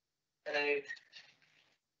 So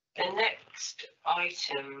the next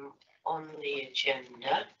item on the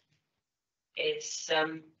agenda is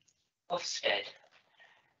Ofsted.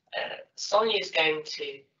 Sonia's going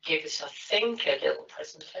to give us, I think, a little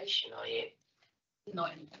presentation, are you?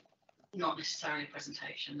 Not necessarily a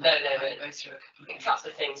presentation. No. Go through A couple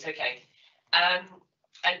of things, okay. And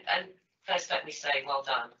first let me say well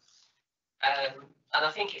done. And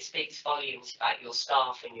I think it speaks volumes about your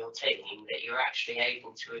staff and your team that you're actually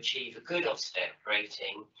able to achieve a good Ofsted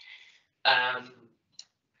rating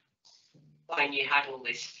when you had all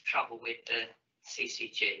this trouble with the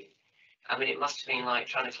CCG. I mean, it must have been like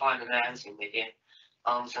trying to climb a mountain with your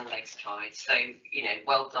arms and legs tied. So, you know,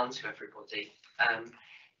 well done to everybody. And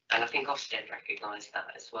I think Ofsted recognised that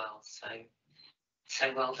as well.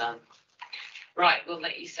 So well done. Right, we'll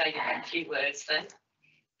let you say a few words then.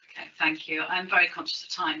 Okay, thank you. I'm very conscious of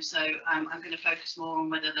time, so I'm going to focus more on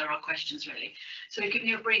whether there are questions really. So we've given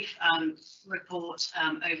you a brief report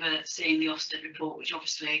overseeing the Ofsted report, which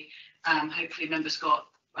obviously hopefully members got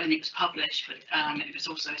when it was published, but it was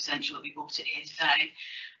also essential that we brought it here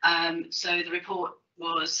today. So the report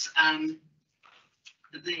was,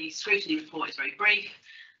 the scrutiny report is very brief,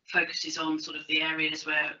 focuses on sort of the areas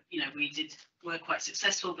where, you know, were quite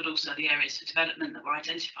successful, but also the areas for development that were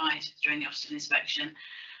identified during the Ofsted inspection.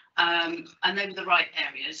 And they were the right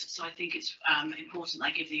areas. So I think it's important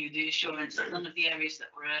I give you the assurance that none of the areas that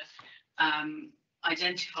were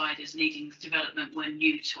identified as needing development were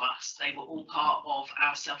new to us. They were all part of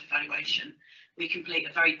our self-evaluation. We complete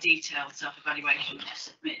a very detailed self-evaluation to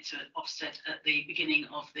submit to Ofsted at the beginning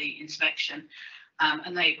of the inspection.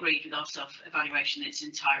 And they agreed with our self-evaluation in its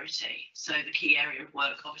entirety. So the key area of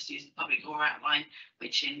work obviously is the public law outline,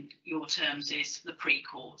 which in your terms is the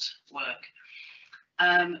pre-court work.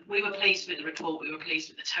 We were pleased with the report, we were pleased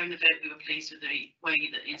with the tone of it, we were pleased with the way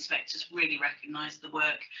that the inspectors really recognised the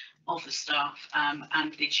work of the staff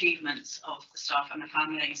and the achievements of the staff and the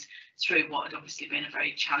families through what had obviously been a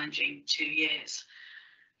very challenging 2 years.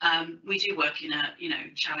 We do work in a, you know,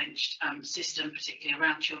 challenged system, particularly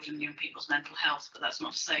around children and young people's mental health, but that's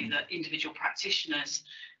not to say that individual practitioners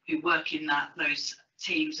who work in those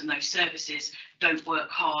teams and those services don't work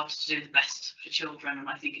hard to do the best for children. And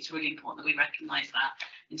I think it's really important that we recognise that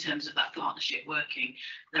in terms of that partnership working.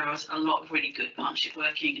 There is a lot of really good partnership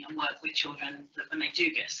working and work with children that when they do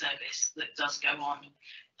get service that does go on,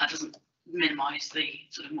 that doesn't minimise the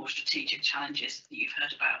sort of more strategic challenges that you've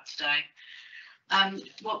heard about today.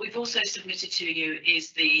 What we've also submitted to you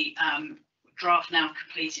is the draft now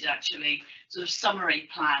completed actually sort of summary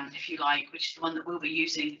plan, if you like, which is the one that we'll be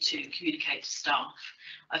using to communicate to staff.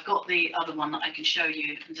 I've got the other one that I can show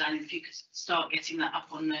you, and Daniel, if you could start getting that up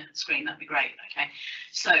on the screen, that'd be great. Okay,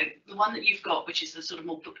 so the one that you've got, which is the sort of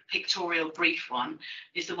more pictorial brief one,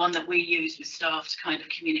 is the one that we use with staff to kind of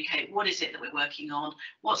communicate what is it that we're working on,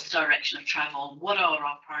 what's the direction of travel, what are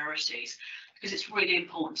our priorities. Because it's really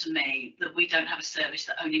important to me that we don't have a service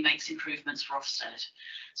that only makes improvements for Ofsted.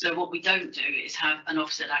 So what we don't do is have an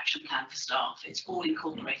Ofsted action plan for staff. It's all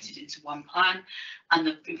incorporated into one plan, and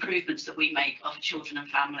the improvements that we make are for children and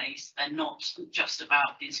families. They're not just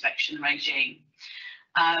about the inspection regime.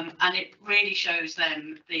 And it really shows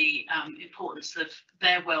them the importance of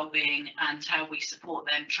their well-being and how we support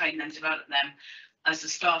them, train them, develop them as a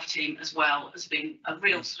staff team, as well as being a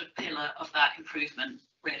real sort of pillar of that improvement,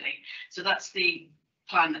 really. So that's the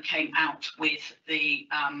plan that came out with the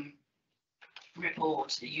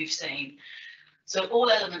report that you've seen. So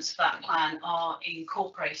all elements of that plan are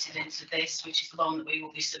incorporated into this, which is the one that we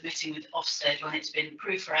will be submitting with Ofsted when it's been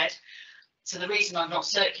proofread. So the reason I've not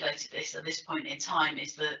circulated this at this point in time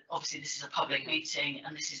is that obviously this is a public meeting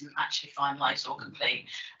and this isn't actually finalised or complete.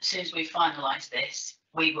 As soon as we finalise this,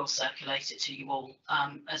 we will circulate it to you all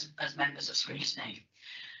as members of scrutiny.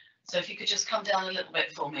 So if you could just come down a little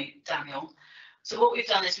bit for me, Daniel. So what we've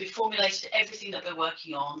done is we've formulated everything that we're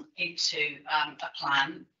working on into a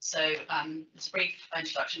plan. So it's a brief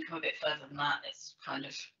introduction, come a bit further than that. It's kind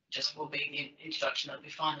of just will be the introduction that will be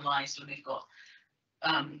finalised when we've got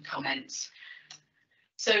comments.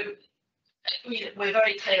 So we're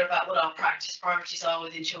very clear about what our practice priorities are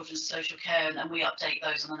within children's social care, and we update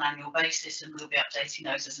those on an annual basis, and we'll be updating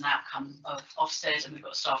those as an outcome of Ofsted, and we've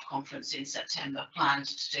got a staff conference in September planned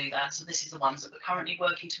to do that. So this is the ones that we're currently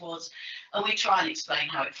working towards, and we try and explain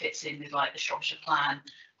how it fits in with like the Shropshire plan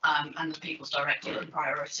and the People's Directive and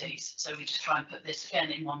priorities. So we just try and put this again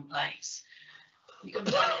in one place. You can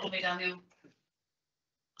put that for me, Daniel.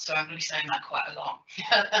 So I'm going to be saying that quite a lot.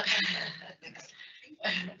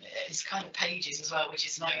 It's kind of pages as well, which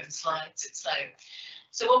is not even slides.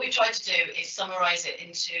 So what we've tried to do is summarise it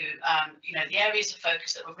into you know, the areas of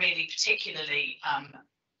focus that were really particularly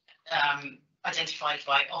identified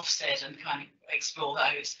by Ofsted, and kind of explore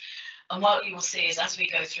those. And what you will see is as we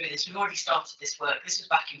go through this, we've already started this work. This was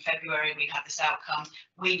back in February, we had this outcome.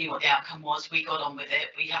 We knew what the outcome was, we got on with it,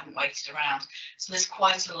 we haven't waited around. So there's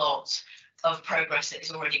quite a lot of progress that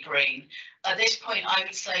is already green. At this point, I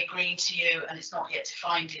would say green to you, and it's not yet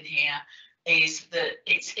defined in here, is that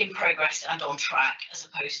it's in progress and on track as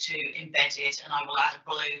opposed to embedded, and I will add a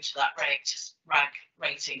blue to that RAG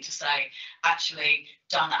rating to say actually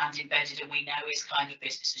done and embedded, and we know is kind of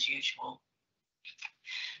business as usual.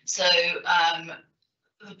 So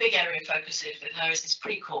the big area of focus with her is this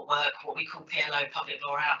pre-court work, what we call PLO, public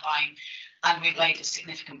law outline, and we've made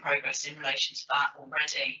significant progress in relation to that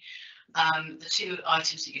already. The two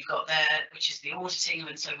items that you've got there, which is the auditing,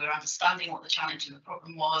 and so we're understanding what the challenge and the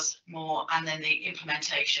problem was more, and then the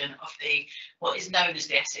implementation of the what is known as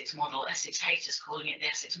the Essex model. Essex haters calling it the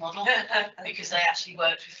Essex model because they actually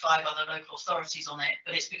worked with 5 other local authorities on it,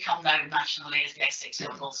 but it's become known nationally as the Essex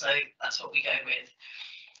model, so that's what we go with.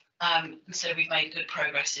 And so we've made good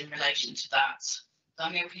progress in relation to that.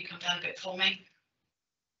 Daniel, can you come down a bit for me?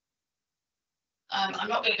 I'm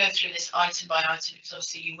not going to go through this item by item because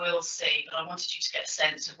obviously you will see, but I wanted you to get a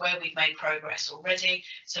sense of where we've made progress already.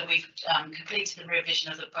 So we've completed the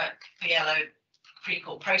revision of the PLO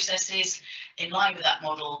pre-court processes in line with that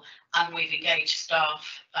model, and we've engaged staff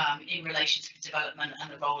in relation to the development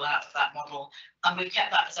and the rollout of that model. And we've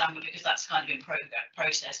kept that as amber because that's kind of in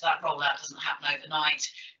process. That rollout doesn't happen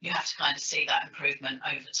overnight. You have to kind of see that improvement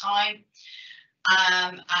over time.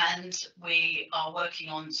 And we are working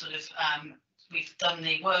on sort of we've done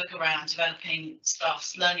the work around developing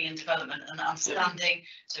staff's learning and development and understanding,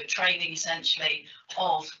 so training essentially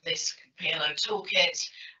of this PLO toolkit,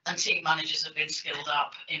 and team managers have been skilled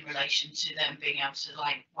up in relation to them being able to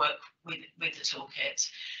work with the toolkit.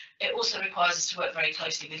 It also requires us to work very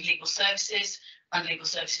closely with legal services, and legal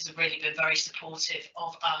services have really been very supportive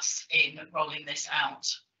of us in rolling this out.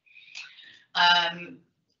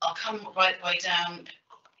 I'll come right the way down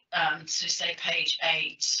to say page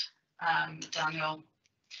 8. Daniel.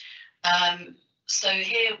 So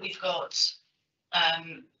here we've got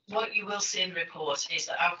what you will see in the report is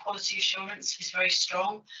that our quality assurance is very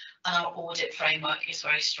strong and our audit framework is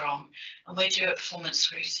very strong. And we're due a performance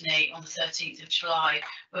scrutiny on the 13th of July,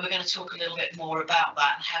 where we're going to talk a little bit more about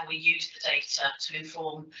that and how we use the data to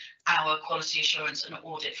inform our quality assurance and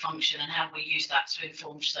audit function and how we use that to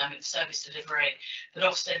inform service delivery. But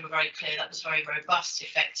Ofsted were very clear that was very robust,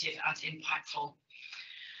 effective and impactful.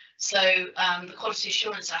 So the quality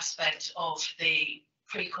assurance aspect of the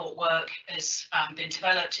pre-court work has been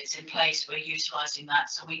developed, it's in place, we're utilising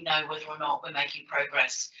that, so we know whether or not we're making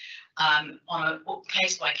progress on a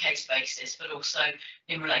case-by-case basis, but also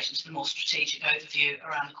in relation to the more strategic overview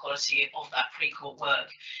around the quality of that pre-court work.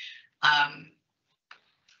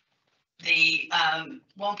 The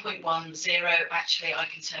 1.10, actually I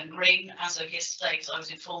can turn green as of yesterday because I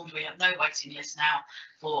was informed we have no waiting list now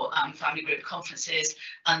for family group conferences,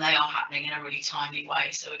 and they are happening in a really timely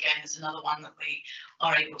way. So again, it's another one that we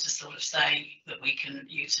are able to sort of say that we can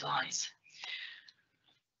utilise.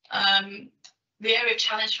 The area of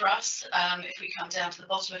challenge for us, if we come down to the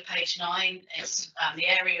bottom of page 9, is the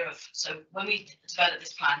area of, so when we develop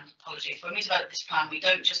this plan, when we develop this plan, we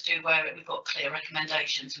don't just do where we've got clear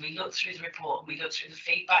recommendations. We look through the report, we look through the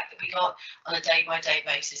feedback that we got on a day-by-day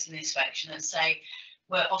basis in the inspection and say,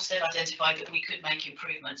 where Ofsted identified that we could make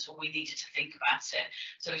improvements or we needed to think about it.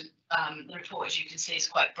 So the report, as you can see, is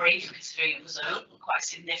quite brief, considering it was a quite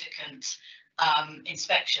significant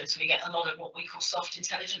inspection. So we get a lot of what we call soft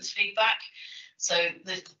intelligence feedback. So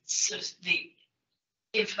the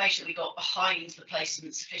information that we got behind the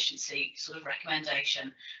placement sufficiency sort of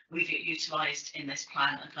recommendation, we've utilised in this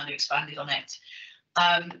plan and kind of expanded on it.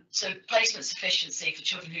 So placement sufficiency for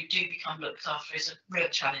children who do become looked after is a real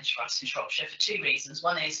challenge for us in Shropshire for 2 reasons.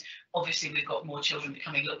 One is obviously we've got more children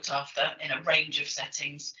becoming looked after in a range of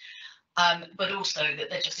settings, but also that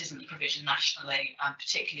there just isn't the provision nationally,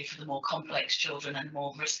 particularly for the more complex children and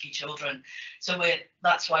more risky children. So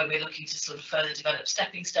that's why we're looking to sort of further develop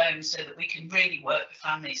stepping stones so that we can really work with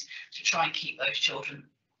families to try and keep those children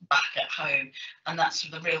back at home. And that's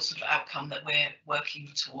the real sort of outcome that we're working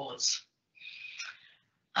towards.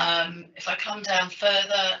 If I come down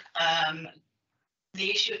further,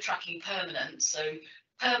 the issue of tracking permanence. So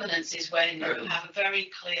permanence is when you have a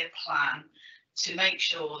very clear plan to make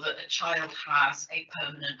sure that a child has a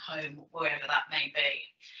permanent home, wherever that may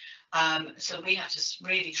be. So we have to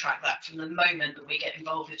really track that from the moment that we get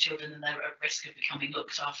involved with children and they're at risk of becoming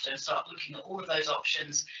looked after, and start looking at all of those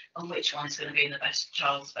options and which one is going to be in the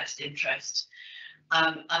child's best interest.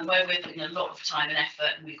 And where we're putting a lot of time and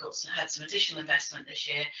effort, and we've had some additional investment this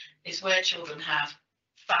year, is where children have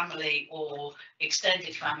family or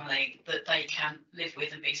extended family that they can live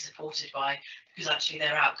with and be supported by, because actually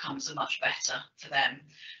their outcomes are much better for them.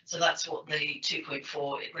 So that's what the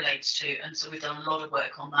 2.4 it relates to, and so we've done a lot of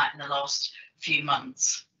work on that in the last few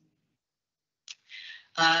months.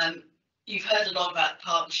 You've heard a lot about the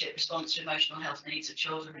partnership response to emotional health needs of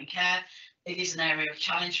children in care. It is an area of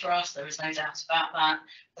challenge for us, there is no doubt about that.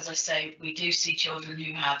 As I say, we do see children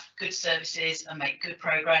who have good services and make good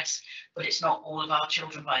progress, but it's not all of our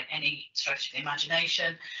children by any stretch of the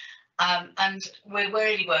imagination. And we're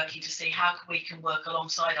really working to see how we can work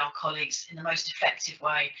alongside our colleagues in the most effective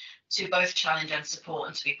way to both challenge and support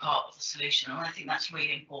and to be part of the solution. And I think that's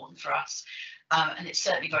really important for us. And it's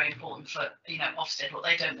certainly very important for, you know, Ofsted. What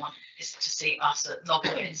they don't want is to see us at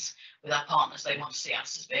loggerheads with our partners. They want to see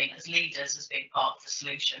us as being, as leaders, as being part of the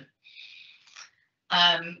solution.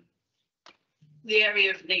 The area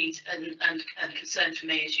of need and concern for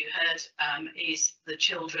me, as you heard, is the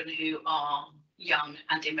children who are young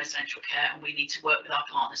and in residential care, and we need to work with our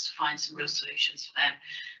partners to find some real solutions for them.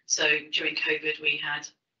 So during COVID, we had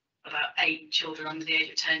about 8 children under the age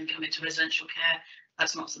of 10 come into residential care.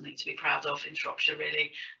 That's not something to be proud of in Shropshire,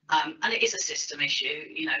 really. And it is a system issue,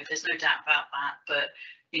 you know, there's no doubt about that, but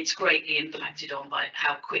it's greatly impacted on by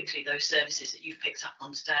how quickly those services that you've picked up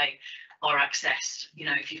on today are accessed. You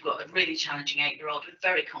know, if you've got a really challenging 8-year-old with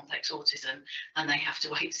very complex autism and they have to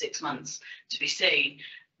wait 6 months to be seen,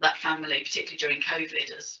 that family, particularly during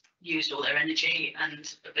COVID, has used all their energy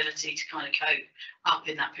and ability to kind of cope up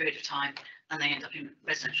in that period of time, and they end up in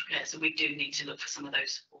residential care. So we do need to look for some of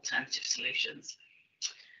those alternative solutions.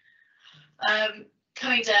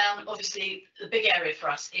 Coming down, obviously, the big area for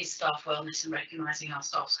us is staff wellness and recognising our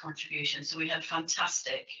staff's contribution. So we had a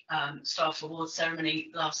fantastic staff awards ceremony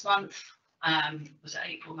last month. Was it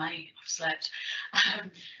April, May? I've slept.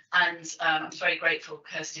 And I'm very grateful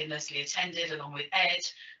Kirsty and Leslie attended along with Ed.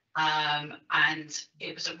 And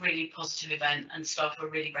it was a really positive event, and staff were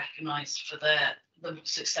really recognised for the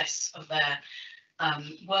success of their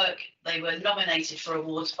work. They were nominated for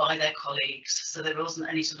awards by their colleagues, so there wasn't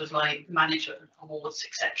any sort of like management awards,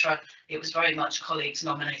 etc. It was very much colleagues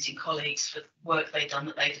nominating colleagues for work they'd done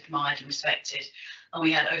that they'd admired and respected, and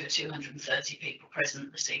we had over 230 people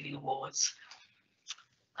present receiving awards.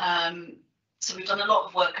 So we've done a lot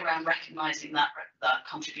of work around recognising that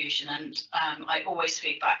contribution, and I always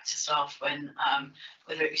feed back to staff when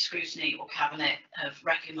whether it be scrutiny or cabinet have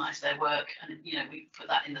recognised their work, and you know, we put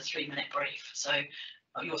that in the 3-minute brief. So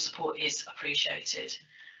your support is appreciated.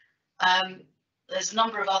 There's a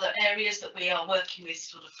number of other areas that we are working with,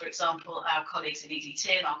 sort of, for example, our colleagues in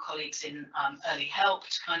EDT and our colleagues in early help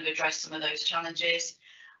to kind of address some of those challenges.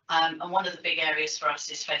 And one of the big areas for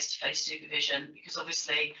us is face-to-face supervision, because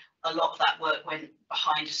obviously a lot of that work went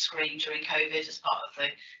behind a screen during COVID as part of the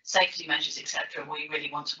safety measures, etc. We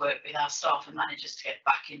really want to work with our staff and managers to get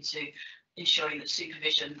back into ensuring that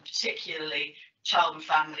supervision, particularly child and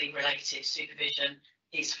family related supervision,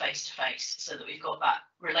 is face-to-face, so that we've got that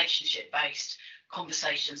relationship-based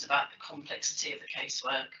conversations about the complexity of the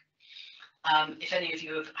casework. If any of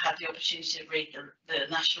you have had the opportunity to read the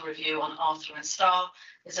National Review on Arthur and Starr,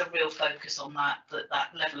 there's a real focus on that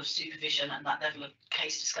level of supervision and that level of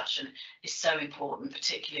case discussion is so important,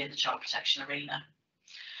 particularly in the child protection arena.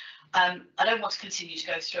 I don't want to continue to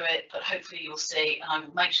go through it, but hopefully you'll see, and I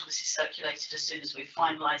will make sure this is circulated as soon as we've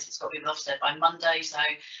finalised. It's got to be with Ofsted by Monday, so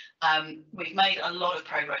we've made a lot of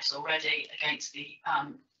progress already against the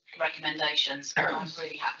recommendations, and I'm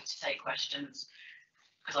really happy to take questions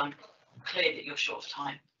because I'm clear that you're short of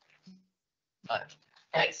time.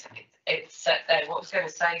 It's what I was going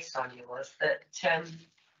to say, Sonia, was that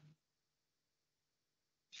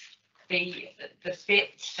the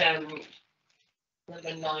bit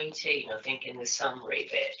number 19, I think, in the summary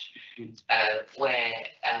bit, where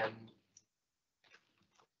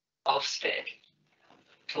Ofsted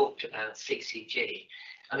talked about CCG.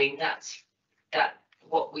 I mean, that's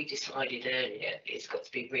what we decided earlier. It's got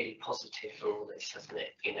to be really positive for all this, hasn't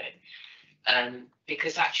it? You know,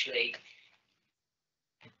 because actually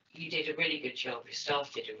you did a really good job. Your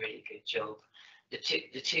staff did a really good job. The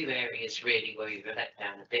two areas really where you were let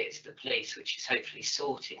down a bit is the police, which is hopefully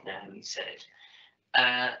sorted now, you said,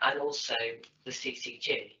 and also the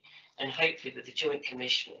CCG, and hopefully with the joint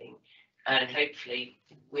commissioning and hopefully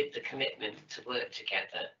with the commitment to work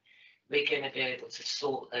together, we're going to be able to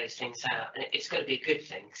sort those things out. And it's got to be a good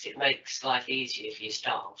thing because it makes life easier for your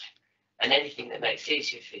staff, and anything that makes it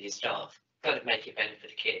easier for your staff got to make it better for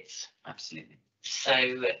the kids. Absolutely.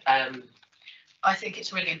 So I think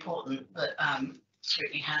it's really important that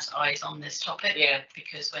Scrutiny has eyes on this topic. Yeah.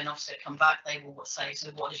 Because when Ofsted come back, they will say, so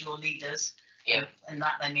what is your leaders? Yeah. And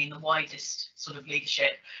that they mean the widest sort of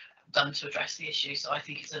leadership done to address the issue. So I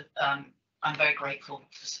think it's I'm very grateful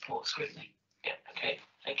to support Scrutiny. Yeah. Okay.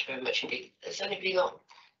 Thank you very much indeed. Has anybody got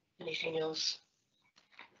anything else?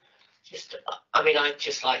 Just, I mean, I'd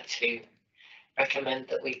just like to recommend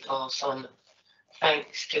that we pass on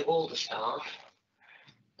thanks to all the staff.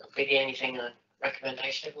 That'll be the only thing I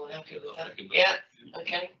recommendation. Everyone happy with that? Yeah,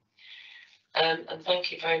 okay. And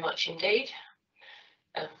thank you very much indeed.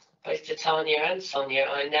 Both to Tanya and Sonia,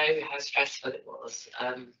 I know how stressful it was,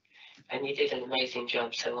 and you did an amazing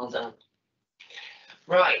job, so well done.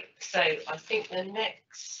 Right, so I think the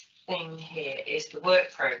next thing here is the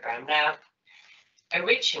work programme. Now,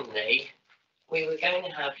 originally, we were going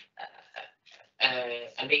to have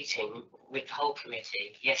a meeting with the whole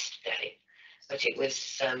committee yesterday, but it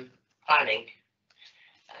was planning,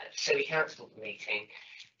 so we cancelled the meeting.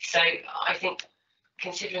 So I think,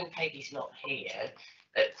 considering Peggy's not here,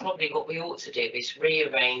 that probably what we ought to do is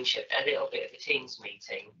rearrange a little bit of a Teams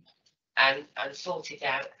meeting and sort it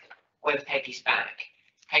out when Peggy's back.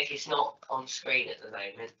 Peggy's not on screen at the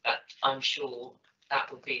moment, but I'm sure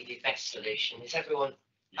that would be the best solution. Is everyone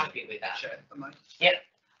happy with that? Chair, am I? Yep.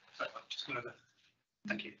 Just one other.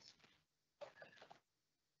 Thank you.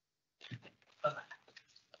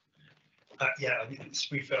 Yeah, I mean,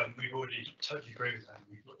 we've already totally agree with that.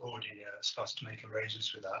 We've already started to make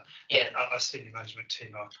arrangements with that. Yeah. Our senior management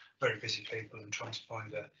team are very busy people, and trying to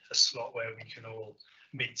find a slot where we can all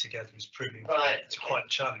meet together is proving it's quite a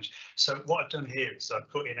challenge. So what I've done here is I've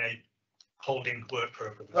put in a holding work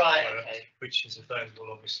programme, which is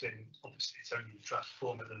available. Obviously it's only in draft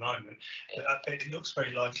form at the moment, but it looks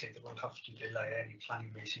very likely that we'll have to delay any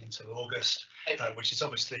planning meeting until August, which is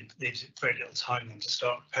obviously leaves very little time then to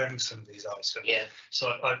start preparing some of these items. Yeah.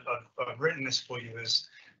 So I've written this for you as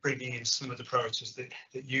bringing in some of the priorities that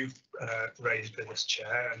you've raised with us,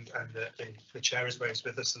 Chair, and the Chair has raised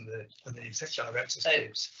with us, and the Executive Director's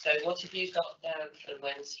teams. So what have you got down for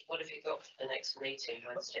Wednesday? What have you got for the next meeting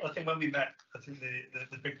Wednesday? I think when we met, I think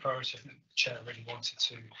the big priority I think the Chair really wanted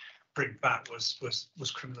to bring back was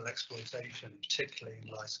criminal exploitation, particularly in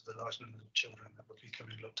light of the large number of children that were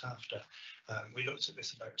becoming looked after. We looked at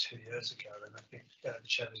this about 2 years ago, and I think the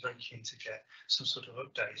Chair was very keen to get some sort of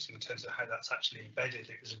update in terms of how that's actually embedded.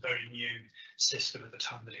 It was a very new system at the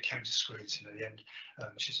time that it came to scrutiny at the end.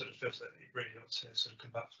 She sort of feels that it really ought to sort of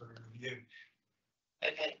come back for a review.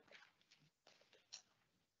 Okay.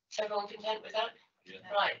 Is everyone content with that? Yeah.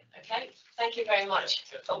 Right, okay. Thank you very much.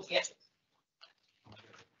 Oh, yes.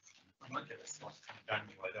 I might get this one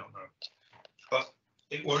Daniel, I don't know. But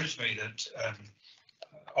it worries me that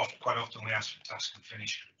quite often we ask for task and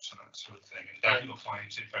finish groups and that sort of thing, and Daniel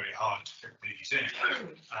finds it very hard to fit these in.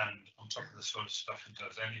 And on top of the sort of stuff he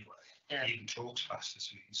does anyway, he even talks faster,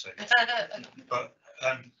 so you can say. But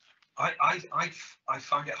I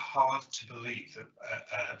find it hard to believe that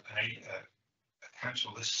a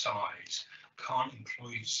council this size can't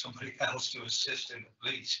employ somebody else to assist in the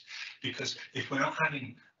police, because if we're not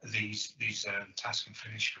having these task and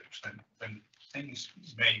finish groups, then things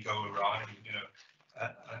may go awry, you know,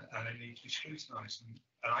 and they need to be scrutinised. And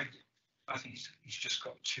I think he's just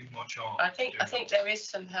got too much on. I think there is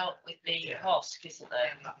some help with the HOSC, isn't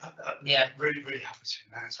there? Really happy to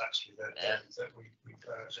announce actually that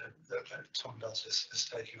Tom Dodd has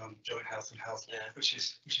taken on joint health and health, which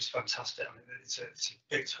is fantastic. I mean, it's a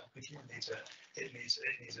big topic. It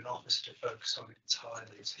needs an officer to focus on it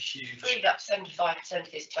entirely. It's a huge. Freed up 75% of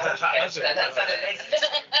his time.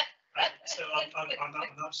 So I'm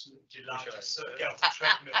absolutely delighted to get off the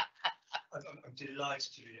treadmill. I'm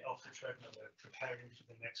delighted to be off the treadmill, preparing for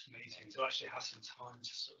the next meeting, to actually have some time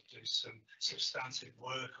to sort of do some substantive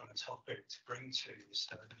work on a topic to bring to you.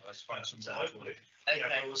 So hopefully,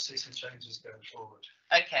 we'll see some changes going forward.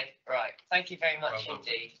 Okay, right. Thank you very much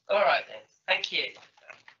indeed. All right then. Thank you.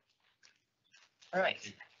 All right.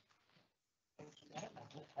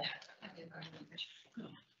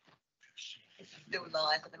 It's still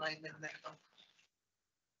live at the moment.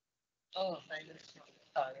 Oh,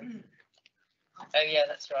 oh yeah,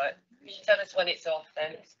 that's right. Can you tell us when it's off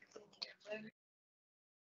then?